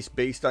fantasy advice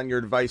based on your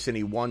advice, and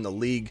he won the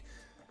league.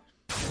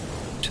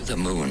 To the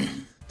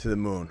moon. To the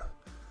moon.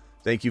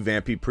 Thank you,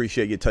 Vampy.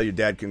 Appreciate you. Tell your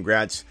dad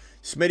congrats.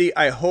 Smitty,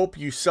 I hope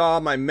you saw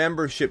my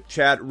membership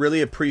chat.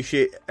 Really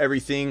appreciate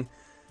everything.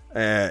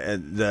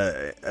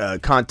 The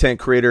content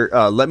creator.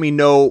 Let me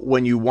know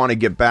when you want to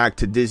get back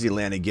to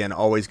Disneyland again.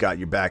 Always got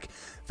your back.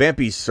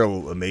 Vampy's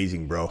so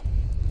amazing, bro.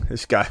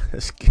 This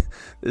guy's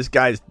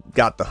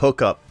got the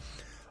hookup.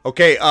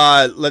 Okay,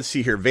 let's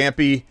see here.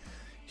 Vampy,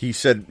 he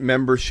said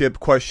membership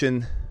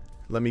question.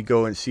 Let me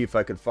go and see if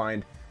I can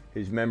find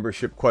his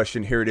membership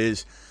question. Here it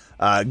is.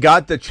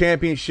 Got the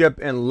championship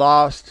and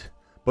lost,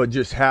 but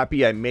just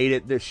happy I made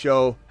it. This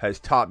show has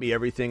taught me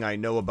everything I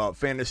know about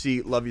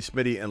fantasy. Love you,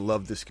 Smitty, and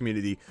love this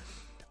community.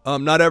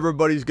 Not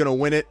everybody's going to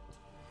win it.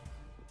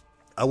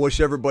 I wish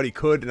everybody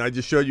could, and I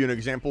just showed you an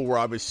example where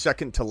I was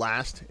second to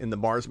last in the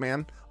Mars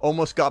Man.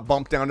 Almost got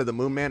bumped down to the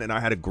Moon Man, and I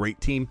had a great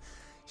team.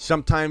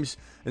 Sometimes,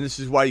 and this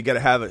is why you got to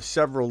have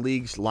several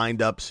leagues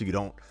lined up so you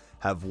don't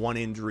have one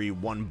injury,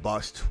 one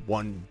bust,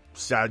 one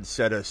sad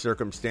set of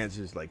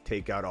circumstances like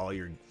take out all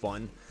your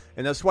fun.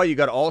 And that's why you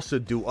got to also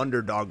do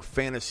Underdog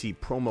Fantasy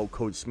promo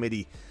code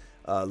Smitty.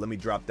 Let me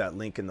drop that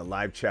link in the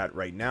live chat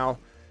right now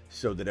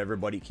so that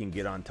everybody can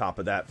get on top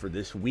of that for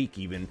this week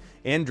even.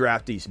 And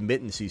draft these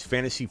mittens. These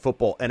fantasy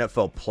football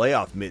NFL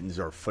playoff mittens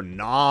are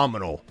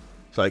phenomenal.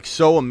 It's like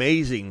so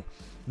amazing.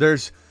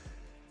 There's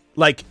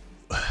like...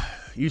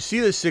 You see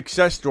the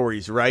success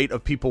stories, right,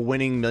 of people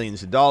winning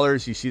millions of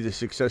dollars. You see the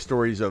success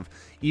stories of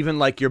even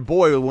like your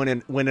boy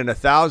winning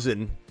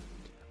 1,000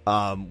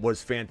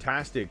 was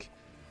fantastic.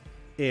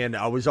 And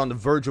I was on the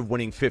verge of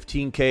winning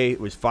 15K. It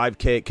was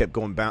 5K. It kept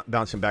going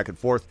bouncing back and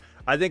forth.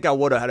 I think I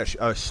would have had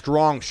a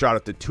strong shot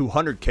at the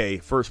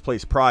 200K first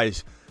place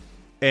prize.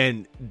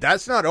 And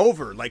that's not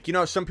over. Like, you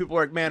know, some people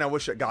are like, man, I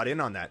wish I got in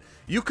on that.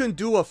 You can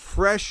do a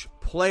fresh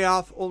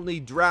playoff only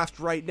draft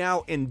right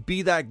now and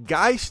be that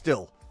guy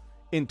still.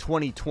 In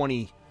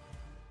 2023/24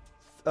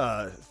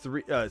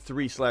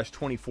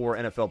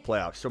 NFL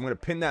playoffs. So I'm going to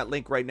pin that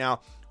link right now.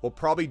 We'll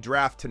probably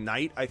draft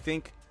tonight, I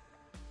think.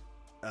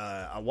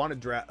 I want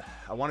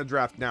to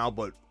draft now,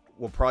 but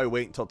we'll probably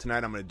wait until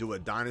tonight. I'm going to do a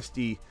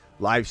Dynasty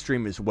live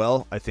stream as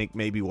well. I think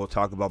maybe we'll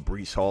talk about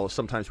Breece Hall.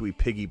 Sometimes we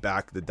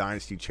piggyback the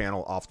Dynasty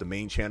channel off the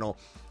main channel.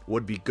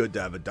 Would be good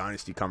to have a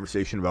Dynasty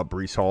conversation about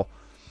Breece Hall.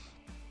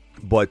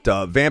 But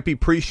Vampy,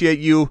 appreciate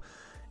you.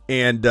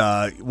 And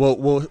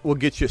we'll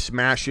get you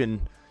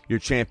smashing your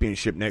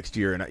championship next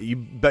year, and you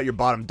bet your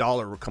bottom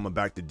dollar we're coming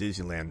back to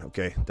Disneyland.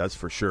 Okay, that's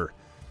for sure.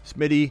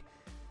 Smitty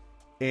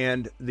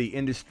and the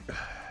industry.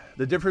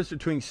 The difference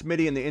between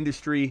Smitty and the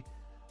industry.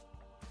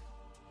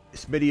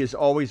 Smitty is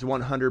always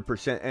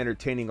 100%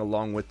 entertaining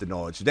along with the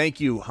knowledge. Thank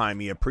you,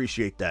 Jaime.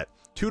 Appreciate that.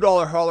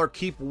 $2 hauler,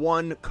 keep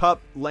 1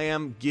 Cup,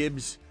 Lamb,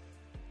 Gibbs,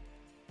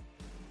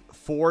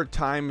 4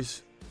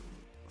 times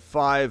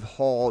 5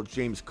 Hall,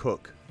 James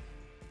Cook.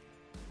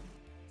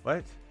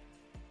 What?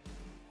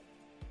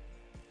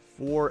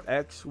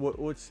 4X?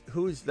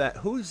 Who's that?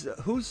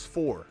 Who's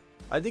 4?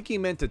 I think he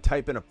meant to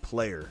type in a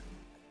player.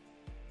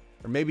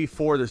 Or maybe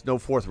 4, there's no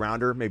 4th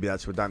rounder. Maybe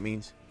that's what that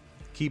means.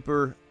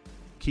 Keeper,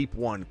 keep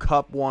 1.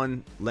 Cup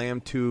 1, Lamb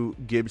 2,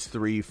 Gibbs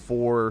 3,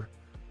 4.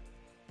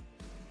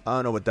 I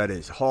don't know what that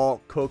is.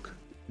 Hall, Cook.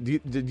 Do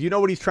you know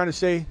what he's trying to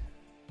say,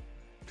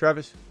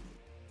 Travis?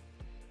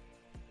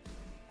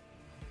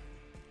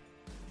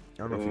 I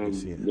don't know if you can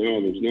see it.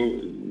 No, there's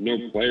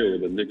no player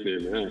with a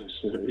nickname X,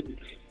 right?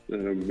 That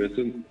I'm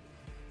missing.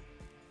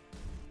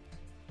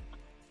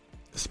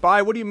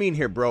 Spy, what do you mean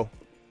here, bro?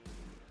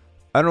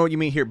 I don't know what you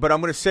mean here, but I'm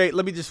going to say,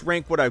 let me just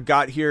rank what I've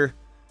got here.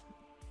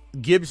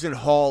 Gibbs and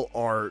Hall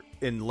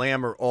and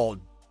Lamb are all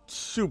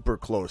super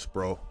close,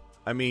 bro.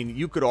 I mean,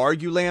 you could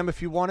argue Lamb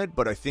if you wanted,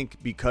 but I think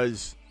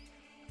because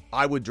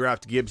I would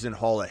draft Gibbs and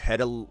Hall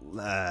ahead of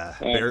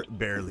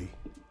barely.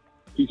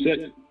 He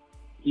said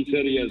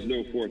he has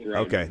no 4th rounder.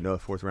 Okay, no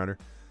 4th rounder.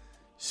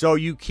 So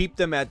you keep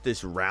them at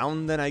this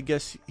round, then I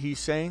guess he's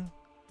saying?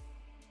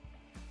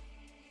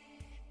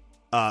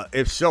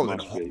 If so, then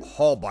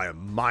Hall by a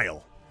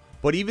mile.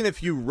 But even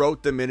if you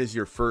wrote them in as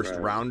your first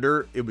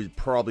rounder, it would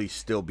probably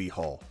still be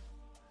Hall.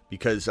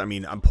 Because, I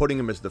mean, I'm putting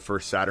him as the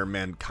first Saturn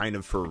man kind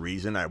of for a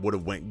reason. I would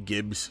have went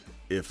Gibbs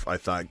if I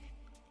thought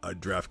I'd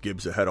draft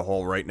Gibbs ahead of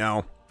Hall right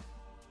now.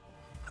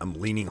 I'm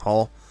leaning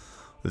Hall.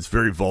 It's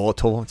very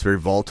volatile. It's very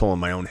volatile in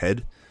my own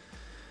head.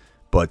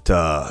 But,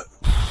 I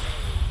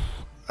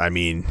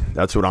mean,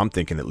 that's what I'm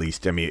thinking at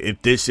least. I mean,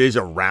 if this is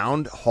a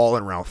round, Hall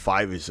in round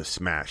 5 is a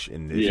smash.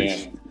 And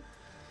He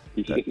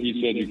said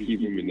you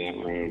keep him in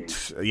that round.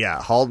 Yeah,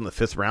 Hall in the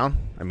 5th round.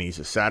 I mean, he's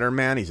a Saturn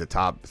man. He's a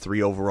top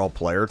 3 overall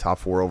player, top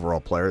 4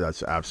 overall player.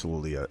 That's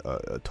absolutely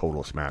a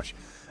total smash.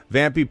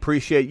 Vampy,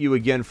 appreciate you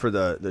again for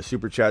the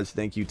super chats.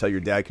 Thank you. Tell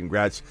your dad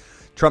congrats.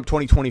 Trump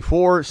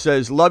 2024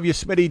 says, love you,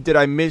 Smitty. Did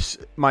I miss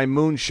my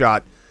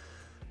moonshot?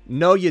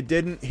 No, you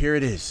didn't. Here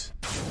it is.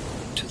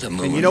 To the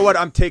moon. And you know what?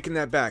 I'm taking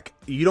that back.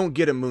 You don't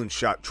get a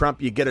moonshot, Trump.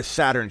 You get a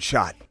Saturn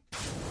shot.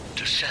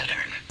 To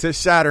Saturn. To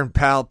Saturn,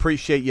 pal.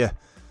 Appreciate you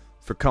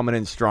for coming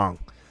in strong.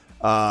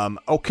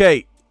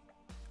 Okay.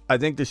 I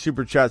think the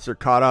super chats are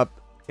caught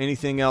up.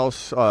 Anything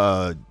else,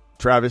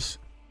 Travis?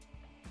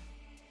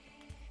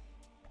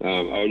 I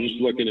was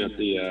just looking at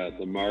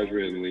the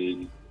Marsman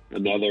League.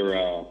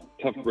 Another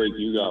tough break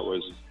you got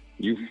was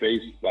you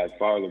faced by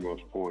far the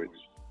most points.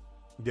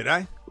 Did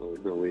I?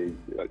 In the league.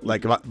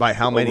 Like by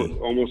how many?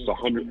 Almost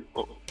 100.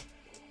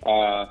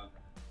 So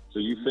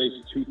you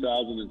faced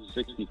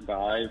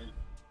 2,065.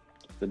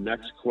 The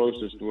next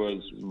closest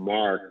was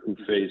Mark, who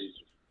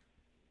faced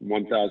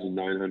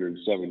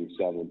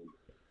 1,977.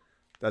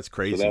 That's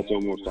crazy. So that's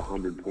almost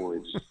 100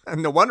 points.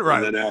 And the one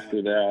right. And then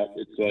after that,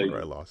 it's like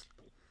I lost.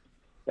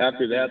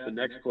 After that, the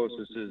next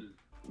closest is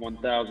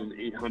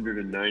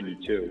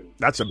 1,892.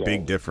 That's a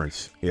big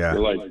difference. Yeah.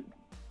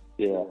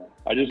 Yeah.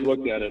 I just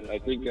looked at it. I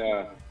think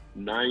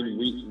 9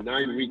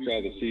 weeks out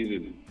of the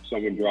season,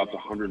 someone dropped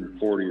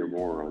 140 or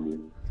more on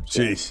you.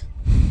 So jeez.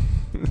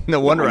 No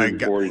wonder I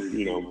got.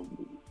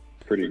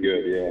 Pretty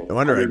good. Yeah. No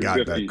wonder I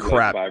got that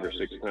crap 5 or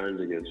 6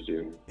 times against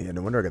you. Yeah.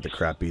 No wonder I got the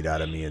crap beat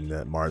out of me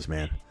in Mars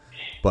Man.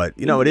 But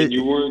it is.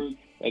 You weren't.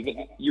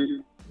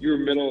 You were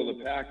middle of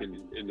the pack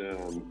in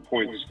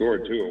points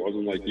scored too. It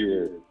wasn't like you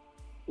were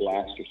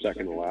last or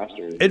second to last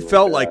or anything. It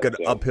felt like an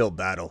uphill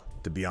battle,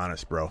 to be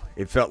honest, bro.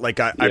 It felt like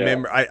I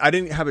remember I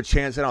didn't have a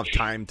chance. I don't have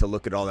time to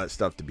look at all that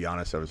stuff, to be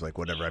honest. I was like,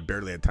 whatever. I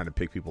barely had time to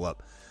pick people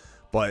up.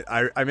 But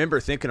I remember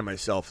thinking to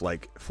myself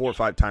like 4 or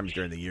 5 times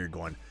during the year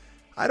going,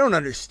 I don't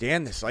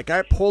understand this. Like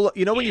I pull up,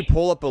 when you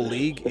pull up a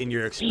league and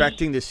you're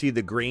expecting to see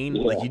the green,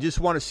 like you just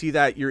want to see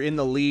that you're in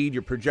the lead,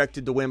 you're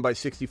projected to win by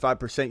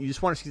 65%. You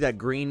just want to see that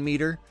green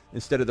meter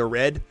instead of the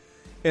red.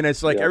 And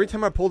it's like every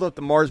time I pulled up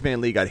the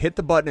Marsman League, I'd hit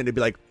the button and it'd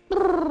be like,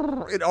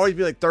 it'd always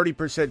be like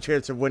 30%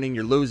 chance of winning,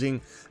 you're losing.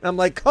 And I'm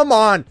like, come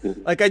on.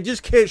 Like I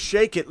just can't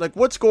shake it. Like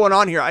what's going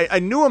on here? I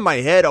knew in my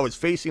head I was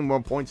facing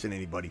more points than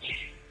anybody.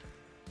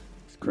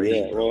 It's crazy.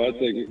 Yeah, well,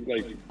 that's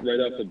like right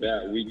off the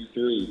bat, week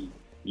 3.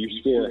 You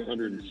score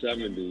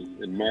 170,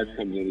 and Mark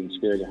comes in and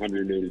scores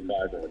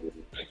 185 on you.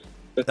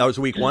 That was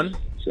week 1?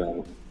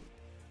 So,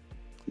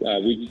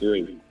 week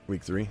 3.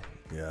 Week 3?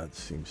 Yeah, it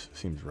seems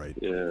right.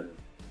 Yeah.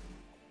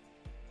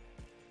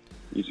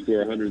 You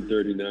score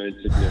 139,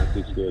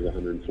 Signathy scores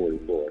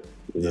 144.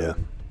 Yeah.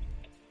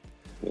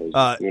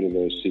 One of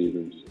those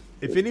seasons.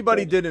 If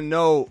anybody didn't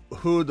know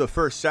who the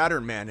first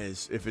Saturn man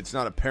is, if it's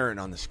not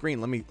apparent on the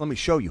screen, let me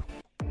show you.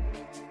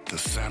 The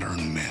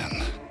Saturn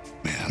man.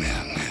 Man.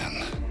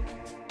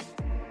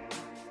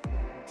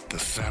 The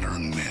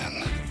Saturn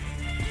men.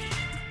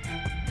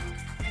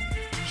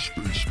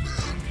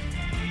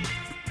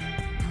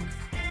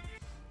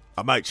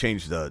 I might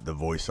change the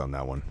voice on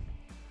that one.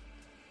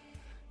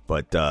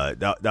 But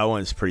that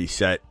one's pretty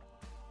set.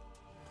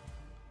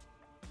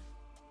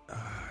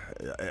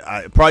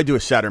 I probably do a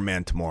Saturn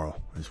man tomorrow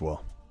as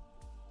well.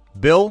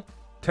 Bill,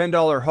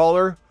 $10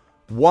 hauler,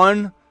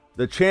 won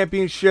the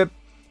championship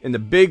in the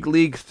Big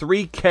League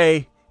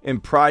 3K in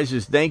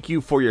prizes. Thank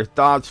you for your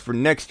thoughts. For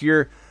next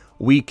year,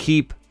 we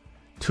keep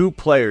 2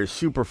 players,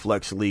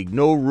 Superflex League.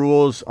 No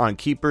rules on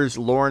keepers.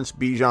 Lawrence,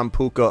 Bijan,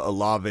 Puka,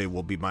 Olave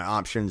will be my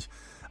options.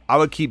 I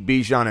would keep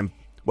Bijan and,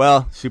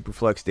 well,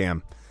 Superflex,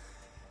 damn.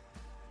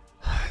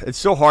 It's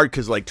so hard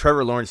because, like,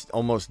 Trevor Lawrence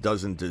almost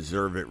doesn't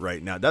deserve it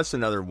right now. That's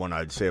another one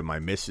I'd say of my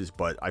misses,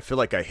 but I feel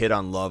like I hit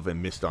on Love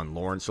and missed on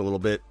Lawrence a little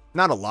bit.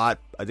 Not a lot.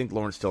 I think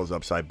Lawrence still has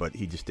upside, but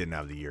he just didn't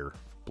have the year,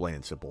 plain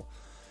and simple.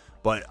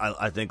 But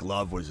I think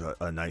Love was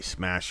a nice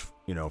smash,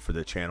 for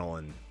the channel,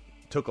 and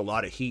took a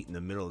lot of heat in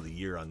the middle of the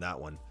year on that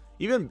one.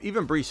 Even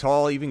Breece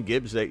Hall, even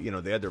Gibbs, they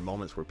had their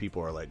moments where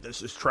people are like,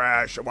 this is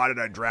trash. Why did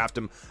I draft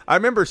him? I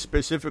remember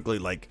specifically,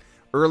 like,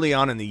 early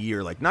on in the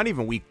year, like not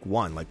even week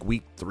 1, like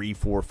week 3,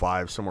 4,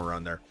 5, somewhere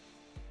around there,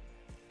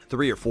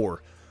 3 or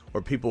 4,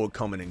 where people would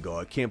come in and go,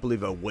 I can't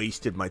believe I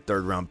wasted my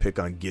 3rd round pick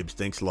on Gibbs.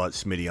 Thanks a lot,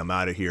 Smitty. I'm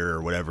out of here,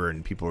 or whatever.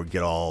 And people would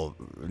get all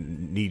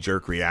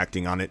knee-jerk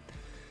reacting on it.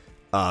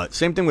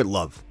 Same thing with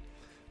Love.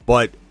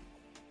 But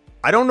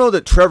I don't know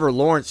that Trevor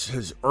Lawrence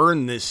has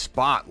earned this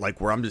spot, like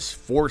where I'm just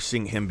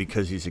forcing him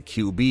because he's a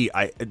QB.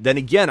 Then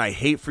again, I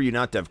hate for you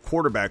not to have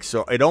quarterbacks.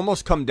 So it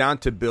almost come down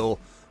to, Bill,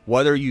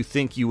 whether you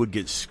think you would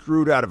get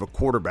screwed out of a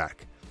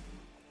quarterback.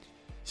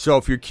 So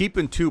if you're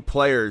keeping 2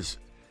 players,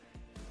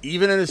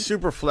 even in a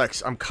super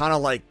flex, I'm kind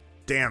of like,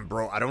 damn,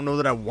 bro, I don't know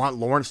that I want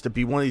Lawrence to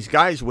be one of these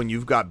guys when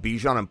you've got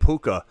Bijan and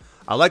Puka.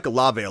 I like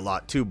Olave a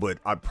lot too, but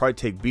I'd probably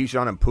take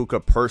Bijan and Puka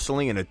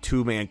personally in a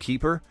 2-man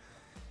keeper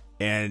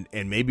and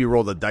maybe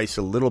roll the dice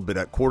a little bit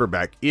at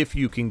quarterback if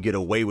you can get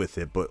away with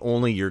it, but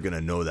only you're going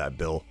to know that,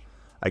 Bill.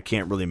 I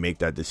can't really make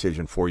that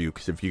decision for you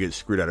because if you get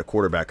screwed out of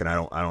quarterback, and I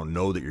don't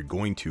know that you're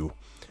going to,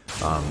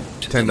 $10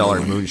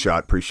 moonshot,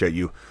 appreciate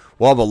you.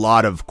 We'll have a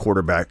lot of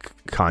quarterback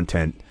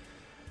content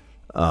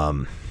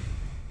on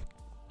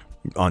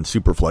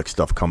Superflex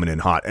stuff coming in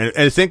hot. And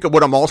I think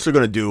what I'm also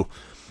going to do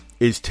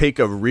is take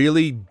a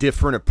really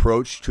different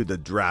approach to the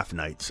draft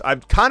nights. I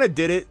kind of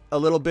did it a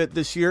little bit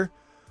this year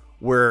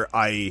where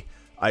I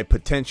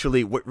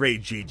potentially, what Ray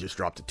G just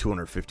dropped a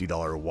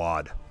 $250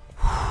 wad.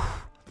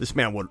 This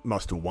man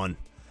must have won.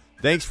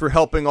 Thanks for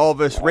helping all of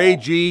us. Ray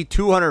G,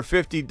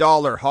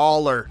 $250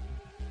 hauler.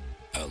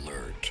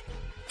 Alert.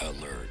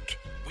 Alert.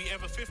 We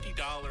have a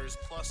 $50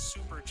 plus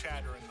super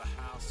chatter in the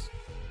house.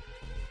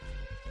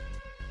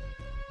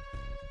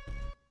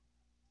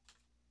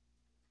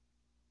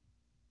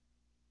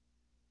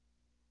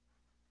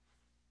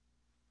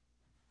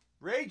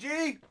 Ray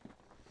G.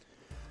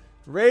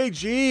 Ray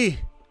G.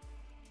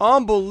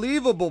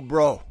 Unbelievable,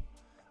 bro.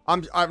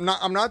 I'm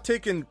not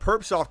taking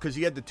Perps off because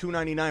he had the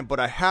 $2.99, but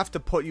I have to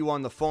put you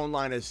on the phone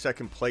line as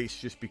second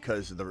place just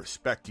because of the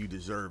respect you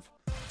deserve.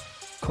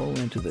 Call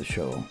into the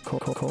show.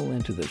 Call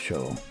into the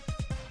show.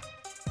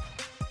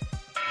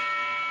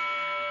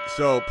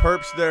 So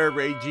Perps there,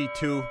 Ray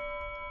G2,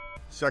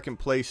 second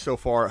place so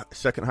far,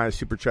 second highest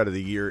super chat of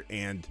the year.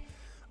 And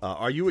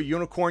are you a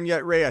unicorn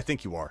yet, Ray? I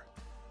think you are.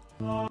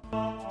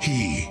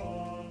 He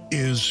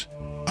is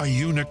a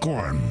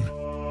unicorn.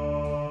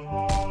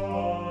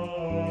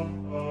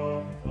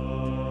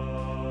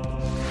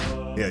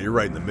 Yeah, you're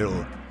right in the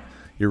middle.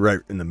 You're right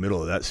in the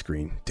middle of that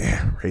screen.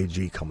 Damn, Ray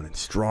G coming in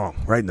strong.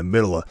 Right in the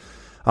middle of,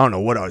 I don't know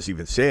what I was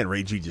even saying.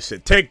 Ray G just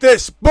said, take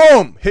this.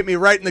 Boom. Hit me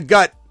right in the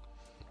gut.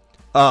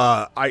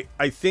 I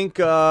think,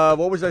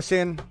 what was I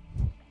saying,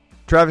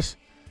 Travis?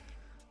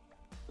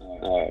 We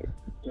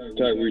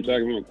were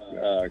talking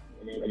about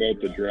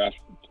the draft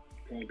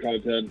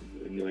content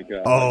and like,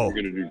 we're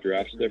going to do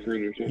drafts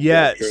different or something.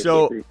 Yeah,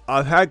 so different.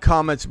 I've had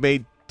comments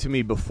made to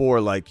me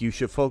before, like, you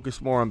should focus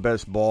more on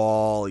best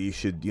ball, you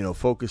should,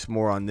 focus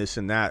more on this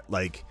and that,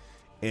 like,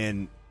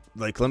 and,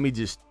 like, let me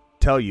just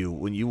tell you,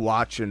 when you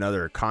watch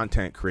another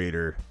content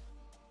creator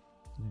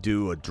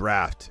do a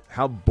draft,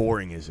 how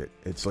boring is it?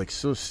 It's, like,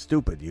 so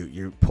stupid.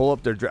 You pull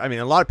up their draft. I mean,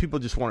 a lot of people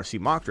just want to see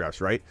mock drafts,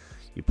 right?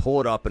 You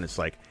pull it up, and it's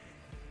like,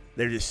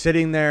 they're just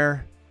sitting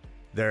there,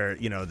 their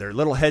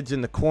little heads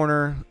in the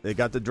corner, they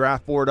got the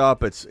draft board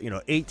up, it's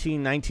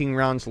 18, 19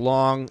 rounds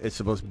long, it's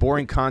the most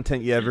boring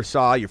content you ever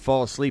saw, you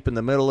fall asleep in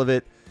the middle of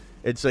it.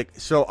 It's like,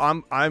 so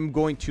I'm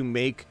going to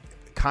make,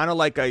 kind of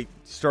like I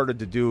started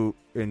to do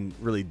and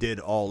really did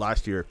all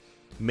last year,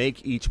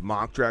 make each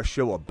mock draft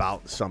show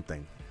about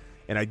something.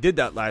 And I did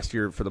that last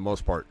year for the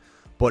most part.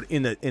 But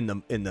in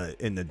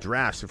the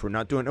drafts, if we're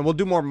not doing, and we'll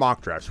do more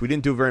mock drafts. We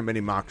didn't do very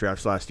many mock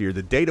drafts last year.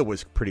 The data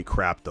was pretty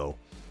crap though.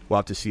 We'll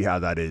have to see how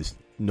that is.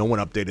 No one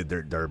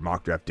updated their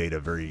mock draft data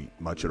very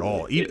much at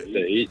all.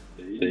 The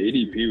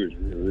ADP was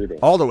brutal.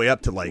 All the way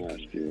up to like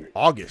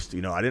August.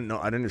 I didn't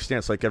understand.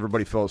 It's like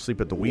everybody fell asleep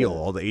at the wheel.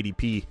 All the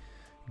ADP,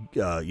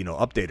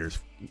 updaters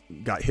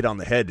got hit on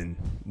the head and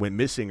went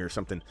missing or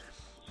something.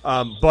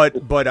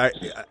 But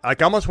I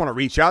almost want to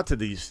reach out to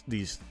these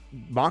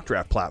mock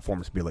draft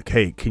platforms be like,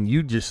 hey, can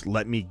you just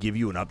let me give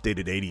you an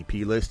updated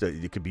ADP list?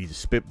 It could be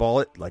spitball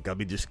it. Like, I'll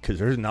be just, because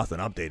there's nothing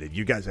updated.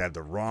 You guys have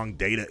the wrong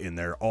data in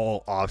there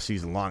all off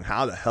season long.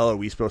 How the hell are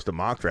we supposed to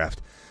mock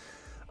draft?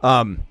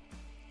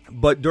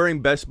 But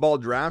during best ball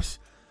drafts,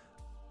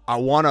 I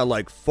want to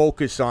like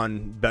focus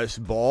on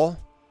best ball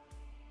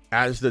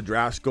as the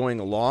draft's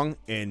going along.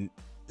 And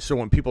so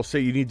when people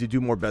say you need to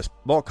do more best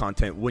ball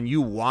content, when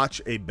you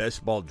watch a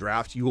best ball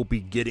draft, you will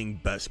be getting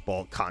best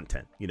ball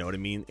content. You know what I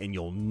mean? And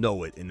you'll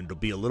know it. And it'll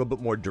be a little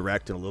bit more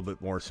direct and a little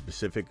bit more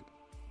specific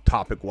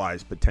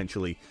topic-wise,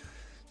 potentially,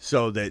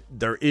 so that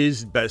there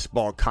is best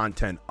ball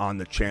content on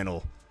the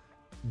channel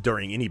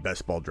during any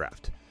best ball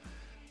draft.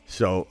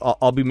 So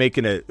I'll be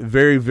making it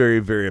very, very,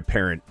 very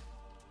apparent,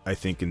 I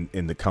think,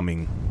 in the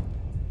coming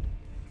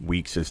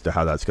weeks as to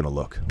how that's going to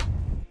look.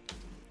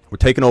 We're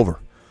taking over.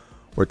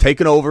 We're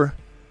taking over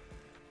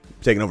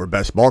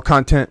best ball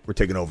content. We're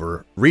taking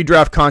over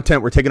redraft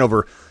content. We're taking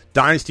over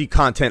dynasty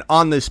content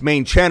on this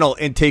main channel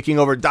and taking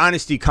over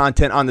dynasty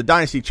content on the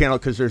dynasty channel,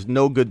 because there's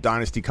no good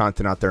dynasty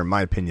content out there, in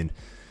my opinion.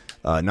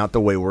 Not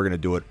the way we're going to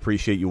do it.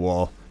 Appreciate you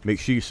all. Make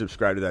sure you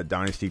subscribe to that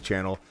dynasty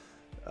channel.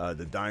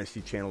 The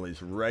dynasty channel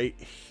is right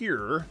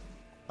here.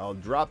 I'll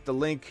drop the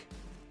link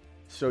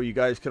so you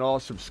guys can all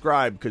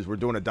subscribe, because we're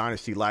doing a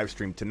dynasty live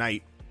stream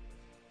tonight.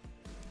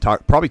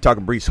 Probably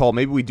talking Breece Hall.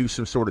 Maybe we do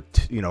some sort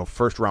of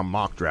first round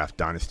mock draft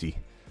dynasty.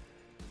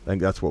 I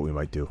think that's what we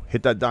might do.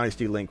 Hit that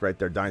dynasty link right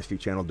there, dynasty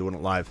channel, doing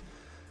it live.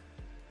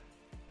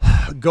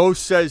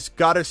 Ghost says,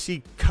 gotta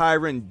see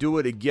Kyren do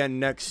it again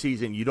next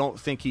season. You don't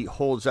think he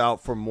holds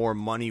out for more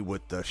money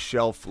with the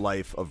shelf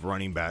life of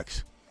running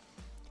backs?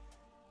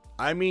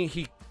 I mean,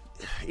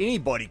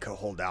 anybody could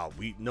hold out.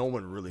 No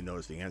one really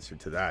knows the answer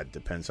to that.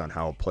 Depends on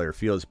how a player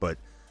feels. But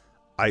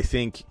I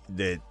think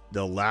that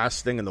the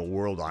last thing in the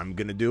world I'm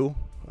going to do,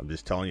 I'm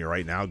just telling you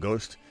right now,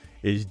 Ghost,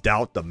 is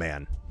doubt the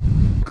man.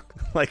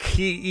 Like,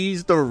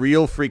 he's the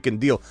real freaking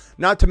deal.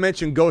 Not to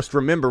mention, Ghost,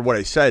 remember what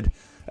I said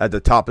at the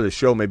top of the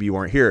show. Maybe you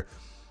weren't here.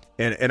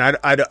 And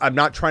I'm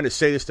not trying to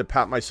say this to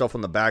pat myself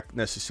on the back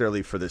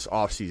necessarily for this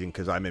offseason,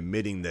 because I'm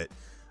admitting that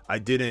I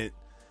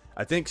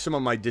think some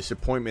of my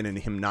disappointment in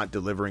him not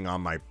delivering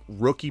on my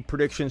rookie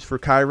predictions for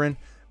Kyren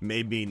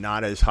may be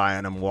not as high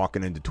on him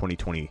walking into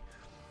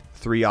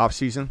 2023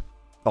 offseason.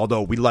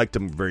 Although we liked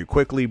him very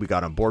quickly. We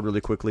got on board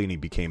really quickly, and he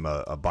became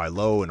a buy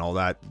low and all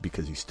that,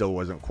 because he still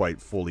wasn't quite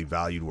fully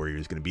valued where he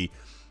was going to be.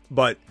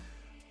 But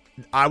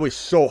I was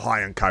so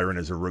high on Kyren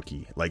as a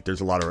rookie. Like, there's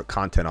a lot of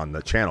content on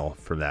the channel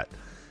for that.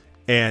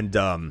 And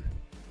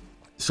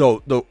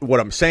so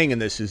what I'm saying in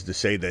this is to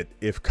say that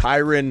if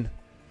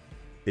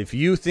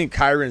you think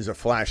Kyren's a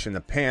flash in the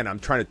pan, I'm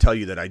trying to tell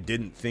you that I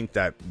didn't think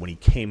that when he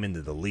came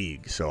into the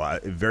league. So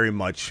it very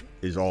much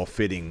is all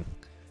fitting.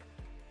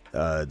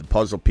 The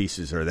puzzle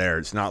pieces are there.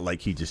 It's not like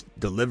he just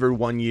delivered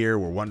one year.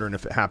 We're wondering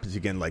if it happens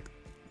again. Like,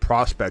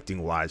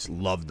 prospecting wise,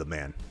 love the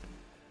man.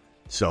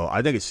 So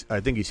I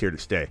think he's here to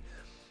stay.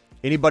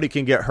 Anybody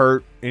can get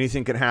hurt.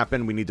 Anything can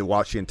happen. We need to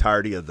watch the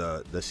entirety of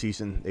the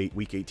season,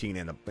 week 18,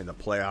 and the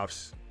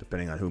playoffs,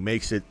 depending on who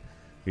makes it.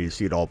 We need to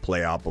see it all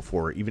play out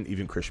before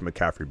even Christian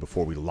McCaffrey,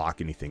 before we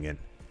lock anything in.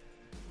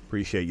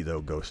 Appreciate you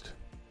though, Ghost.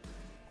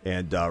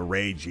 And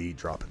Ray G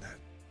dropping that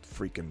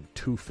freaking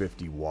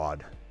 250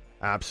 wad.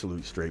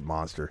 Absolute straight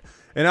monster.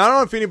 And I don't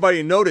know if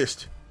anybody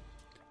noticed,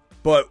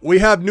 but we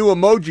have new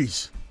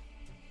emojis.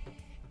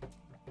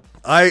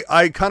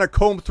 I kind of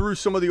combed through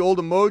some of the old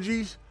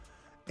emojis,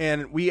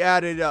 and we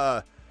added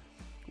all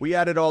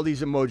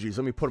these emojis.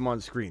 Let me put them on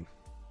the screen.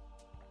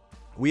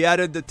 We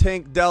added the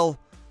Tank Dell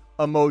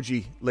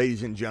emoji,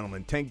 ladies and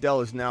gentlemen. Tank Dell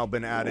has now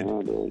been added.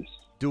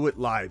 Do it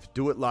live.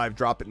 Do it live.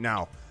 Drop it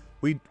now.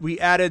 We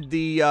added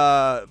the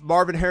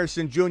Marvin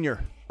Harrison Jr.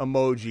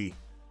 emoji.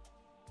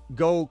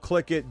 Go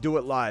click it. Do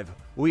it live.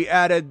 We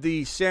added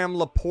the Sam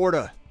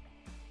Laporta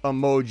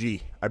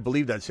emoji. I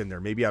believe that's in there.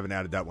 Maybe I haven't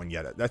added that one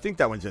yet. I think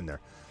that one's in there.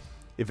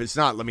 If it's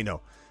not, let me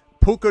know.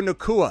 Puka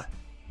Nakua.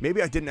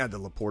 Maybe I didn't add the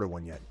Laporta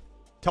one yet.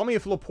 Tell me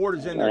if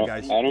Laporta's in there,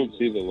 guys. I don't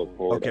see the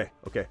Laporta.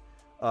 Okay.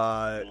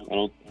 I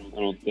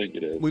don't think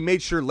it is. We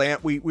made sure Lamb.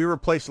 We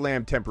replaced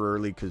Lamb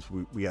temporarily because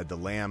we had the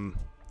Lamb.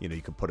 You know,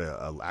 you could put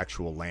a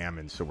actual Lamb,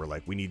 and so we're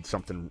like, we need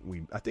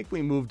something. I think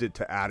we moved it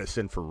to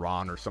Addison for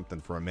Ron or something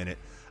for a minute.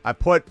 I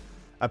put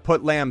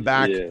Lamb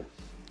back. Yeah.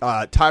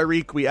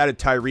 Tyreek, we added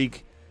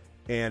Tyreek,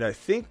 and I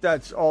think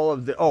that's all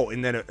of the. Oh,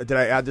 and then did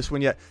I add this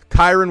one yet?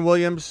 Kyren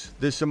Williams.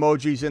 This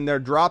emoji's in there.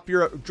 Drop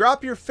your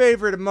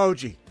favorite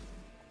emoji,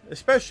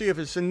 especially if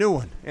it's a new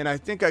one. And I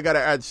think I got to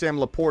add Sam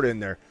Laporta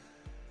in there.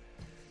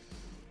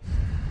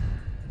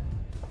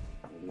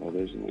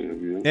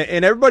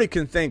 And everybody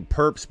can thank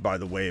Perps, by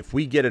the way, if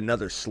we get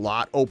another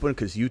slot open,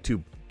 because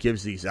YouTube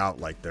gives these out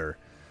like they're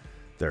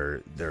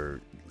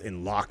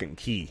in lock and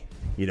key.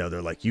 You know,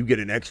 they're like, you get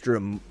an extra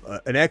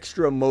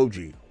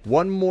emoji,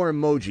 one more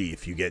emoji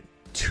if you get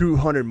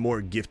 200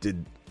 more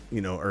gifted,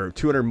 or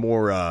 200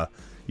 more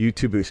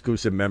YouTube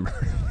exclusive members.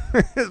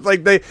 It's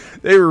like they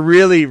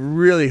really,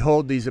 really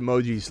hold these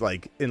emojis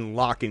like in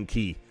lock and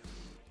key,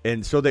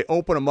 and so they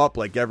open them up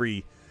like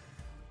every.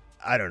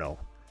 I don't know.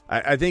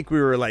 I think we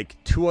were like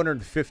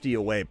 250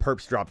 away.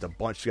 Perps dropped a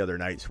bunch the other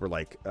nights. We're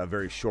like a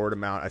very short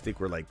amount. I think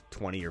we're like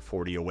 20 or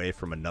 40 away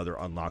from another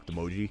unlocked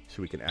emoji,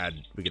 so we can add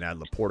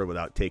Laporta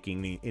without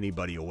taking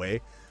anybody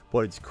away.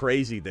 But it's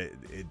crazy that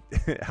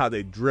how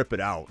they drip it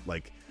out.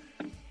 Like,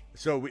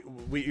 so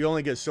we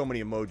only get so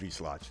many emoji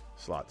slots.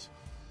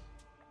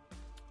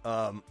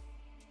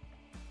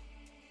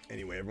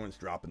 Anyway, everyone's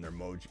dropping their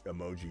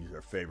emojis,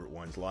 their favorite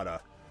ones. A lot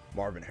of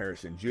Marvin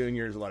Harrison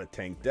Jr.'s, a lot of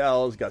Tank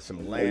Dells, got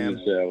some Lamb.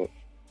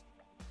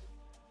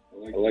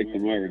 I like the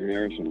Marvin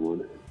Harrison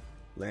one.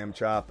 Lamb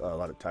Chop, a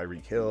lot of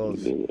Tyreek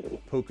Hills.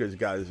 Puka's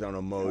got his own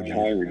emoji.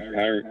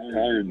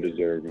 Kyron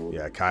deserved one.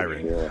 Yeah,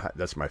 Kyron. Yeah.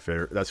 That's my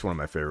favorite. That's one of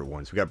my favorite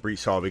ones. We got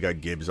Breece Hall. We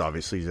got Gibbs,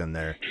 obviously, he's in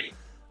there.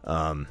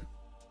 Yeah,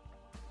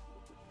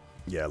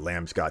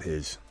 Lamb's got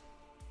his.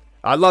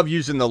 I love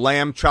using the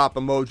Lamb Chop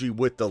emoji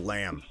with the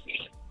lamb.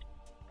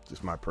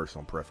 Just my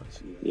personal preference.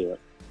 Yeah.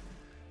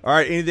 All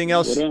right, anything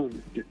else?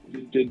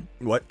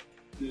 What?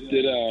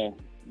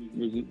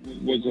 Was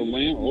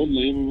the old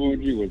lamb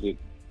emoji, was it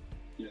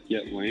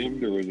get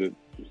lambed, or was it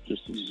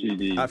just a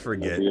CD? I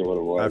forget. I what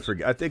it was.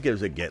 I think it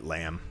was a get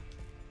lamb.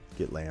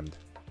 Get lambed.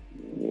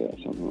 Yeah,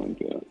 something like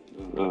that.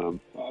 I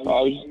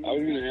was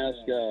going to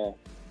ask,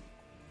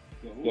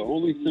 the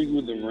only thing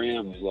with the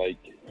Rams, like,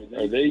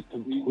 are they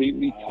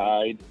completely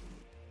tied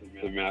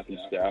to Matthew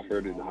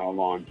Stafford and how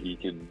long he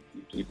can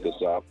keep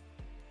this up?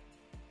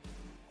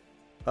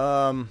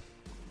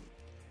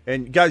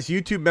 And guys,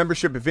 YouTube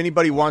membership, if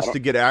anybody wants to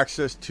get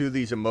access to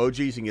these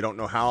emojis and you don't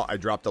know how, I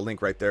dropped the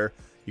link right there.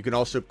 You can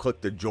also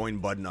click the join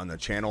button on the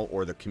channel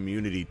or the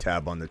community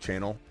tab on the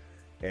channel,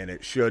 and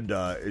it should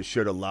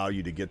allow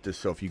you to get this.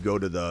 So if you go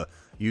to the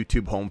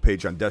YouTube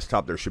homepage on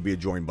desktop, there should be a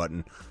join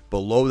button.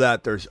 Below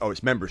that,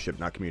 it's membership,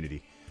 not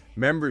community.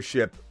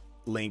 Membership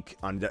link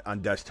on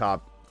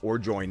desktop or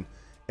join.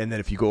 And then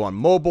if you go on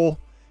mobile,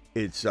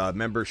 it's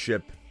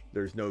membership.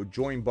 There's no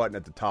join button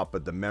at the top,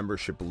 but the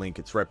membership link,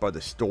 it's right by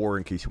the store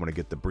in case you want to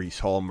get the Breece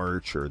Hall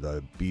merch or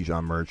the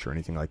Bijan merch or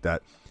anything like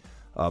that.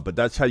 But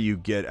that's how you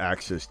get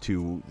access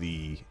to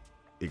the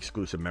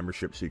exclusive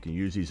membership, so you can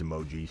use these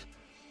emojis.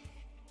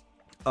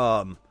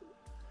 Smitty,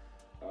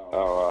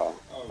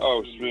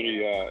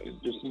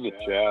 just in the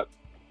chat,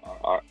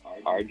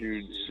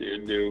 Arjun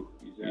Sandhu,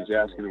 he's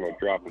asking about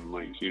dropping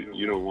links.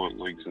 You don't want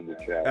links in the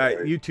chat, right?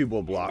 YouTube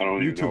will block.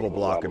 YouTube will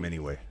block them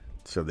anyway,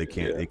 so they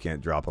can't. Yeah. They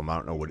can't drop them. I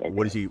don't know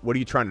what is he. What are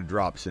you trying to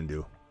drop,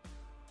 Sindhu?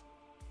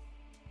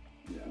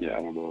 Yeah,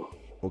 I don't know.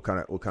 What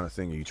kind of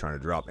thing are you trying to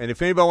drop? And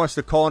if anybody wants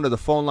to call into the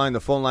phone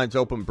line's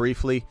open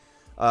briefly.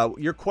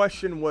 Your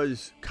question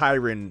was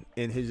Kyron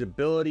and his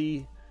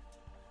ability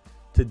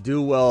to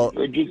do well.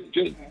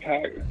 Just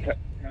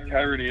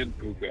Kyron and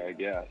Puka, I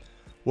guess.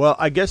 Well,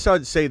 I guess I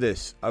would say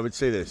this.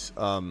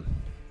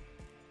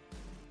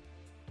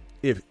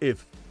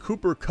 If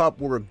Cooper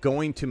Kupp were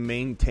going to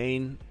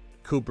maintain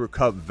Cooper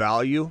Kupp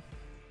value,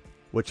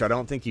 which I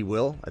don't think he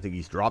will. I think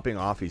he's dropping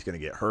off. He's going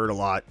to get hurt a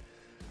lot.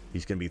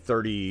 He's going to be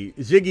 30.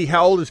 Ziggy,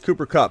 how old is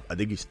Cooper Kupp? I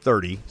think he's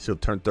 30, so he'll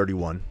turn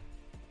 31.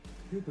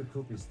 Cooper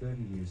Kupp is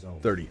 30 years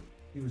old. 30.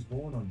 He was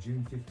born on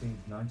June 15,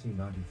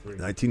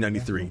 1993.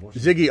 1993.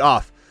 Ziggy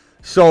off.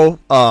 So,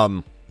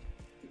 I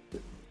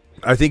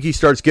think he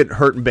starts getting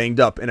hurt and banged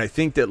up, and I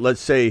think that,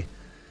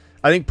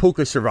 I think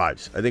Puka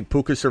survives. I think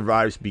Puka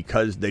survives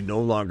because they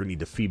no longer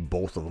need to feed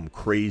both of them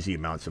crazy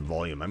amounts of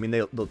volume. I mean,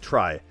 they'll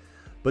try.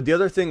 But the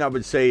other thing I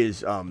would say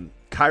is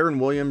Kyron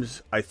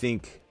Williams, I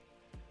think,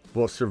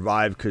 will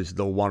survive because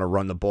they'll want to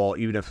run the ball.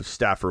 Even if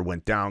Stafford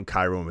went down,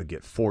 Kyron would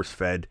get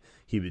force-fed.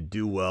 He would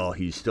do well.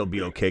 He'd still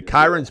be okay.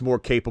 Kyron's more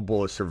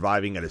capable of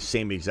surviving at the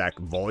same exact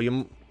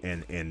volume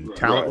and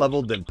talent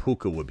level than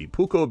Puka would be.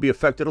 Puka would be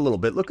affected a little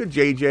bit. Look at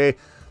JJ.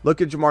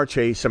 Look at Jamar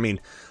Chase. I mean,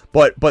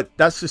 but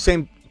that's the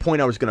same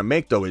point I was going to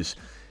make, though, is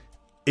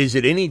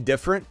it any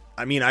different?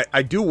 I mean,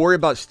 I do worry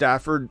about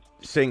Stafford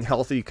staying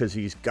healthy because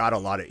he's got a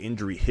lot of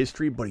injury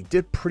history, but he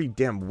did pretty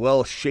damn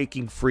well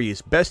shaking free as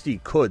best he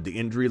could the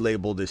injury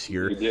label this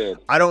year. He did.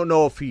 I don't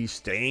know if he's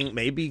staying.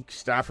 Maybe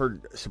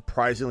Stafford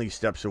surprisingly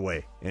steps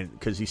away, and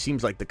because he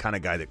seems like the kind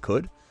of guy that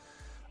could.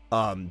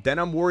 Then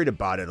I'm worried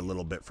about it a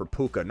little bit for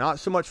Puka. Not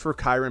so much for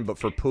Kyron, but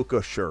for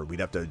Puka, sure.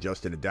 We'd have to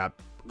adjust and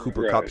adapt.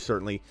 Cooper Kupp,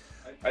 certainly.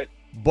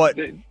 But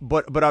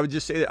I would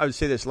just say,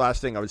 this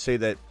last thing. I would say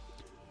that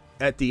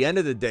at the end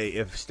of the day,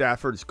 if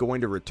Stafford's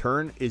going to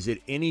return, is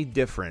it any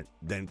different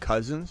than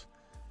Cousins?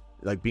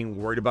 Like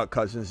being worried about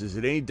Cousins, is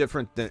it any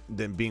different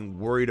than being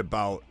worried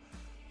about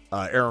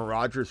Aaron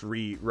Rodgers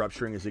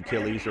rupturing his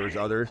Achilles or his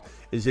others?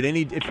 Is it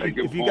any?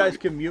 If you guys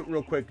can mute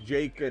real quick,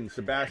 Jake and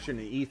Sebastian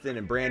and Ethan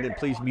and Brandon,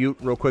 please mute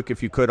real quick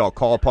if you could. I'll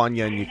call upon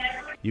you and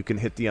you can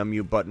hit the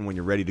unmute button when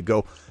you're ready to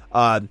go.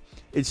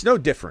 It's no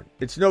different.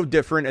 It's no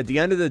different. At the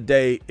end of the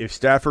day, if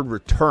Stafford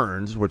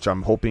returns, which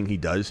I'm hoping he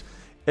does,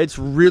 it's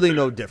really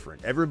no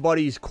different.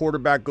 Everybody's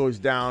quarterback goes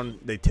down.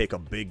 They take a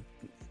big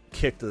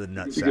kick to the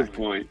nutsack. That's a good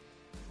point.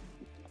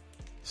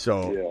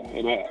 So yeah,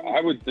 and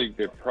I would think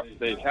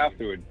they'd have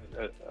to.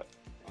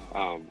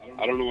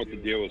 I don't know what the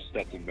deal with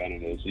Stetson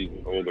Bennett is. He's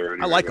older.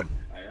 Anyway, I like him.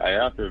 I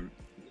have to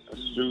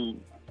assume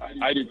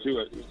I do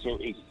too. So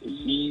is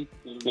he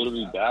going to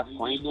be back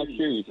playing next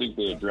year? You think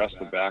they address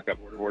the backup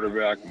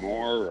quarterback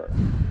more? Or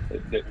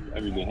they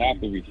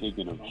have to be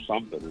thinking of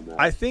something in that.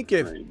 I think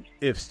range.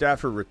 if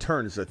Stafford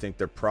returns, I think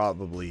they're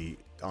probably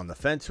on the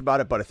fence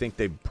about it. But I think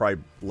they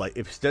probably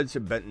if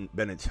Stetson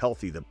Bennett's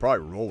healthy, they'll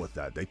probably roll with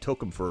that. They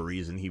took him for a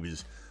reason. He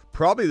was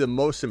probably the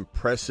most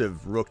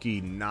impressive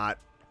rookie, not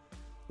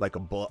like a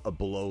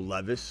below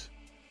Levis.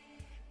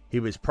 He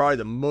was probably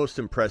the most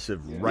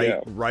impressive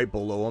right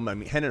below him. I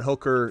mean, Hendon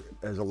Hooker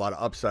has a lot of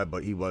upside,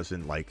 but he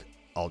wasn't like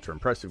ultra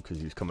impressive because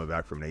he was coming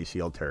back from an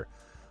ACL tear.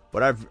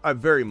 But I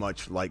very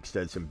much like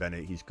Stetson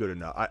Bennett. He's good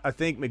enough. I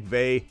think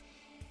McVay,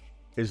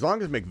 as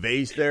long as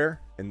McVay's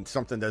there and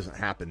something doesn't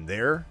happen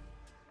there,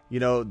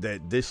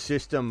 that this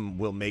system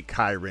will make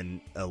Kyron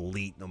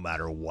elite no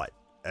matter what.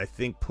 I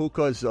think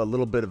Puka's a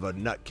little bit of a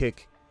nut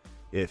kick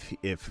if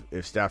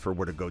Stafford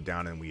were to go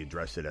down, and we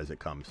address it as it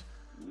comes.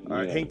 All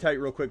right, hang tight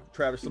real quick,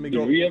 Travis. Let me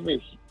go. Did we ever?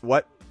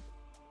 What?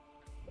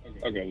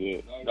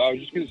 Okay, I was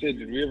just gonna say,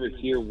 did we ever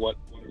hear what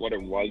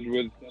it was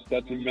with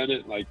Stetson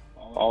Bennett? Like,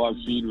 all I've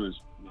seen was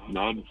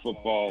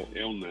non-football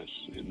illness,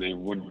 and they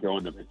wouldn't go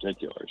into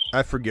particulars.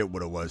 I forget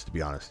what it was, to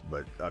be honest,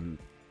 but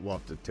we'll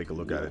have to take a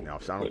look at it now.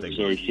 So I don't think.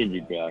 So he should be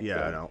back.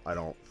 Yeah, I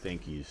don't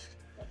think he's.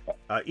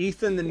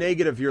 Ethan, the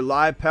negative. You're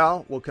live,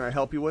 pal. What can I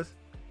help you with?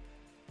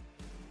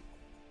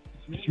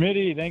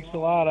 Smitty, thanks a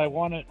lot. I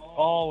won it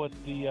all with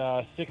the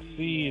 6th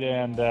seed,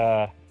 and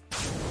it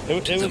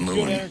was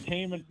good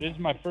entertainment. This is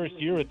my first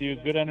year with you.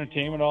 Good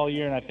entertainment all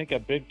year, and I think a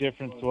big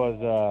difference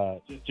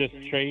was just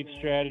trade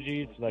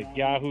strategies. Like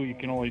Yahoo, you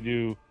can only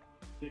do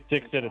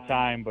 6 at a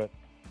time, but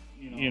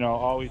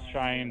always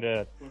trying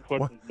to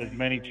put as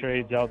many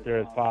trades out there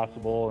as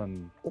possible,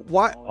 and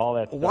all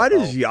that stuff.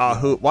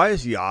 Why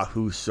is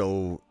Yahoo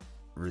so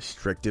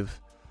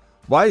restrictive?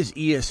 Why is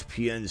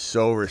ESPN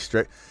so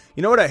restrictive?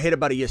 You know what I hate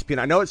about ESPN?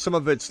 I know some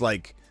of it's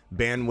like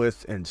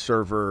bandwidth and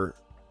server,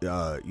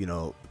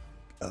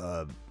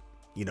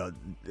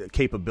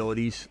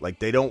 capabilities. Like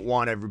they don't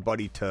want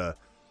everybody to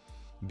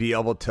be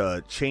able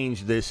to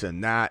change this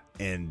and that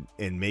and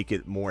make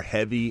it more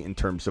heavy in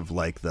terms of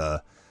like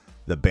the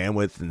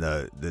bandwidth and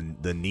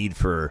the need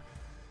for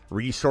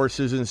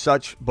resources and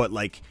such. But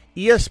like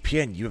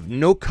ESPN, you have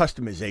no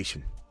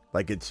customization.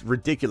 Like it's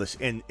ridiculous.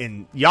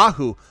 And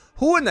Yahoo,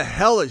 who in the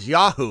hell is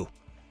Yahoo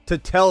to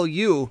tell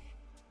you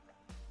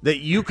that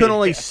you can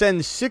only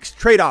send 6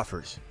 trade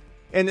offers?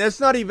 And that's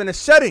not even a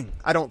setting,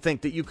 I don't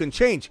think, that you can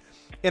change.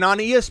 And on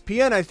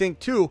ESPN, I think,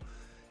 too,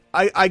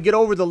 I get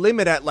over the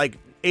limit at like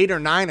 8 or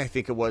 9, I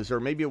think it was, or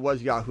maybe it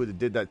was Yahoo that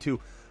did that,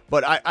 too.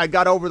 But I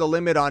got over the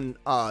limit on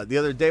the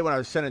other day when I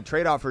was sending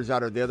trade offers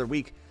out, or the other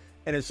week,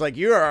 and it's like,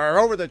 you are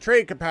over the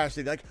trade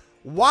capacity. Like,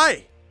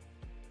 why?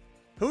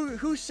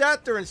 Who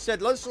sat there and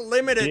said, let's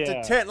limit it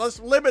to 10.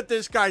 Let's limit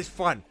this guy's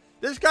fun.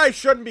 This guy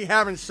shouldn't be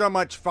having so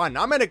much fun.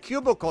 I'm in a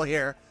cubicle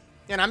here,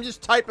 and I'm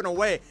just typing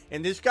away,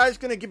 and this guy's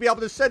going to be able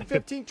to send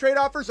 15 trade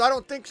offers? I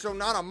don't think so,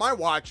 not on my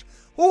watch.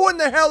 Who in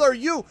the hell are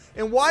you,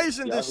 and why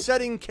isn't this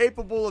setting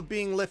capable of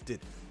being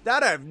lifted?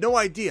 That I have no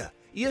idea.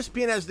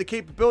 ESPN has the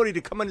capability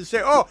to come in and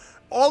say, oh,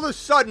 all of a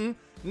sudden,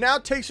 now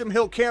Taysom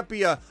Hill can't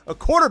be a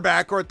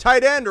quarterback or a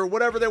tight end or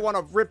whatever they want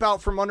to rip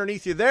out from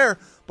underneath you there.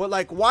 But,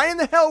 like, why in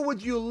the hell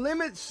would you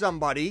limit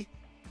somebody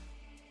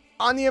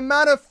on the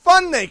amount of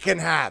fun they can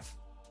have?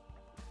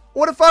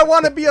 What if I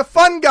want to be a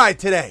fun guy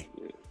today?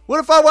 What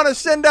if I want to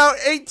send out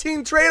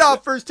 18 trade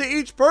offers to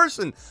each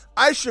person?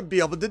 I should be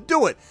able to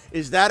do it.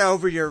 Is that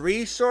over your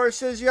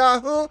resources,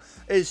 Yahoo?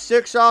 Is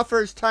 6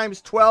 offers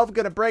times 12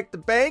 going to break the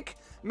bank?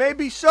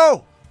 Maybe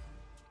so.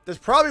 That's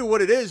probably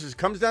what it is. It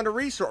comes down to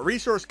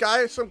resource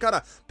guy, some kind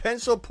of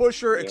pencil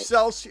pusher,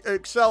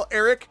 Excel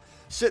Eric,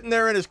 sitting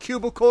there in his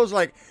cubicles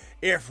like,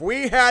 if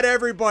we had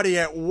everybody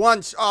at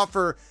once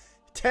offer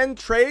 10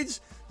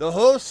 trades, the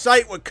whole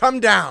site would come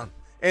down.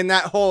 And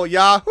that whole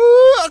Yahoo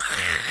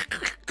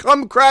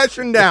come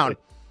crashing down.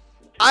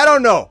 I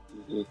don't know.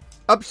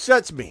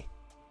 Upsets me.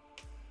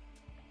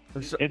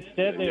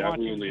 Instead, they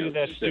want you to do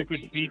that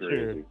stupid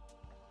feature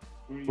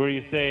where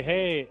you say,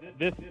 hey,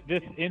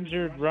 this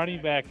injured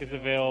running back is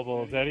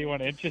available. Is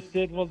anyone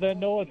interested? Well, then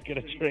no one's going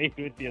to trade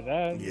with you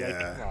then. Yeah.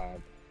 Like, come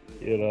on.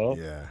 You know?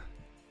 Yeah.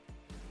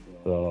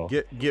 So,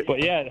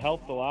 but yeah, it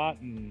helped a lot.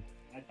 And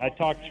I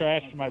talked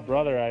trash to my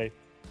brother. I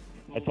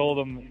told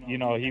him, he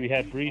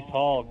had Breece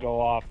Hall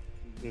go off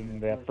in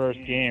that first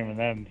game. And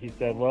then he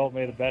said, well,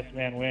 may the best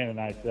man win.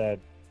 And I said,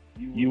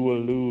 you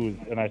will lose.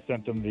 And I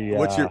sent him the...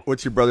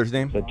 What's your brother's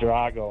name? The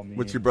Drago meme.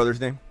 What's your brother's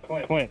name?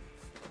 Clint.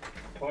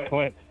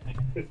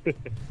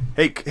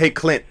 Hey,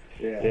 Clint.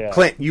 Yeah.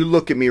 Clint, you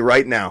look at me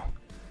right now.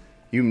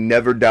 You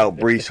never doubt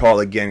Breece Hall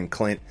again,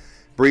 Clint.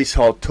 Breece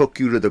Hall took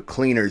you to the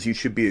cleaners. You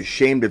should be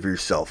ashamed of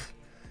yourself.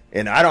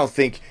 And I don't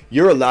think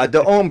you're allowed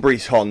to own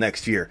Breece Hall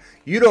next year.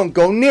 You don't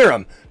go near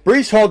him.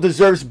 Breece Hall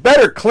deserves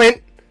better,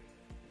 Clint.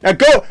 Now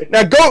go,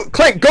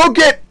 Clint, go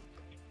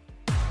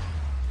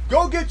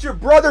get your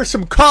brother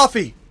some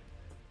coffee.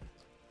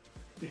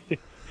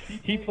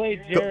 He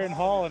played Jaron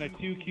Hall in a 2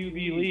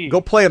 QB league.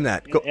 Go play him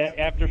that. Go.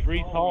 After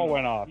Breece Hall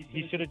went off.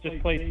 He should have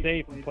just played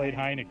safe and played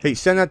Heineken. Hey,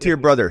 send that to your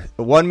brother.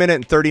 1 minute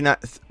and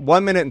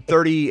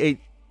 38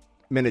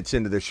 minutes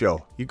into the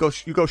show. You go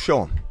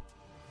show him.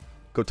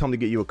 Go tell him to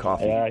get you a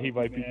coffee. Yeah, he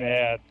might be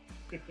mad.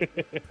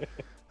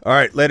 All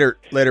right, later,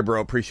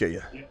 bro. Appreciate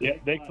you. Yeah,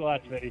 thanks a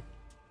lot, Smitty.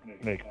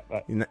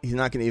 He's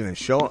not going to even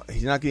show.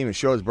 He's not going to even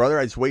show his brother.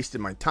 I just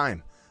wasted my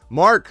time.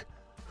 Mark,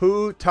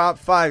 who top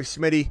 5,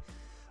 Smitty?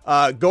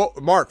 Go,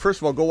 Mark. First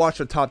of all, go watch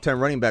the top 10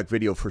 running back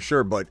video for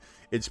sure. But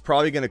it's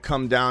probably going to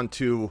come down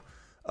to,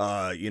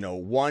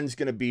 one's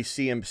going to be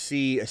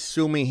CMC,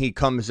 assuming he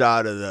comes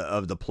out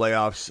of the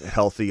playoffs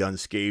healthy,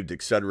 unscathed,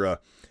 etc.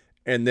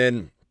 And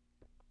then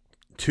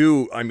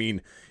 2, I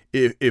mean,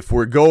 if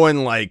we're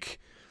going like,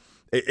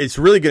 it's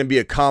really going to be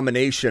a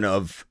combination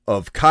of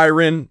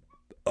Kyren,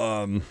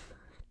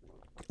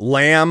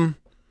 Lamb,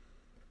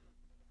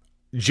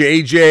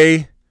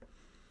 JJ,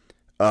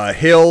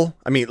 Hill.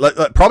 I mean,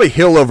 probably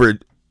Hill over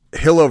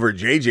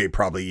JJ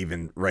probably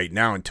even right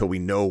now until we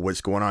know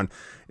what's going on.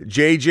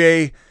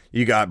 JJ,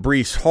 you got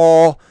Breece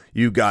Hall,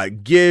 you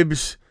got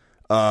Gibbs,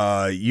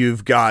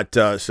 you've got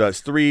so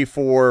that's 3,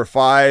 4,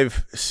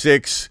 5,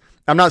 6.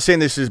 I'm not saying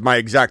this is my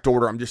exact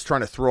order. I'm just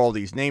trying to throw all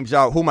these names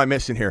out. Who am I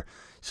missing here?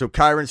 So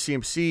Kyren,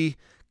 CMC,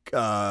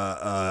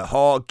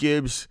 Hall,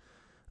 Gibbs,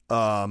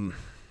 Lamb.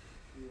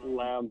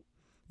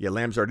 Yeah,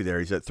 Lamb's already there.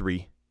 He's at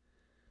 3.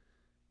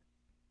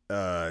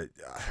 I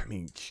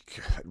mean,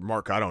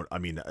 Mark,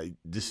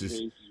 this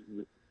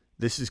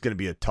is going to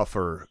be a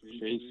tougher.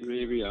 Chase,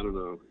 maybe, I don't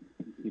know.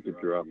 He could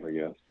drop, I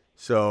guess.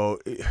 So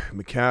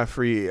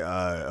McCaffrey,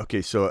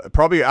 okay, so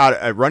probably out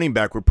at running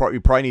back, we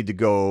probably need to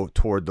go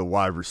toward the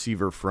wide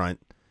receiver front.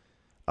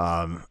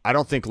 I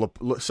don't think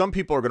some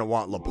people are going to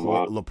want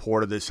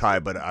Laporta this high,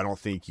 but I don't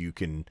think you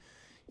can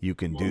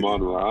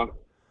do.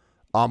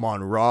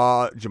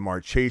 Amon-Ra,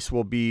 Jamar Chase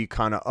will be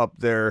kind of up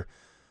there.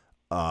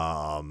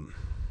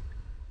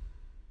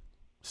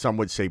 Some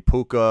would say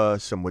Puka.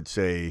 Some would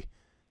say.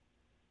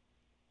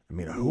 I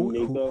mean,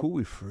 who are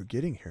we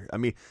forgetting here? I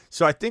mean,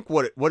 so I think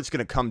what it's going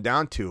to come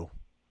down to.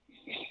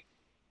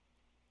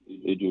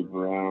 AJ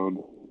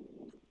Brown.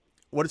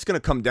 What it's going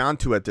to come down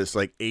to at this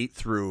 8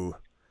 through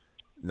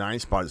 9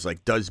 spot is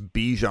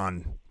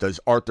does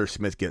Arthur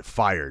Smith get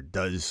fired?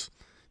 Does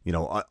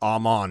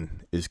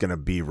Amon is going to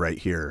be right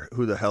here?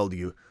 Who the hell do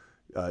you?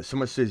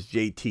 Someone says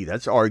JT.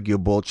 That's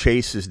arguable.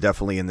 Chase is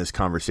definitely in this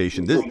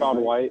conversation.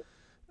 Rashad White.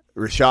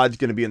 Rashad's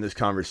going to be in this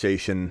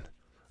conversation.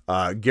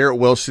 Garrett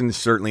Wilson's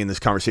certainly in this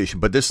conversation.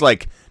 But this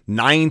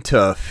 9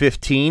 to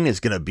 15 is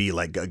going to be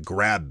a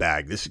grab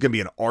bag. This is going to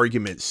be an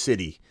argument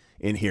city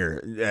in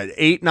here. At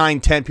 8, 9,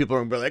 10, people are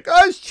going to be like,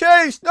 oh, it's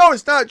Chase. No,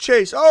 it's not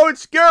Chase. Oh,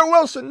 it's Garrett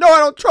Wilson. No, I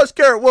don't trust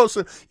Garrett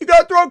Wilson. You got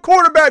to throw a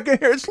quarterback in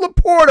here. It's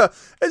Laporta.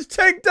 It's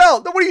Tank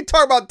Dell. What are you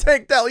talking about,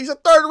 Tank Dell? He's a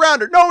 3rd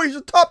rounder. No, he's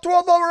a top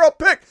 12 overall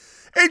pick.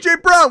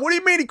 AJ Brown, what do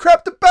you mean he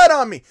crapped the bet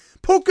on me?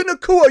 Puka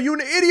Nacua, you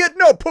an idiot?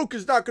 No,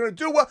 Puka's not going to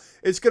do well.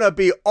 It's going to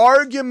be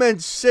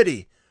argument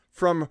city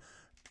from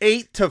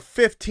 8 to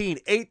 15,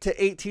 8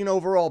 to 18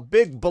 overall.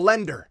 Big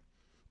blender.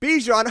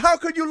 Bijan, how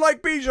could you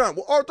like Bijan?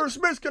 Well, Arthur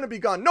Smith's going to be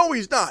gone. No,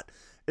 he's not.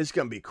 It's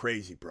going to be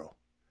crazy, bro.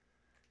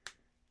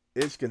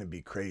 It's going to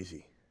be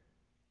crazy.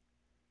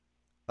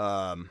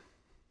 Yeah,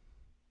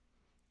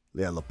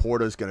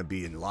 Laporta's going to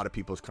be in a lot of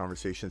people's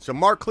conversations. So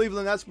Mark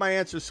Cleveland, that's my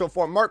answer so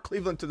far. Mark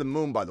Cleveland to the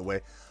moon, by the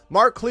way.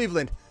 Mark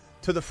Cleveland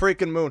to the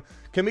freaking moon.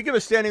 Can we give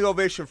a standing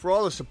ovation for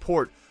all the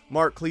support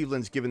Mark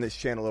Cleveland's given this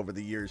channel over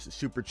the years? The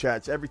super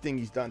chats, everything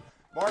he's done.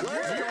 Mark,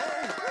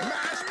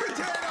 mashed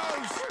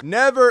potatoes.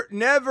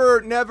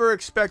 Never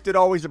expected,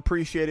 always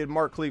appreciated.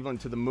 Mark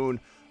Cleveland to the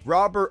moon.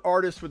 Robert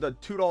Artist with a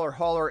 $2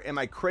 hauler. Am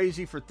I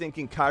crazy for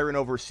thinking Kyren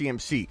over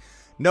CMC?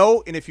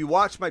 No, and if you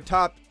watch my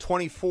top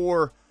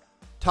 24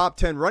 top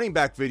 10 running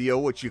back video,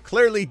 which you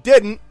clearly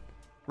didn't,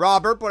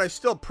 Robert, but I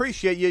still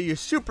appreciate you. You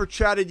super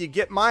chatted. You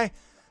get my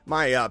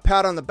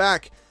pat on the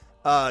back.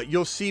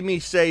 You'll see me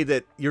say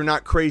that you're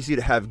not crazy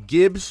to have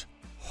Gibbs,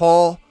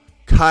 Hall,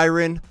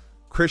 Kyren,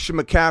 Christian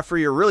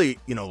McCaffrey, or really,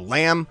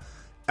 Lamb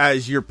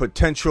as your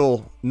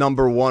potential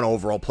number 1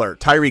 overall player.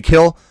 Tyreek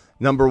Hill,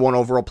 number 1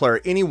 overall player.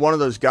 Any one of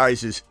those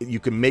guys you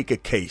can make a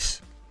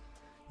case.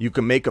 You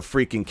can make a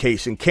freaking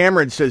case. And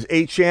Cameron says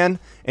Achan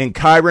and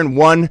Kyren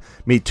won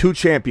me 2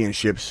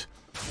 championships.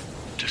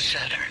 To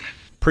Saturn.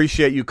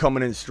 Appreciate you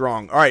coming in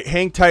strong. All right,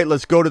 hang tight.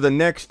 Let's go to the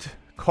next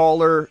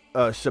caller.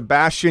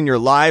 Sebastian, you're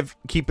live.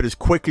 Keep it as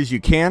quick as you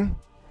can.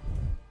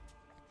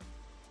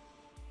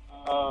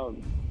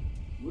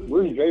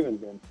 Where's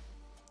Draven been?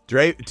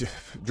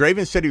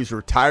 Draven said he was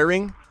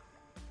retiring,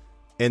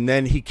 and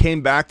then he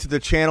came back to the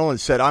channel and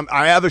said,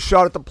 I have a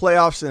shot at the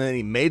playoffs, and then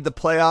he made the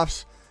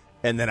playoffs,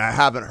 and then I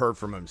haven't heard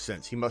from him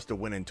since. He must have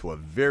went into a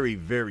very,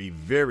 very,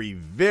 very,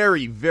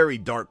 very, very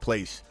dark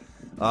place.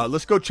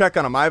 Let's go check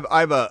on him. I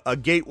have a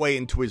gateway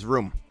into his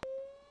room.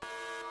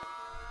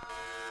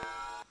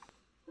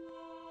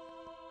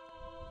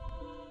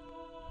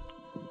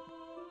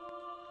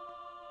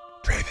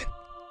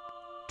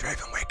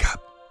 Draven, wake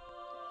up.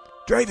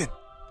 Draven,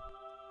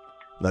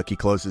 Lucky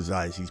closed his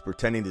eyes. He's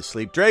pretending to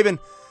sleep. Draven,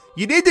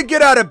 you need to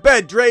get out of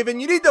bed, Draven.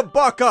 You need to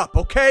buck up,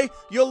 okay?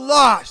 You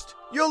lost.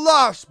 You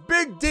lost.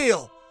 Big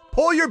deal.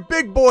 Pull your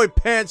big boy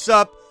pants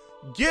up.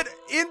 Get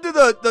into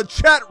the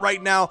chat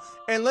right now,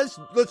 and let's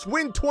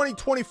win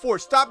 2024.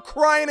 Stop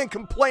crying and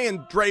complaining,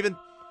 Draven.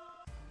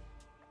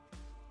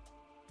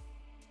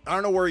 I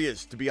don't know where he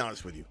is, to be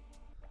honest with you.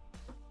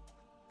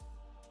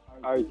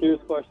 All right, serious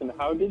question.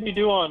 How did you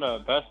do on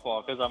best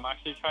ball? Because I'm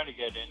actually trying to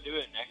get into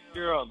it next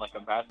year on like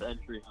a mass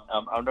entry.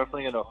 I'm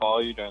definitely going to follow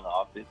you during the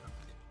offseason.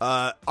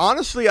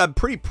 Honestly, I'm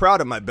pretty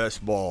proud of my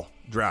best ball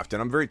draft,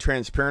 and I'm very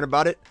transparent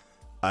about it.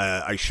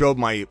 I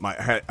showed I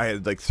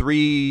had like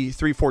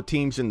four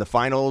teams in the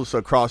finals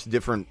across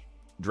different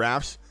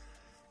drafts,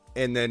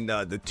 and then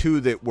the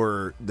two that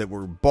were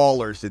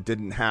ballers that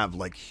didn't have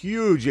like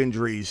huge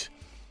injuries.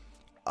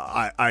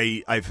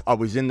 I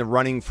was in the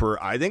running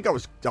for. I think I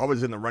was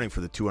in the running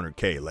for the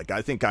 200K. Like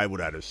I think I would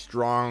have had a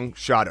strong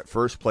shot at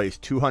first place,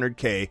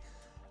 200K.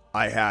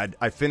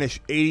 I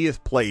finished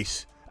 80th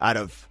place out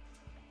of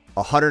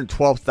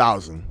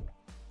 112,000.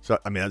 So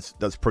I mean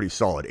that's pretty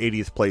solid.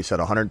 80th place out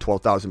of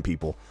 112,000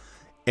 people,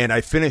 and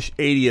I finished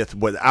 80th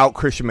without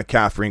Christian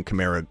McCaffrey and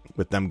Kamara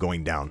with them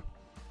going down.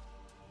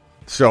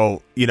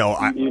 So you know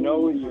how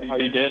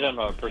you did on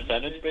a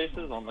percentage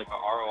basis on like a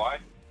ROI.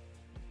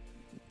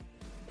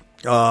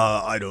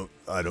 I don't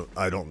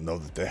know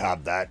that they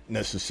have that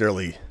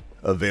necessarily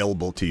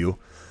available to you,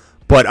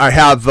 but I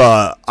have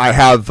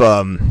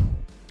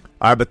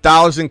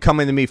 1,000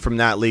 coming to me from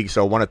that league,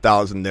 so I won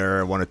 1,000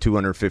 there. I won a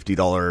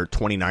 $250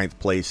 29th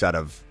place out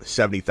of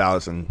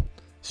 70,000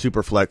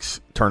 Superflex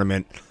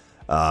tournament.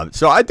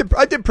 So I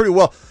did pretty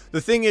well.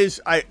 The thing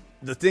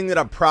that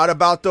I'm proud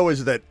about though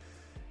is that,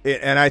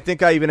 and I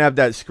think I even have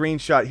that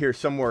screenshot here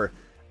somewhere.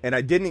 And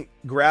I didn't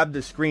grab the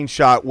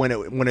screenshot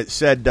when it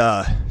said,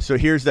 so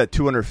here's that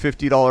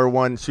 $250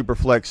 one,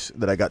 Superflex,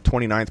 that I got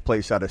 29th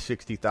place out of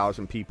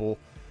 60,000 people.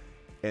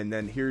 And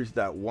then here's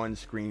that one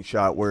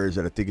screenshot. Where is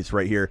it? I think it's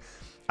right here.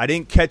 I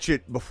didn't catch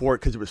it before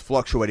because it was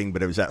fluctuating,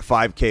 but it was at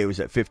 5K. It was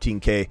at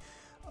 15K.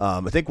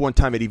 I think one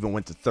time it even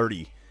went to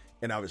 30.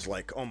 And I was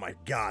like, oh, my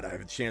God, I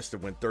have a chance to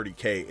win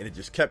 30K. And it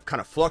just kept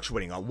kind of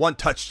fluctuating on one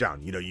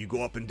touchdown. You know, you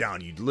go up and down.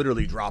 You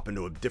literally drop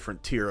into a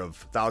different tier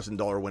of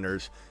 $1,000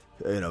 winners.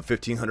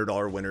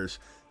 $1,500 winners,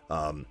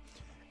 and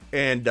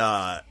then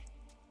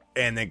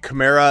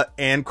Kamara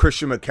and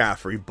Christian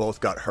McCaffrey both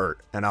got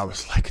hurt, and I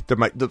was like, they're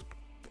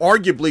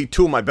arguably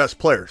two of my best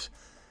players,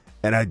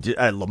 and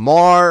I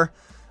Lamar,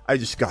 I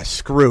just got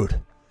screwed,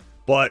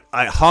 but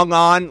I hung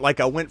on. Like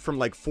I went from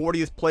like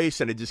 40th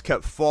place, and it just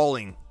kept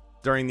falling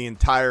during the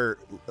entire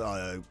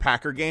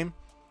Packer game,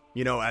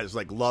 as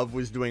like Love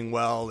was doing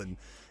well, and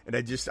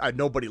I had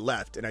nobody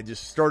left, and I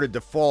just started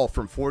to fall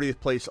from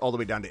 40th place all the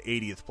way down to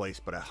 80th place,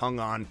 but I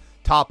hung on.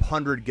 Top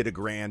 100 get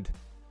 $1,000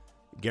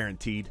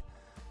 guaranteed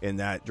in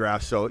that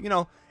draft. So,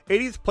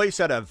 80th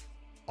place out of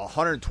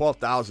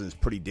 112,000 is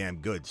pretty damn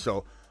good.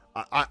 So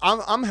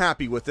I'm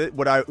happy with it.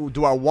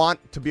 Do I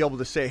want to be able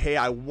to say, hey,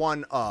 I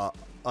won an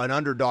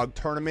underdog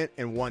tournament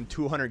and won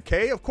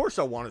 200K? Of course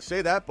I want to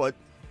say that, but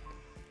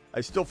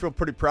I still feel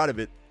pretty proud of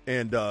it.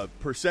 And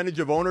percentage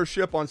of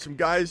ownership on some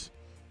guys,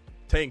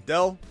 Tank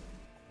Dell,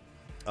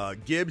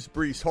 Gibbs,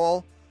 Breece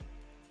Hall,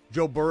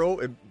 Joe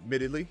Burrow,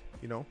 admittedly,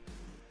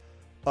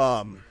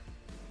 having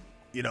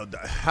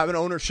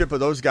ownership of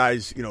those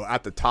guys,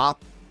 at the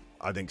top,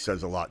 I think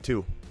says a lot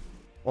too.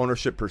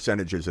 Ownership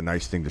percentage is a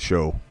nice thing to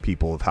show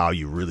people of how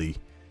you really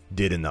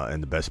did in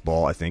the best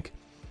ball, I think.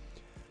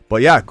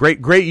 But yeah,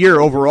 great year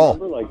overall.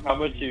 Remember, like how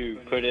much you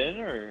put in,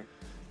 or?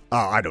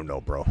 I don't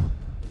know, bro.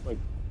 Like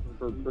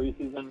for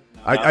preseason.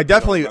 I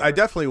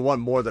definitely won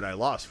more than I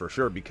lost for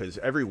sure, because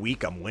every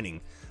week I'm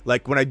winning.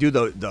 Like when I do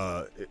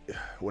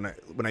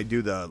when I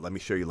do the, let me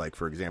show you, like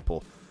for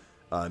example,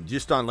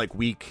 just on like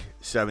week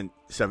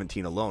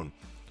 17 alone,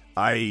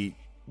 I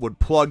would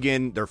plug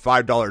in their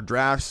 $5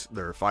 drafts,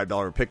 their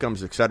 $5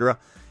 pick'ems, etc.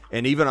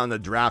 And even on the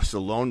drafts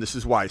alone, this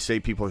is why I say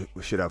people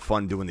should have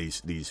fun doing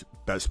these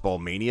best ball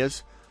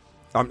manias.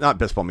 Not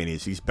best ball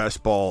manias, these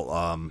best ball.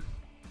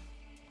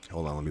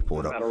 Hold on, let me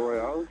pull it up. Battle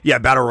Royales? Yeah,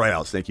 Battle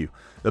Royales. Thank you.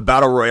 The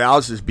Battle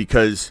Royales is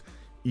because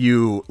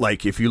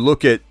if you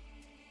look at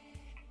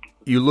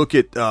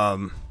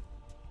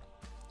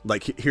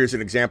like here's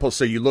an example.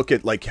 So you look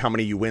at like how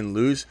many you win,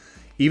 lose.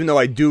 Even though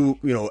I do,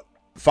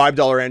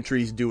 $5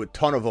 entries, do a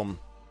ton of them,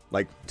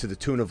 like to the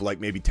tune of like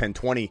maybe 10,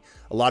 20.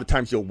 A lot of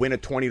times you'll win a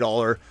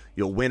 $20,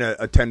 you'll win a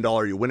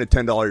 $10, you win a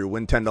 $10, you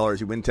win $10,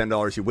 you win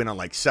 $10, you win on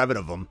like 7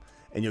 of them,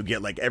 and you'll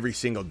get like every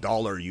single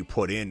dollar you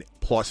put in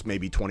plus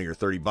maybe 20 or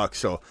 $30.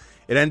 So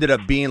it ended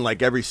up being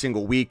like every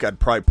single week I'd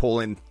probably pull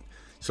in.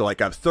 So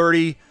like I have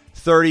 30,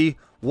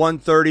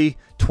 130,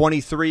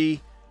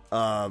 23,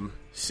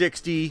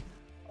 60,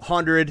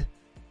 100,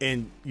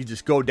 and you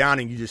just go down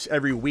and you just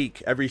every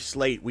week, every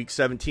slate, week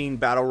 17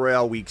 Battle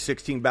Royale, week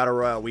 16 Battle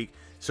Royale, week.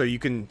 So you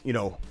can,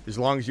 as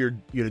long as you're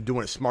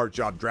doing a smart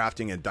job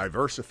drafting and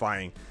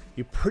diversifying,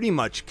 you pretty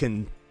much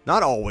can,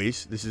 not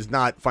always, this is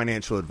not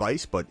financial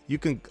advice, but you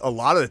can a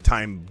lot of the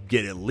time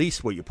get at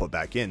least what you put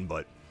back in.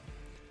 But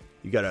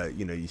you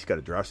just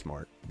gotta draft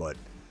smart. But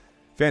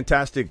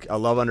fantastic. I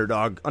love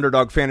Underdog.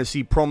 Underdog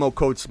Fantasy, promo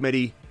code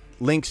Smitty.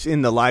 Links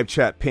in the live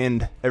chat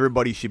pinned.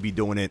 Everybody should be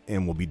doing it,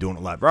 and we'll be doing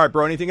it live. All right,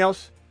 bro, anything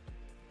else?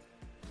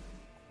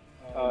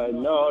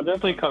 No, I'll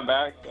definitely come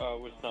back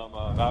with some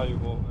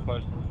valuable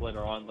questions later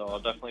on, though. I'll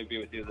definitely be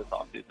with you this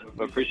offseason.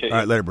 But appreciate it. All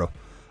right, later, bro.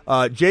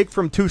 Jake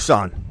from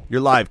Tucson,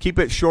 you're live. Keep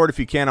it short if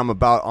you can. I'm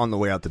about on the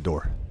way out the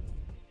door.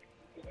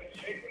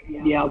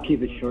 Yeah, I'll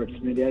keep it short,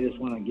 Smitty. I just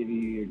want to give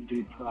you your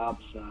due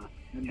props. I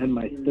had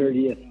my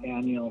 30th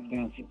annual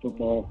fantasy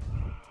football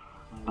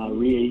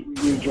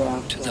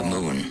redraft to the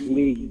moon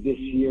league this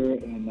year,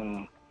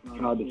 and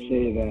proud to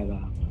say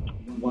that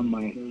won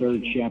my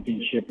third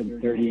championship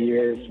in 30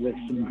 years with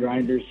some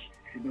grinders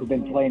who've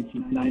been playing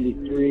since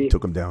 '93.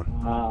 Took them down.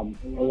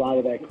 A lot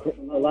of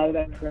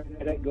that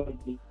credit goes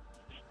to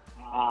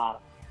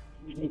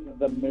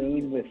the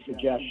moon with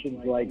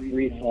suggestions like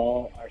Breece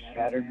Hall, our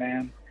Saturn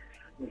man,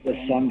 the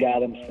Sun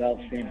God himself,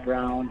 St.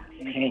 Brown,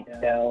 Hank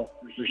Dell,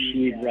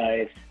 Rasheed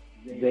Rice,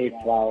 Zay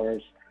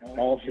Flowers,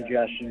 all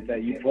suggestions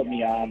that you put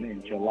me on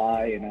in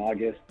July and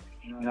August.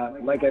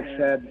 Like I've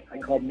said, I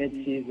called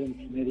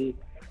mid-season Smitty.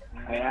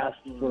 I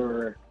asked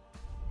for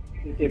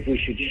if we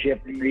should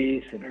ship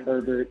Breece and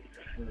Herbert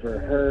for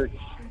Hurts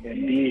and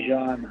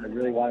Bijan. I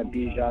really wanted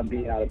Bijan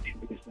being out of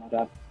two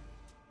stuff.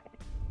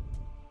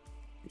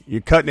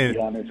 You're cutting it.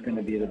 Bijan is going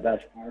to be the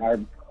best.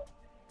 I'm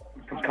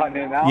cutting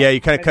it out. Yeah,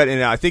 you kind of cutting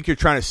it out. I think you're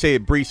trying to say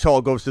Breece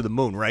Hall goes to the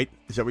moon, right?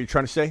 Is that what you're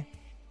trying to say?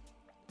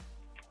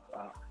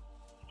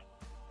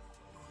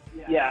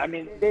 Yeah, I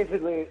mean,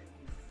 basically,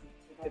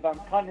 if I'm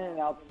cutting it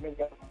out, Smitty,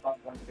 all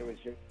I'm going to do is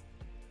just.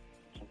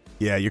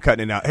 Yeah, you're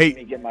cutting it out. Hey, let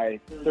me get my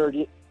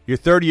 30. Your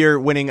third year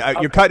winning.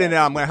 You're cutting it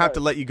out. I'm going to have to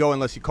let you go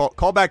unless you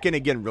call back in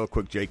again real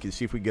quick, Jake, and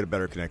see if we can get a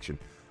better connection.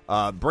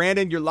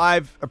 Brandon, you're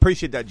live.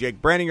 Appreciate that,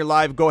 Jake. Brandon, you're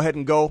live. Go ahead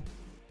and go.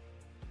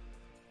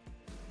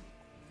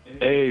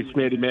 Hey,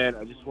 Smitty, man.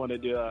 I just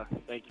wanted to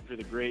thank you for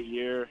the great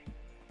year.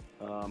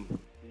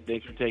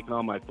 Thanks for taking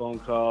all my phone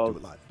calls.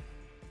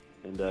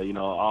 And,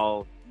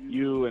 all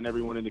you and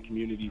everyone in the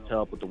community's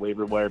help with the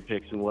waiver wire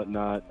picks and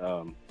whatnot.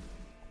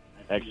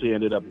 Actually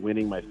ended up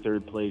winning my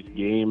third place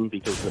game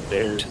because the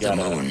Bears got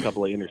a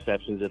couple of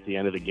interceptions at the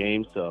end of the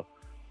game, so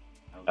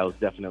that was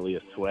definitely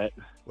a sweat.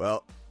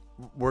 Well,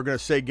 we're going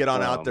to say get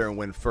on out there and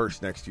win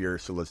first next year,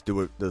 so let's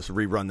do it. Let's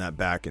rerun that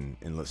back and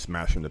let's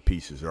smash them to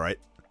pieces, all right?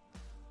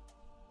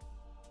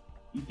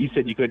 You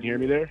said you couldn't hear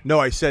me there? No,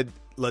 I said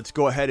let's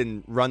go ahead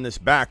and run this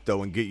back,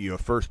 though, and get you a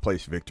first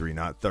place victory,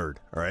 not third,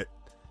 all right?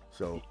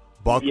 So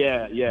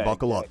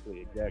buckle up.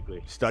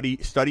 Exactly.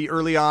 Study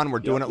early on. We're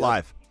doing it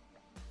live.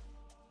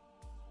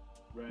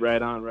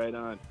 Right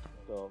on.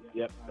 So,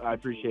 yep, I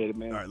appreciate it,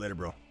 man. All right, later,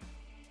 bro.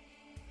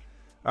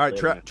 All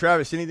right,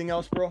 Travis, anything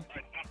else, bro?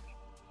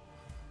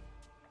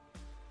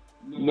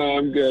 No,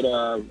 I'm good.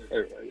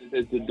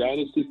 Is the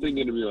Dynasty thing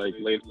going to be like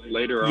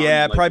later on?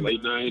 Yeah, like probably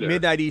late night?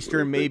 midnight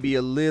Eastern, maybe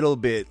a little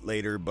bit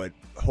later, but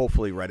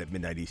hopefully right at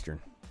midnight Eastern.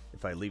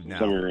 If I leave now.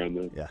 Somewhere around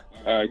there. Yeah.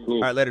 All right, cool.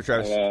 All right, later,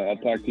 Travis. I'll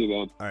talk to you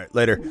then. All right,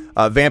 later.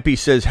 Vampy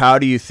says, how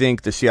do you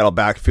think the Seattle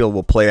backfield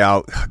will play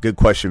out? Good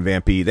question,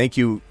 Vampy. Thank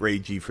you, Ray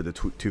G, for the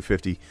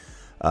 250.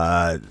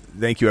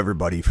 Thank you,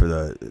 everybody, for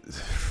the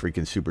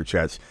freaking super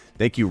chats.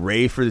 Thank you,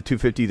 Ray, for the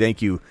 250.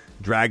 Thank you,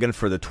 Dragon,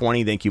 for the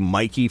 20. Thank you,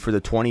 Mikey, for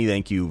the 20.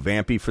 Thank you,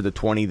 Vampy, for the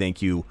 20.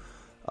 Thank you,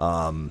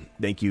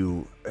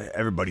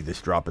 everybody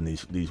that's dropping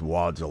these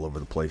wads all over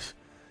the place.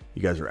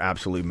 You guys are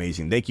absolutely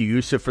amazing. Thank you,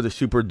 Yusuf, for the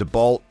super.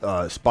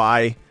 DeBalt,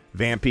 Spy,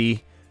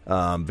 Vampy,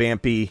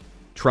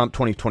 Trump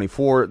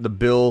 2024, the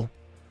Bill,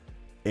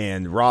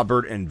 and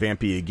Robert, and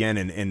Vampy again.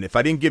 And if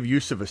I didn't give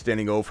Yusuf a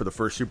standing O for the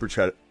first super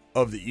chat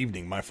of the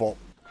evening, my fault.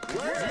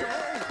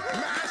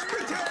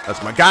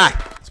 That's my guy.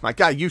 That's my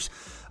guy.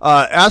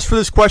 As for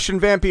this question,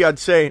 Vampy, I'd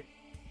say,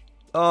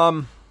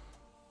 the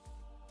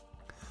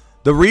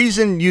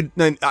reason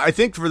I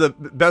think for the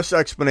best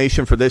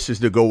explanation for this is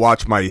to go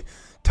watch my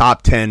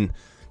top 10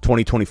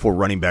 2024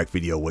 running back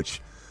video,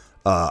 which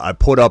I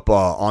put up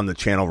on the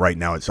channel right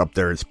now. It's up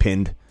there. It's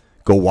pinned.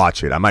 Go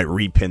watch it. I might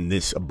repin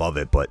this above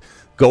it, but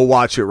go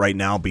watch it right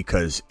now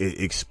because it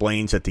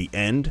explains at the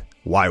end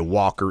why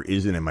Walker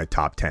isn't in my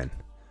top 10.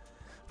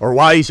 Or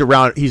why he's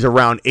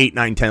around 8,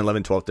 9, 10,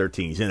 11, 12,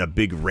 13. He's in a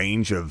big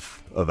range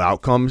of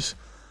outcomes.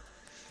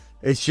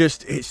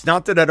 It's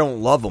not that I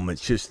don't love him.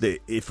 It's just that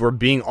if we're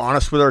being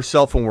honest with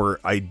ourselves and we're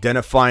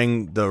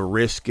identifying the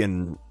risk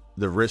and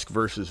the risk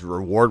versus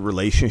reward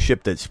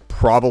relationship that's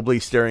probably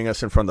staring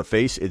us in front of the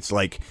face, it's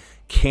like,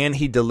 can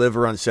he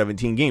deliver on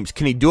 17 games?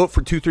 Can he do it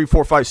for 2, 3,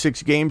 4, 5,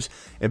 6 games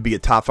and be a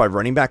top 5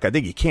 running back? I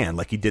think he can,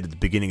 like he did at the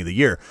beginning of the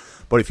year.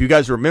 But if you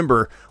guys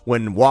remember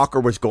when Walker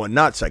was going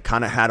nuts, I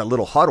kind of had a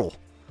little huddle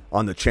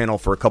on the channel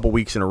for a couple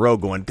weeks in a row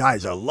going,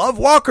 guys, I love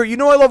Walker. You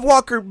know I love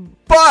Walker,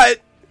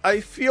 but I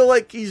feel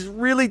like he's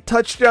really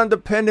touchdown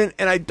dependent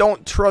and I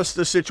don't trust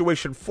the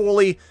situation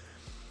fully.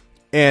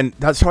 And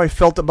that's how I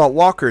felt about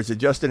Walker. It's a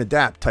just and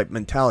adapt type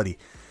mentality.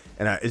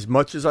 And as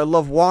much as I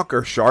love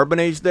Walker,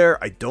 Charbonnet's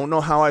there. I don't know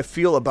how I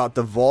feel about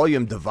the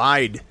volume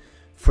divide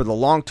for the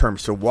long term.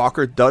 So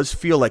Walker does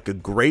feel like a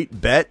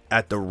great bet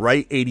at the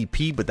right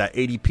ADP, but that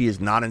ADP is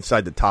not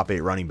inside the top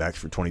 8 running backs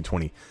for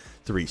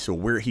 2023. So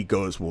where he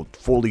goes will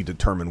fully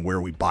determine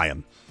where we buy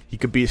him. He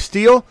could be a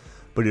steal,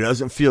 but he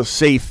doesn't feel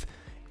safe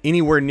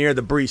anywhere near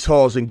the Breece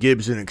Halls and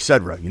Gibbs and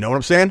etc. You know what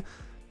I'm saying?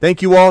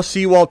 Thank you all.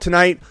 See you all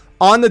tonight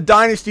on the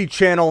Dynasty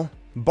channel.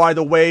 By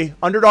the way,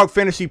 Underdog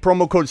Fantasy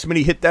promo code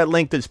Smitty. Hit that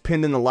link that's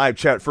pinned in the live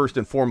chat first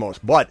and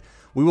foremost. But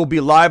we will be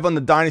live on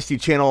the Dynasty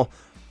channel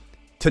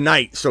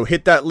tonight. So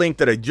hit that link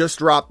that I just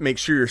dropped. Make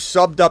sure you're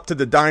subbed up to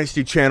the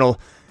Dynasty channel.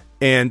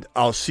 And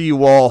I'll see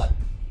you all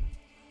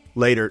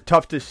later.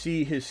 Tough to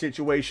see his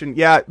situation.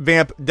 Yeah,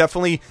 Vamp,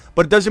 definitely.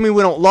 But it doesn't mean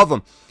we don't love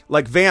him.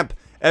 Like Vamp,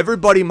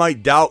 everybody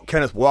might doubt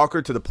Kenneth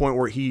Walker to the point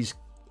where he's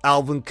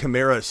Alvin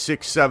Kamara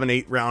 6, 7,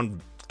 8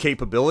 round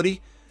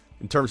capability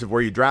in terms of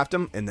where you draft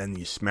him, and then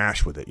you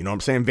smash with it. You know what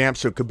I'm saying, Vamp?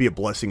 So it could be a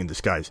blessing in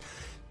disguise.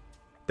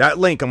 That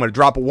link, I'm going to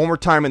drop it one more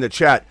time in the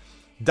chat.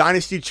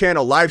 Dynasty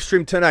channel, live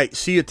stream tonight.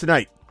 See you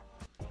tonight.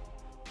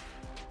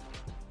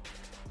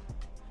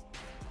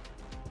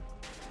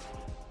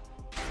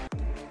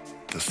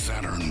 The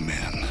Saturn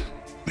men.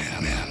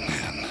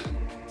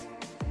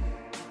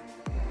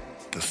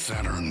 The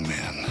Saturn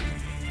men.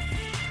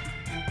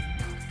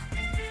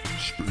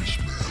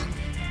 Spaceman.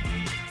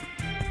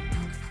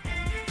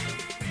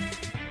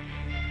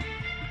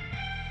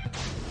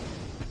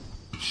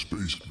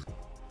 Spaceman.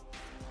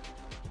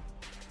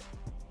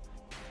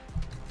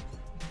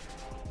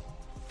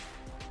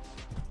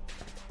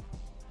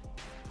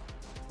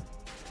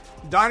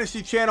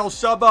 Dynasty channel,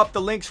 sub up. The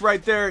link's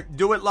right there.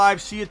 Do it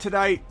live. See you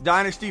tonight.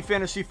 Dynasty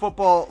Fantasy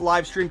Football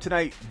live stream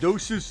tonight.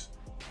 Deuces.